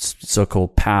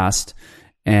 so-called passed,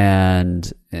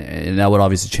 and that would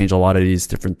obviously change a lot of these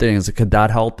different things. Could that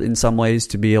help in some ways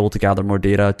to be able to gather more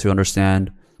data to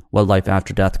understand what life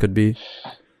after death could be?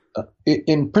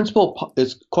 In principle,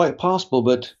 it's quite possible,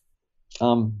 but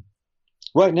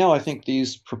right now I think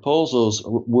these proposals,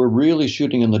 we're really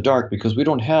shooting in the dark because we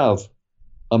don't have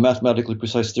a mathematically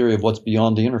precise theory of what's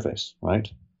beyond the interface, right?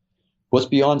 What's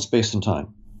beyond space and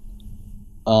time.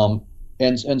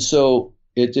 And so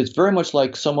it's very much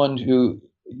like someone who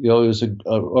is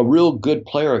a real good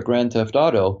player at Grand Theft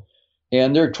Auto,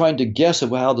 and they're trying to guess at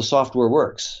how the software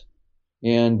works,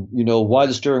 and why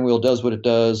the steering wheel does what it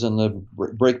does, and the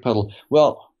brake pedal.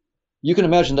 Well, you can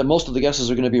imagine that most of the guesses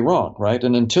are going to be wrong, right?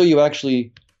 And until you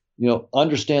actually,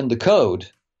 understand the code,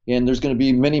 and there's going to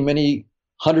be many, many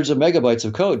hundreds of megabytes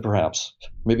of code, perhaps,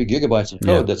 maybe gigabytes of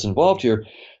code that's involved here,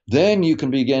 then you can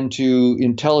begin to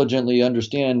intelligently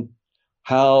understand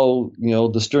how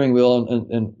the steering wheel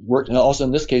and work, and also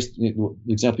in this case, the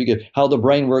example you give, how the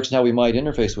brain works and how we might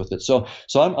interface with it. So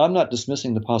I'm not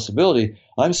dismissing the possibility.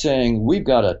 I'm saying we've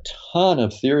got a ton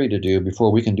of theory to do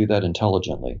before we can do that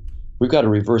intelligently. We've got to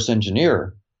reverse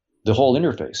engineer the whole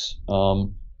interface.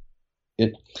 Let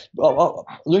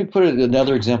me put it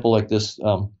another example like this.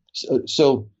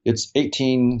 So it's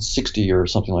 1860 or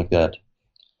something like that,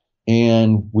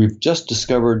 and we've just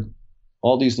discovered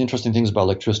all these interesting things about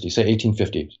electricity, say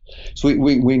 1850. So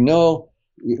we know,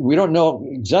 we don't know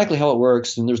exactly how it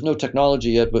works, and there's no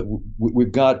technology yet, but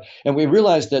we've got, and we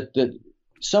realize that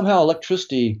somehow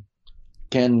electricity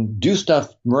can do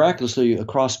stuff miraculously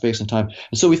across space and time.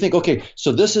 And so we think, okay,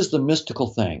 so this is the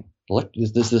mystical thing.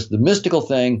 This is the mystical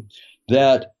thing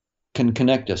that can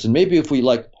connect us. And maybe if we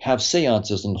have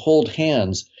seances and hold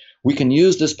hands, we can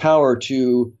use this power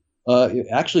to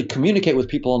actually communicate with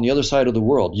people on the other side of the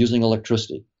world using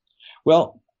electricity.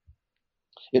 Well,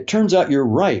 it turns out you're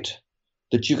right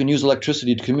that you can use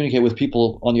electricity to communicate with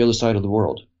people on the other side of the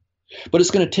world. But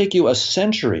it's going to take you a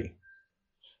century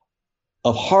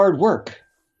of hard work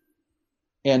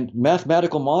and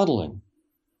mathematical modeling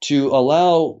to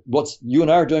allow what you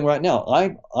and I are doing right now.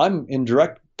 I'm in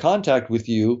direct contact with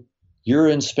you. You're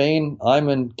in Spain. I'm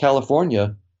in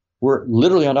California. We're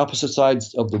literally on opposite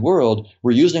sides of the world.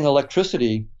 We're using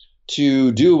electricity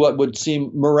to do what would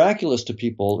seem miraculous to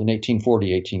people in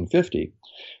 1840, 1850.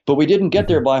 But we didn't get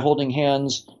there by holding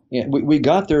hands. We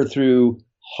got there through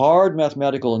hard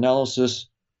mathematical analysis,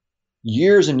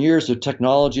 years and years of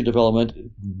technology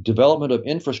development of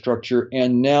infrastructure,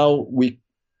 and now we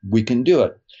can do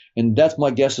it. And that's my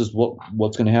guess is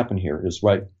what's going to happen here is,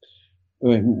 right, I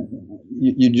mean,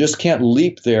 you just can't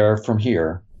leap there from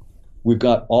here. We've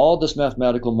got all this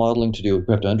mathematical modeling to do.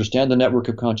 We have to understand the network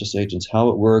of conscious agents, how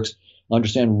it works,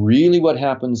 understand really what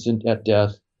happens at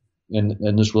death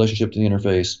and this relationship to the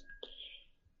interface.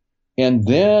 And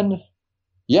then,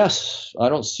 yes, I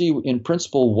don't see in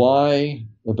principle why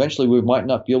eventually we might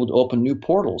not be able to open new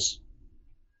portals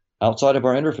outside of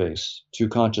our interface to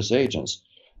conscious agents.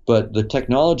 But the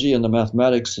technology and the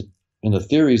mathematics and the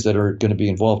theories that are going to be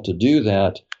involved to do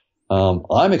that,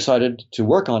 I'm excited to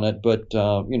work on it, but,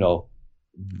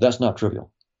 that's not trivial.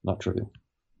 Not trivial.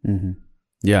 Mm-hmm.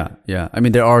 Yeah. I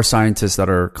mean, there are scientists that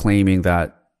are claiming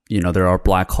that, there are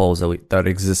black holes that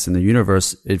exist in the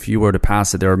universe. If you were to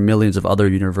pass it, there are millions of other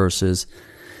universes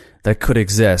that could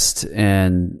exist.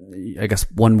 And I guess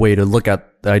one way to look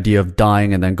at the idea of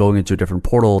dying and then going into a different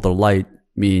portal, the light,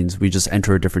 means we just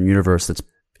enter a different universe that's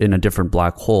in a different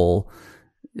black hole.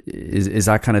 Is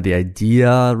that kind of the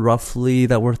idea roughly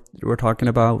that we're talking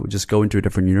about? We just go into a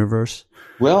different universe?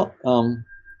 Well, the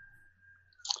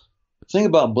thing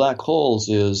about black holes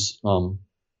is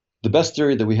the best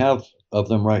theory that we have of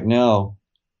them right now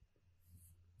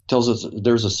tells us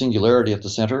there's a singularity at the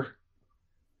center.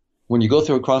 When you go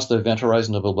through across the event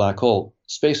horizon of a black hole,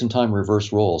 space and time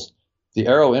reverse roles. The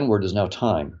arrow inward is now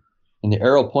time, and the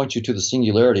arrow points you to the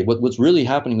singularity. What's really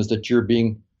happening is that you're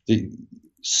being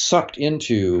sucked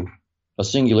into a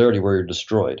singularity where you're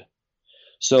destroyed.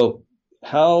 So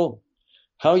how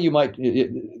you might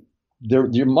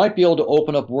you might be able to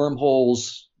open up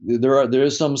wormholes. There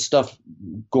is some stuff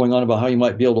going on about how you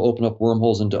might be able to open up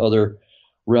wormholes into other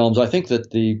realms. I think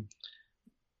that the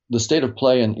state of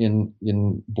play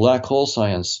in black hole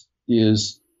science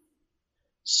is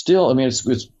still, I mean,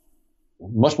 it's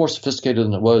much more sophisticated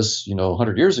than it was,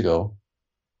 100 years ago.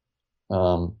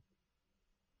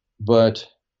 But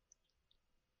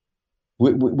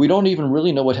we don't even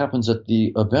really know what happens at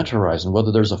the event horizon,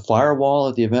 whether there's a firewall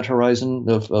at the event horizon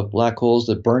of black holes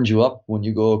that burns you up when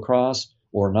you go across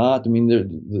or not. I mean,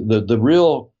 the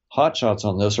real hotshots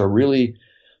on this are really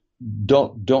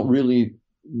don't really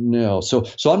know. So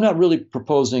I'm not really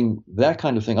proposing that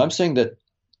kind of thing. I'm saying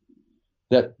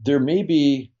that there may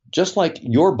be, just like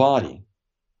your body,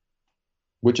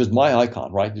 which is my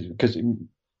icon, right? Because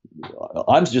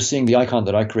I'm just seeing the icon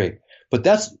that I create. But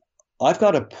I've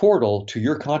got a portal to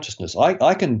your consciousness.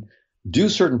 I can do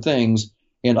certain things,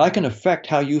 and I can affect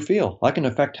how you feel. I can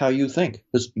affect how you think.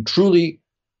 It's truly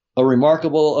a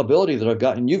remarkable ability that I've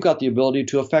got, and you've got the ability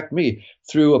to affect me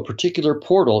through a particular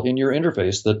portal in your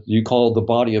interface that you call the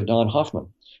body of Don Hoffman,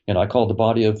 and I call the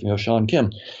body of Sean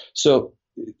Kim. So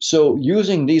so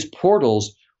using these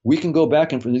portals, we can go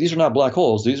back and these are not black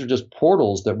holes. These are just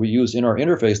portals that we use in our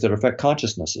interface that affect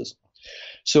consciousnesses.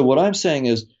 So what I'm saying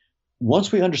is,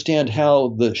 once we understand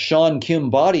how the Sean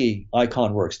Kim body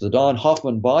icon works, the Don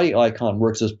Hoffman body icon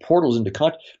works as portals into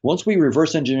once we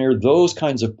reverse engineer those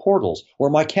kinds of portals, or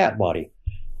my cat body,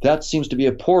 that seems to be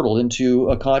a portal into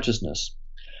a consciousness.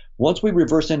 Once we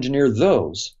reverse engineer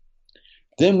those,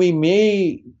 then we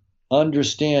may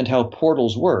understand how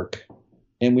portals work,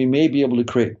 and we may be able to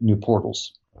create new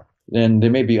portals. And they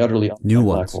may be utterly new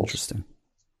black ones. holes. Interesting.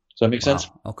 Does that make sense?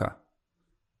 Okay.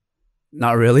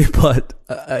 Not really, but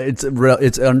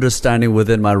it's understanding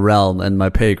within my realm and my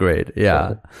pay grade.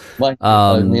 Yeah.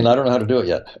 I mean, I don't know how to do it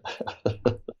yet.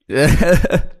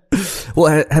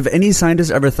 Well, have any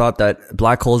scientists ever thought that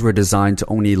black holes were designed to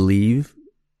only leave,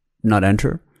 not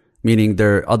enter? Meaning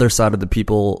their other side of the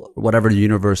people, whatever the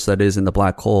universe that is in the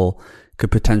black hole, could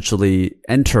potentially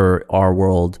enter our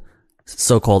world,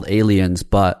 so-called aliens,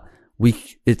 but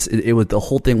the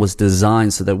whole thing was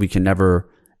designed so that we can never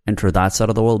enter that side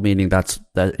of the world, meaning that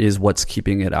is what's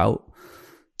keeping it out.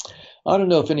 I don't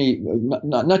know if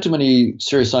not too many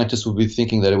serious scientists would be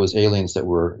thinking that it was aliens that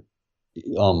were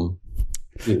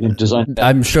designed.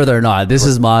 I'm sure they're not. This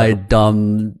is my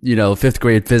dumb, 5th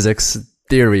grade physics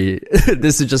theory.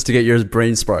 This is just to get your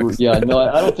brain sparked. Yeah, no,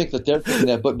 I don't think that they're thinking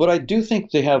that, but I do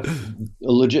think they have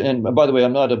a legit. And by the way,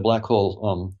 I'm not a black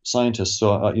hole scientist,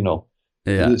 so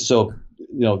yeah. So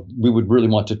we would really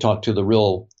want to talk to the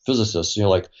real physicists,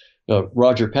 like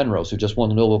Roger Penrose, who just won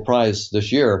the Nobel Prize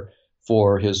this year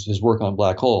for his work on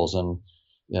black holes,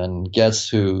 and Getz,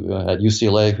 who at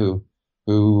UCLA, who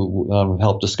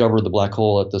helped discover the black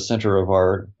hole at the center of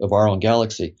our own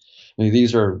galaxy. I mean,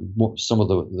 these are some of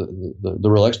the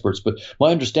real experts. But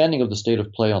my understanding of the state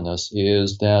of play on this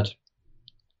is that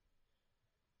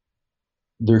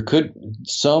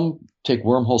some take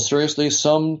wormholes seriously,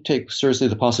 some take seriously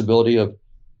the possibility of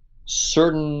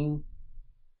certain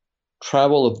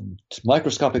travel of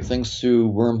microscopic things through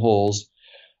wormholes.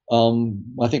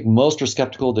 I think most are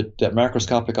skeptical that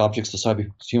macroscopic objects the size of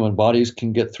human bodies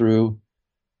can get through,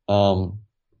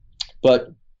 but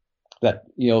that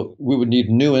we would need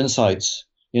new insights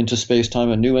into space-time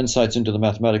and new insights into the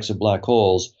mathematics of black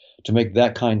holes to make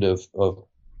that kind of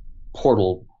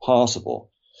portal possible.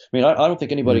 I mean, I don't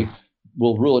think anybody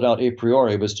will rule it out a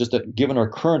priori, but it's just that given our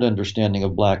current understanding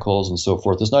of black holes and so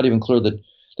forth, it's not even clear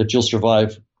that you'll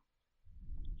survive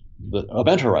the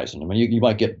event horizon. I mean, you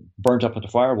might get burnt up at the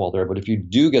firewall there, but if you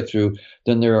do get through,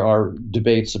 then there are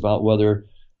debates about whether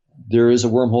there is a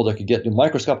wormhole that could get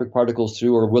microscopic particles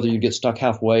through, or whether you get stuck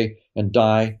halfway and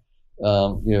die.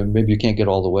 Maybe you can't get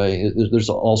all the way. There's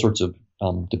all sorts of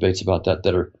debates about that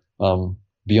are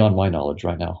beyond my knowledge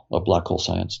right now of black hole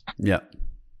science. Yeah.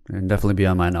 And definitely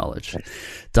beyond my knowledge.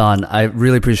 Don, I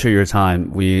really appreciate your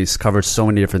time. We covered so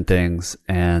many different things,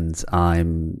 and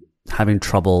I'm having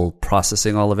trouble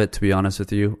processing all of it, to be honest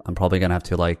with you. I'm probably going to have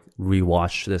to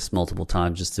rewatch this multiple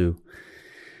times just to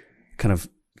kind of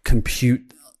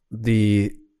compute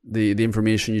the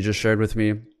information you just shared with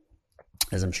me,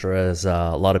 as I'm sure as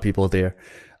a lot of people there.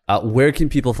 Where can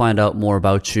people find out more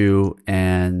about you,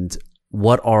 and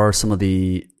what are some of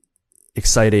the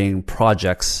exciting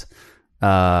projects?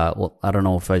 Well, I don't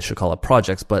know if I should call it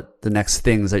projects, but the next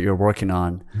things that you're working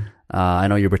on. I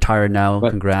know you're retired now. Right.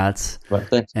 Congrats. Right,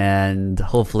 thanks. And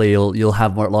hopefully you'll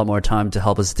have a lot more time to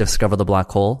help us discover the black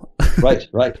hole. Right.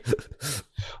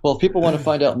 Well, if people want to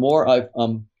find out more,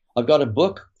 I've got a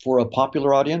book for a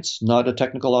popular audience, not a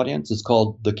technical audience. It's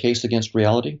called The Case Against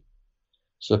Reality.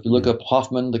 So if you look up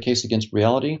Hoffman, The Case Against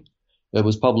Reality, it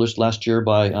was published last year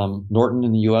by Norton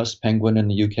in the U.S., Penguin in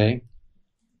the U.K.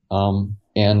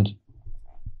 And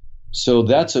so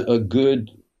that's a good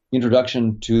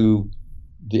introduction to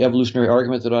the evolutionary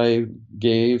argument that I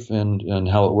gave and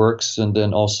how it works, and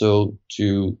then also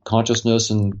to consciousness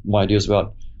and my ideas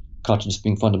about consciousness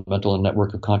being fundamental in a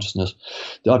network of consciousness.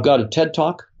 I've got a TED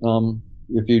Talk.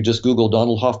 If you just Google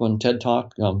Donald Hoffman TED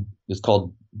Talk, it's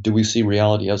called Do We See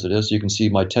Reality as It Is? You can see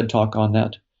my TED Talk on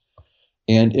that.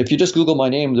 And if you just Google my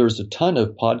name, there's a ton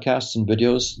of podcasts and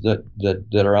videos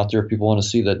that are out there if people want to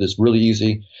see that. It's really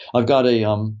easy. I've got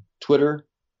a Twitter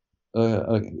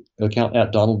account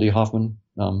at Donald D. Hoffman.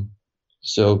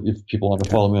 So if people want to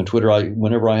follow me on Twitter,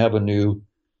 whenever I have a new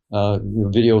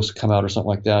videos come out or something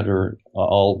like that, or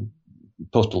I'll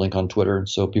post a link on Twitter.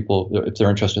 So people, if they're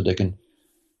interested, they can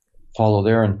follow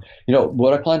there. And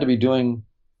what I plan to be doing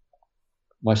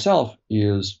myself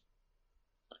is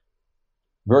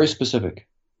very specific,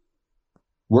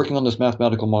 working on this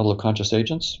mathematical model of conscious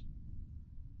agents,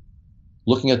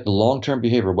 looking at the long-term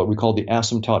behavior, what we call the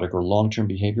asymptotic or long-term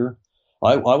behavior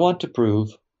I want to prove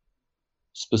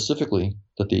specifically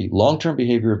that the long-term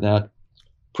behavior of that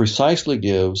precisely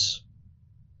gives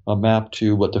a map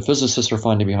to what the physicists are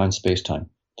finding behind space-time,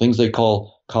 things they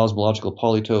call cosmological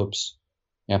polytopes,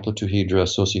 amplituhedra,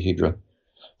 sociohedra.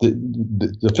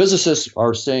 The physicists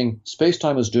are saying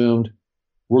space-time is doomed.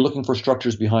 We're looking for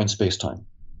structures behind space-time.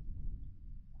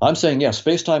 I'm saying, yes,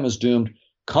 space-time is doomed.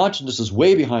 Consciousness is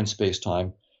way behind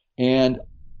space-time. And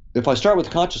if I start with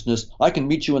consciousness, I can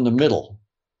meet you in the middle,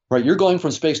 right? You're going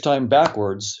from space-time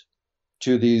backwards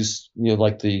to these,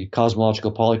 like the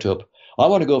cosmological polytope. I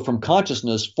want to go from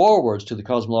consciousness forwards to the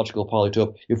cosmological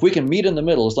polytope. If we can meet in the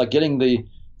middle, it's like getting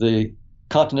the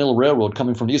Continental Railroad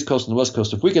coming from the East Coast and the West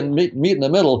Coast. If we can meet in the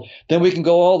middle, then we can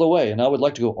go all the way. And I would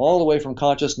like to go all the way from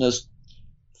consciousness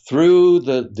through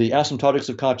the asymptotics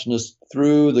of consciousness,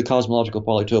 through the cosmological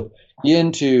polytope,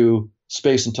 into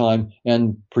space and time,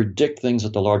 and predict things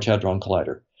at the Large Hadron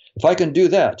Collider. If I can do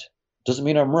that, doesn't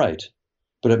mean I'm right,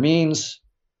 but it means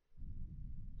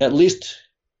at least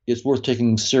it's worth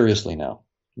taking seriously now.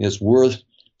 It's worth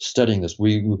studying this.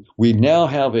 We now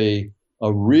have a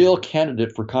real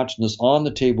candidate for consciousness on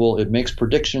the table. It makes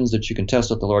predictions that you can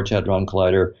test at the Large Hadron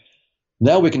Collider.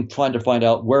 Now we can find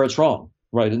out where it's wrong.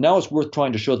 Right, and now it's worth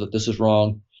trying to show that this is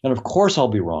wrong. And of course I'll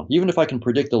be wrong. Even if I can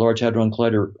predict the Large Hadron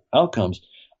Collider outcomes,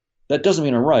 that doesn't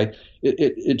mean I'm right.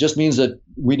 It just means that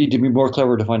we need to be more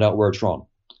clever to find out where it's wrong.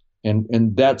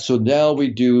 And so now we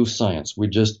do science. We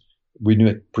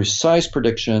make precise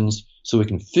predictions so we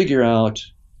can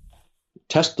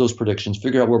test those predictions,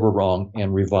 figure out where we're wrong,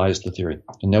 and revise the theory.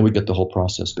 And now we get the whole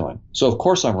process going. So of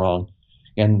course I'm wrong.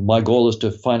 And my goal is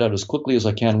to find out as quickly as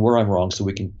I can where I'm wrong so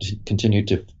we can continue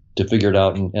to figure it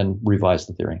out and revise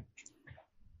the theory.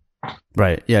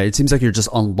 Right. Yeah. It seems like you're just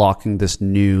unlocking this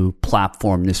new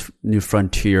platform, this new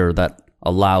frontier that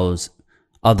allows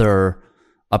other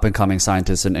up and coming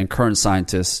scientists and current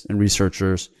scientists and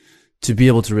researchers to be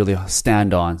able to really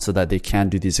stand on so that they can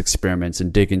do these experiments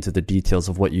and dig into the details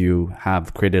of what you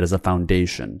have created as a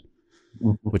foundation,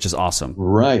 which is awesome.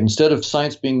 Right. Instead of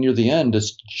science being near the end,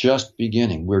 it's just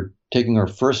beginning. We're taking our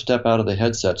first step out of the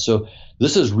headset. So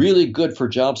this is really good for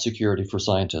job security for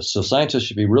scientists. So scientists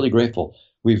should be really grateful.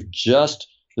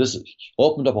 This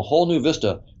opened up a whole new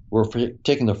vista. We're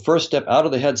taking the first step out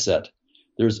of the headset.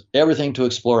 There's everything to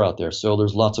explore out there. So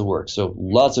there's lots of work. So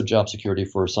lots of job security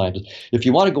for scientists. If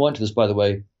you want to go into this, by the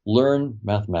way, learn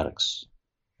mathematics.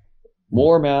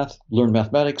 More math, learn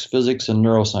mathematics, physics, and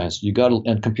neuroscience.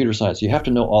 And computer science. You have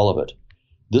to know all of it.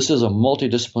 This is a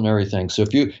multidisciplinary thing. So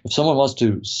if someone wants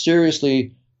to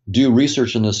seriously do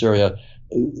research in this area,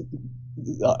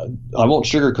 I won't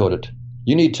sugarcoat it.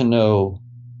 You need to know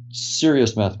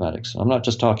serious mathematics. I'm not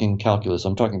just talking calculus.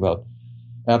 I'm talking about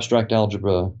abstract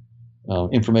algebra,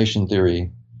 information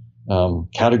theory,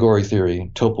 category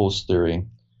theory, topos theory.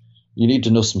 You need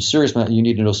to know some serious math. You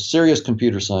need to know serious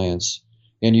computer science,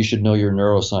 and you should know your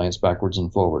neuroscience backwards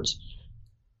and forwards.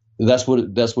 That's what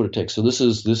it takes. So this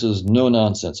is no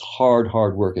nonsense. Hard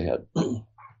work ahead.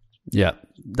 Yeah,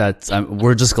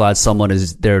 we're just glad someone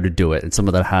is there to do it and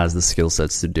someone that has the skill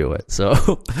sets to do it.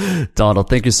 So, Donald,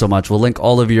 thank you so much. We'll link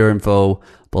all of your info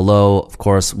below. Of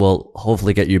course, we'll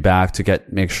hopefully get you back to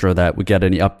make sure that we get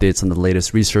any updates on the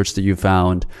latest research that you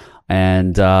found.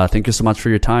 And thank you so much for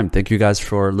your time. Thank you guys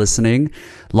for listening.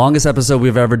 Longest episode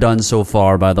we've ever done so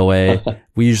far, by the way.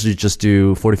 We usually just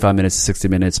do 45 minutes to 60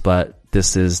 minutes, but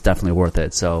this is definitely worth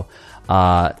it. So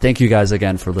thank you guys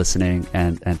again for listening.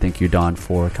 And thank you, Don,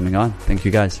 for coming on. Thank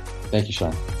you, guys. Thank you,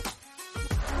 Sean.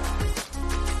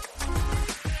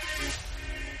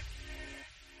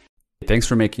 Thanks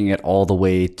for making it all the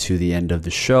way to the end of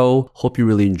the show. Hope you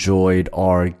really enjoyed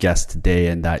our guest today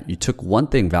and that you took one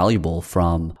thing valuable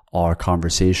from our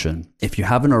conversation. If you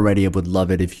haven't already, I would love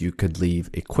it if you could leave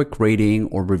a quick rating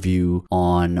or review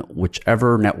on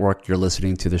whichever network you're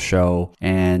listening to the show,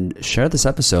 and share this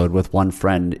episode with one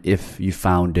friend if you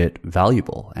found it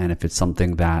valuable. And if it's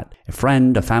something that a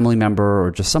friend, a family member,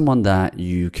 or just someone that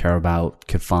you care about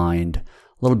could find a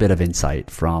little bit of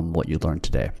insight from what you learned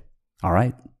today. All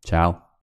right. Ciao.